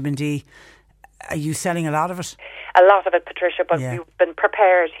 but vitamin D, are you selling a lot of it? A lot of it, Patricia, but we've been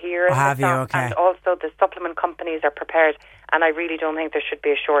prepared here. Have you? Okay. And also the supplement companies are prepared, and I really don't think there should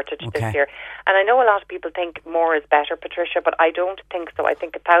be a shortage this year. And I know a lot of people think more is better, Patricia, but I don't think so. I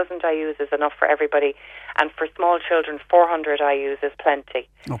think 1,000 IUs is enough for everybody, and for small children, 400 IUs is plenty.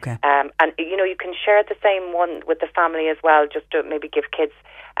 Okay. And, you know, you can share the same one with the family as well, just to maybe give kids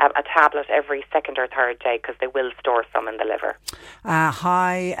a tablet every second or third day, because they will store some in the liver.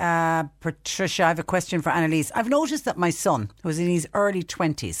 Hi, Patricia, I have a question for Annalise. I've noticed that my son, who's in his early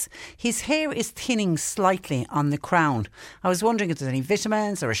 20s, his hair is thinning slightly on the crown. I was wondering if there's any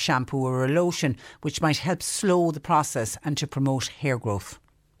vitamins or a shampoo or a lotion which might help slow the process and to promote hair growth.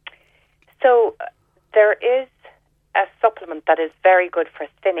 So there is a supplement that is very good for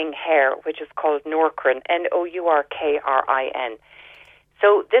thinning hair, which is called Nourkrin, Nourkrin.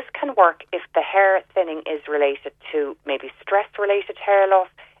 So this can work if the hair thinning is related to maybe stress-related hair loss.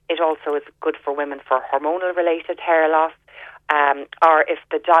 It also is good for women for hormonal-related hair loss, or if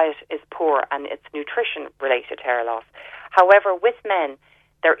the diet is poor and it's nutrition-related hair loss. However, with men,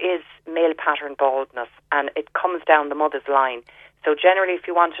 there is male pattern baldness, and it comes down the mother's line. So generally, if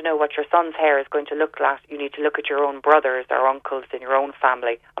you want to know what your son's hair is going to look like, you need to look at your own brothers or uncles in your own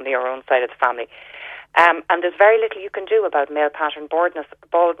family, on your own side of the family. And there's very little you can do about male pattern baldness.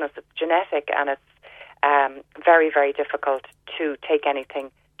 It's genetic, and it's very, very difficult to take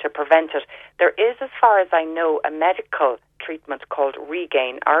anything to prevent it. There is, as far as I know, a medical treatment called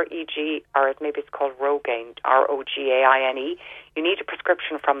Regain, R-E-G, or maybe it's called Rogaine, R-O-G-A-I-N-E. You need a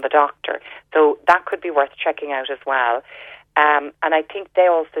prescription from the doctor. So that could be worth checking out as well. And I think they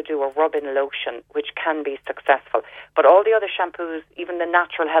also do a rub-in lotion, which can be successful. But all the other shampoos, even the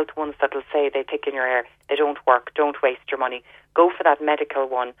natural health ones that will say they thicken your hair, they don't work. Don't waste your money. Go for that medical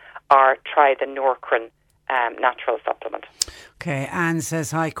one, or try the Nourkrin natural supplement. Okay, Anne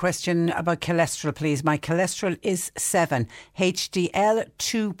says, hi, question about cholesterol, please. My cholesterol is 7, HDL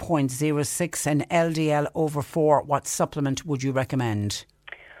 2.06 and LDL over 4. What supplement would you recommend?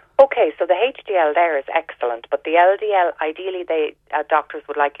 Okay, so the HDL there is excellent, but the LDL, ideally, doctors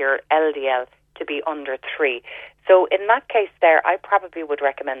would like your LDL to be under 3. So in that case there, I probably would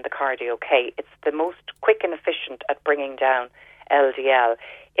recommend the Cardio K. It's the most quick and efficient at bringing down LDL.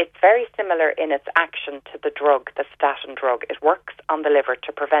 It's very similar in its action to the drug, the statin drug. It works on the liver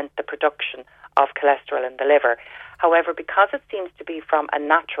to prevent the production of cholesterol in the liver. However, because it seems to be from a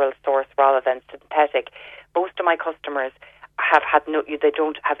natural source rather than synthetic, most of my customers they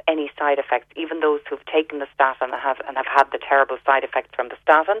don't have any side effects. Even those who've taken the statin and have had the terrible side effects from the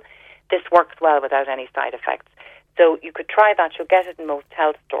statin, this works well without any side effects. So you could try that. You'll get it in most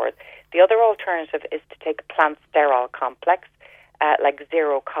health stores. The other alternative is to take a plant sterol complex, like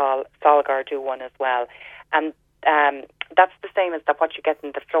Zero-Col, Solgar do one as well. And that's the same as what you get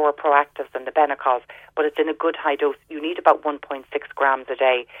in the Flora Proactives and the Benecols, but it's in a good high dose. You need about 1.6 grams a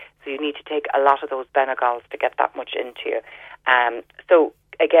day, so you need to take a lot of those Benecols to get that much into you. So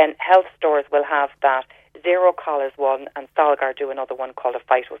again, health stores will have that. Zero-Col is one, and Solgar do another one called a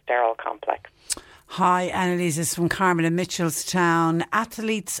phytosterol complex. Hi, Annalise is from Carmen in Mitchelstown.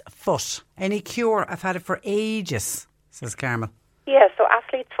 Athlete's foot. Any cure? I've had it for ages, says Carmel. Yeah, so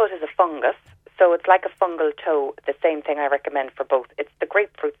athlete's foot is a fungus. So it's like a fungal toe, the same thing I recommend for both. It's the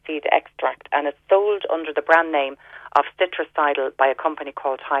grapefruit seed extract, and it's sold under the brand name of Citricidal by a company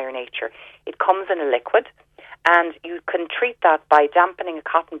called Higher Nature. It comes in a liquid, and you can treat that by dampening a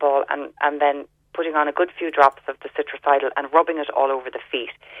cotton ball and then putting on a good few drops of the Citricidal and rubbing it all over the feet.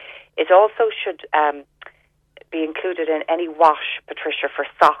 It also should be included in any wash, Patricia, for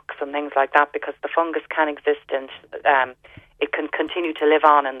socks and things like that, because the fungus can exist and it can continue to live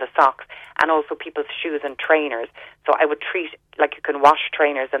on in the socks, and also people's shoes and trainers. So I would treat like you can wash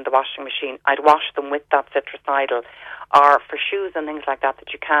trainers in the washing machine. I'd wash them with that citrucidal. Or for shoes and things like that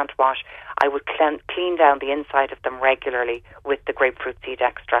you can't wash, I would clean down the inside of them regularly with the grapefruit seed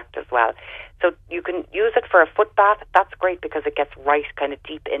extract as well. So you can use it for a foot bath. That's great because it gets right kind of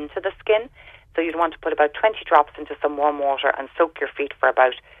deep into the skin. So you'd want to put about 20 drops into some warm water and soak your feet for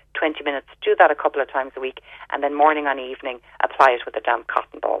about 20 minutes. Do that a couple of times a week, and then morning and evening apply it with a damp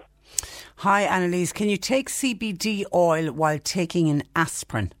cotton ball. Hi Annalise, can you take CBD oil while taking an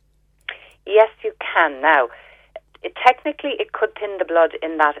aspirin? Yes, you can. Now, technically it could thin the blood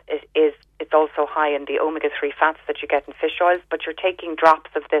in that it's also high in the omega-3 fats that you get in fish oils, but you're taking drops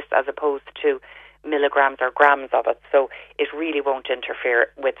of this as opposed to milligrams or grams of it, so it really won't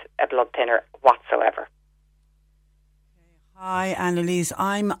interfere with a blood thinner whatsoever. Hi Annalise,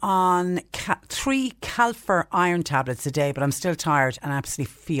 I'm on 3 Calfer iron tablets a day, but I'm still tired and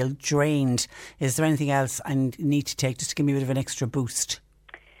absolutely feel drained. Is there anything else I need to take just to give me a bit of an extra boost?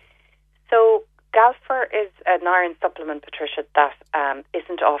 So Calfer is an iron supplement, Patricia, that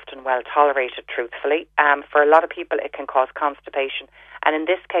isn't often well tolerated, truthfully. For a lot of people it can cause constipation, and in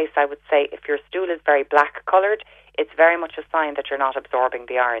this case I would say if your stool is very black coloured, it's very much a sign that you're not absorbing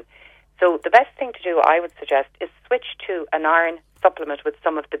the iron. So the best thing to do, I would suggest, is switch to an iron supplement with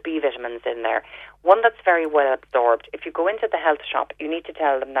some of the B vitamins in there. One that's very well absorbed. If you go into the health shop, you need to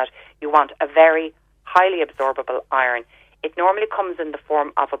tell them that you want a very highly absorbable iron. It normally comes in the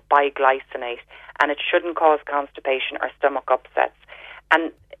form of a biglycinate, and it shouldn't cause constipation or stomach upsets.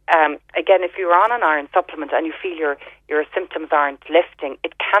 And again, if you're on an iron supplement and you feel your symptoms aren't lifting,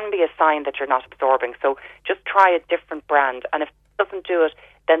 it can be a sign that you're not absorbing. So just try a different brand, and if it doesn't do it,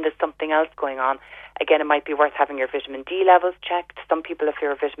 then there's something else going on. Again, it might be worth having your vitamin D levels checked. Some people, if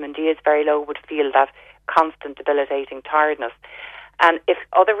your vitamin D is very low, would feel that constant debilitating tiredness. And if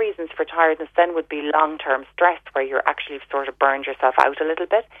other reasons for tiredness then would be long-term stress, where you're actually sort of burned yourself out a little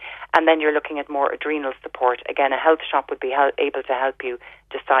bit, and then you're looking at more adrenal support. Again, a health shop would be able to help you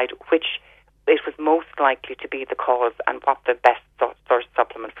decide which it was most likely to be the cause and what the best sort of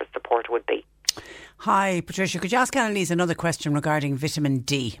supplement for support would be. Hi Patricia, could you ask Annalise another question regarding vitamin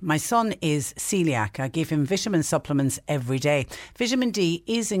D? My son is celiac. I give him vitamin supplements every day. Vitamin D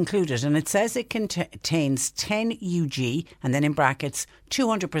is included and it says it contains 10 UG and then in brackets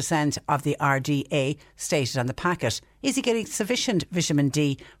 200% of the RDA stated on the packet. Is he getting sufficient vitamin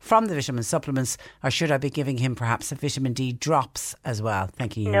D from the vitamin supplements, or should I be giving him perhaps a vitamin D drops as well?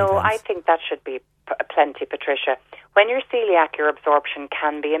 Thank you. No, I think that should be plenty, Patricia. When you're celiac, your absorption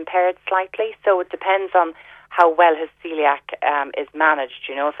can be impaired slightly, so it depends on how well his celiac is managed.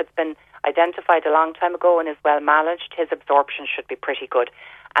 You know, if it's been identified a long time ago and is well managed, his absorption should be pretty good.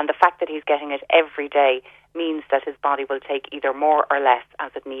 And the fact that he's getting it every day means that his body will take either more or less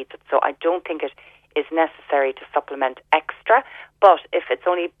as it needs it. So I don't think it is necessary to supplement extra. But if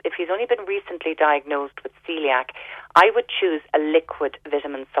he's only been recently diagnosed with celiac, I would choose a liquid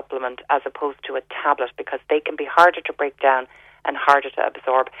vitamin supplement as opposed to a tablet, because they can be harder to break down and harder to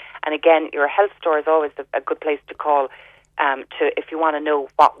absorb. And again, your health store is always a good place to call if you want to know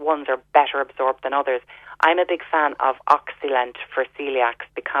what ones are better absorbed than others. I'm a big fan of Oxylent for celiacs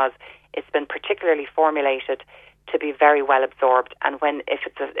because it's been particularly formulated to be very well absorbed, and if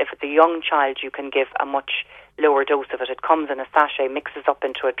it's a young child, you can give a much lower dose of it. It comes in a sachet, mixes up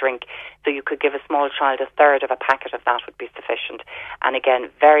into a drink, so you could give a small child a third of a packet of that would be sufficient. And again,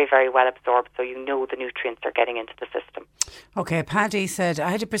 very, very well absorbed, so you know the nutrients are getting into the system. Okay, Paddy said,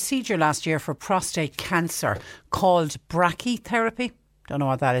 I had a procedure last year for prostate cancer called brachytherapy. Don't know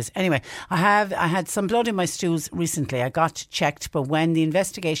what that is. Anyway, I had some blood in my stools recently. I got checked, but when the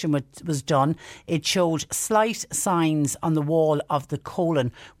investigation was done, it showed slight signs on the wall of the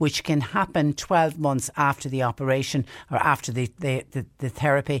colon, which can happen 12 months after the operation or after the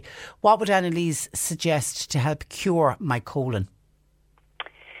therapy. What would Annalise suggest to help cure my colon?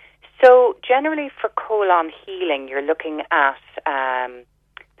 So generally for colon healing, you're looking at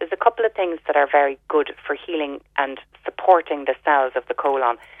there's a couple of things that are very good for healing and supporting the cells of the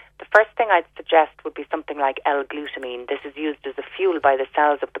colon. The first thing I'd suggest would be something like L-glutamine. This is used as a fuel by the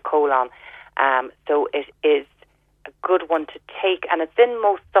cells of the colon. So it is a good one to take, and it's in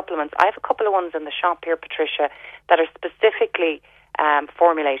most supplements. I have a couple of ones in the shop here, Patricia, that are specifically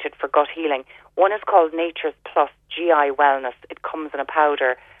formulated for gut healing. One is called Nature's Plus GI Wellness. It comes in a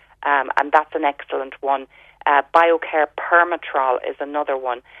powder, and that's an excellent one. BioCare Permatrol is another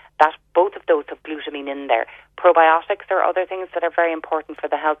one. Both of those have glutamine in there. Probiotics are other things that are very important for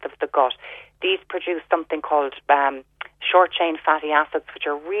the health of the gut. These produce something called short-chain fatty acids, which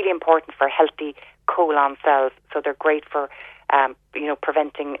are really important for healthy colon cells. So they're great for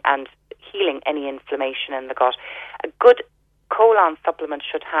preventing and healing any inflammation in the gut. A good Colon supplement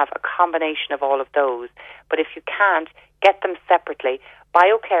should have a combination of all of those. But if you can't, get them separately.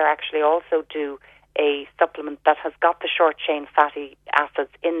 BioCare actually also do a supplement that has got the short-chain fatty acids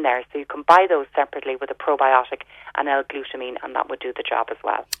in there. So you can buy those separately with a probiotic and L-glutamine, and that would do the job as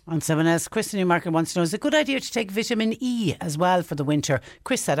well. And someone else, Chris in Newmarket wants to know, is it a good idea to take vitamin E as well for the winter?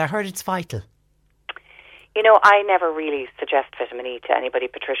 Chris said, I heard it's vital. You know, I never really suggest vitamin E to anybody,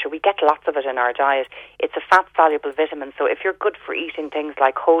 Patricia. We get lots of it in our diet. It's a fat-soluble vitamin, so if you're good for eating things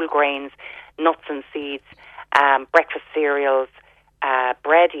like whole grains, nuts and seeds, breakfast cereals,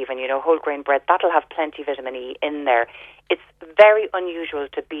 bread even, you know, whole grain bread, that'll have plenty of vitamin E in there. It's very unusual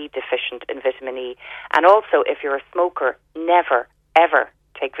to be deficient in vitamin E. And also, if you're a smoker, never, ever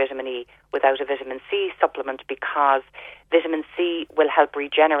take vitamin E without a vitamin C supplement, because vitamin C will help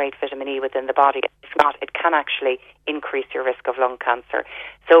regenerate vitamin E within the body. If not, it can actually increase your risk of lung cancer.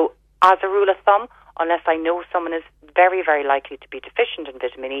 So as a rule of thumb, unless I know someone is very, very likely to be deficient in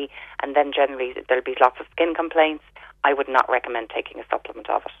vitamin E, and then generally there'll be lots of skin complaints, I would not recommend taking a supplement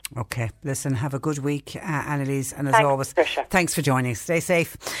of it. OK, listen, have a good week, Annalise, and as Thanks, always, Patricia. Thanks for joining us. Stay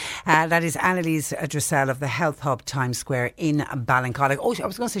safe. That is Annalise Dressel of the Health Hub Times Square in Ballincollig. Oh, I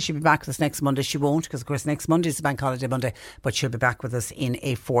was going to say she'll be back with us next Monday. She won't, because of course next Monday is the Bank Holiday Monday, but she'll be back with us in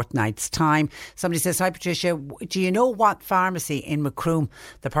a fortnight's time. Somebody says, hi Patricia, do you know what pharmacy in Macroom,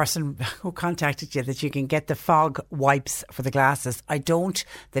 the person who contacted you, that you can get the fog wipes for the glasses? I don't.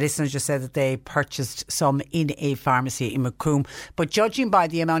 The listener just said that they purchased some in a pharmacy in Macroom, but judging by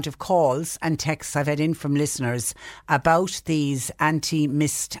the amount of calls and texts I've had in from listeners about these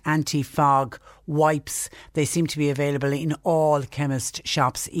anti-mist, anti-fog wipes, they seem to be available in all chemist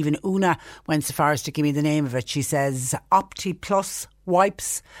shops. Even Una went so far as to give me the name of it. She says Opti Plus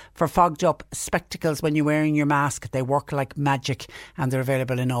wipes for fogged up spectacles when you're wearing your mask. They work like magic, and they're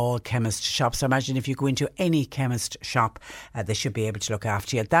available in all chemist shops. So imagine if you go into any chemist shop, they should be able to look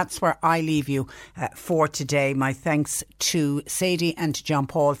after you. That's where I leave you for today. My thanks to Sadie and to John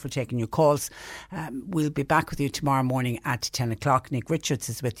Paul for taking your calls. We'll be back with you tomorrow morning at 10 o'clock. Nick Richards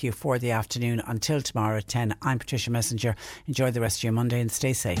is with you for the afternoon. Until tomorrow at 10, I'm Patricia Messenger. Enjoy the rest of your Monday and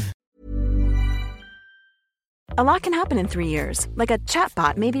stay safe. A lot can happen in 3 years, like a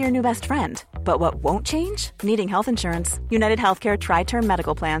chatbot may be your new best friend. But what won't change? Needing health insurance. United Healthcare Tri-Term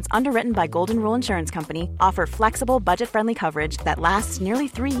Medical Plans, underwritten by Golden Rule Insurance Company, offer flexible, budget-friendly coverage that lasts nearly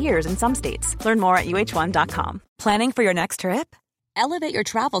 3 years in some states. Learn more at uh1.com. Planning for your next trip? Elevate your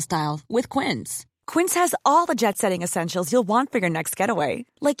travel style with Quince. Quince has all the jet-setting essentials you'll want for your next getaway,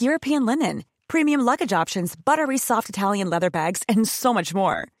 like European linen, premium luggage options, buttery soft Italian leather bags, and so much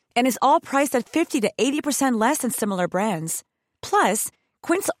more. And is all priced at 50 to 80% less than similar brands. Plus,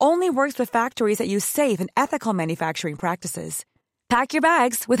 Quince only works with factories that use safe and ethical manufacturing practices. Pack your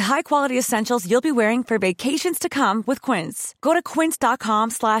bags with high-quality essentials you'll be wearing for vacations to come with Quince. Go to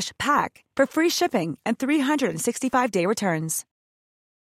quince.com/pack for free shipping and 365-day returns.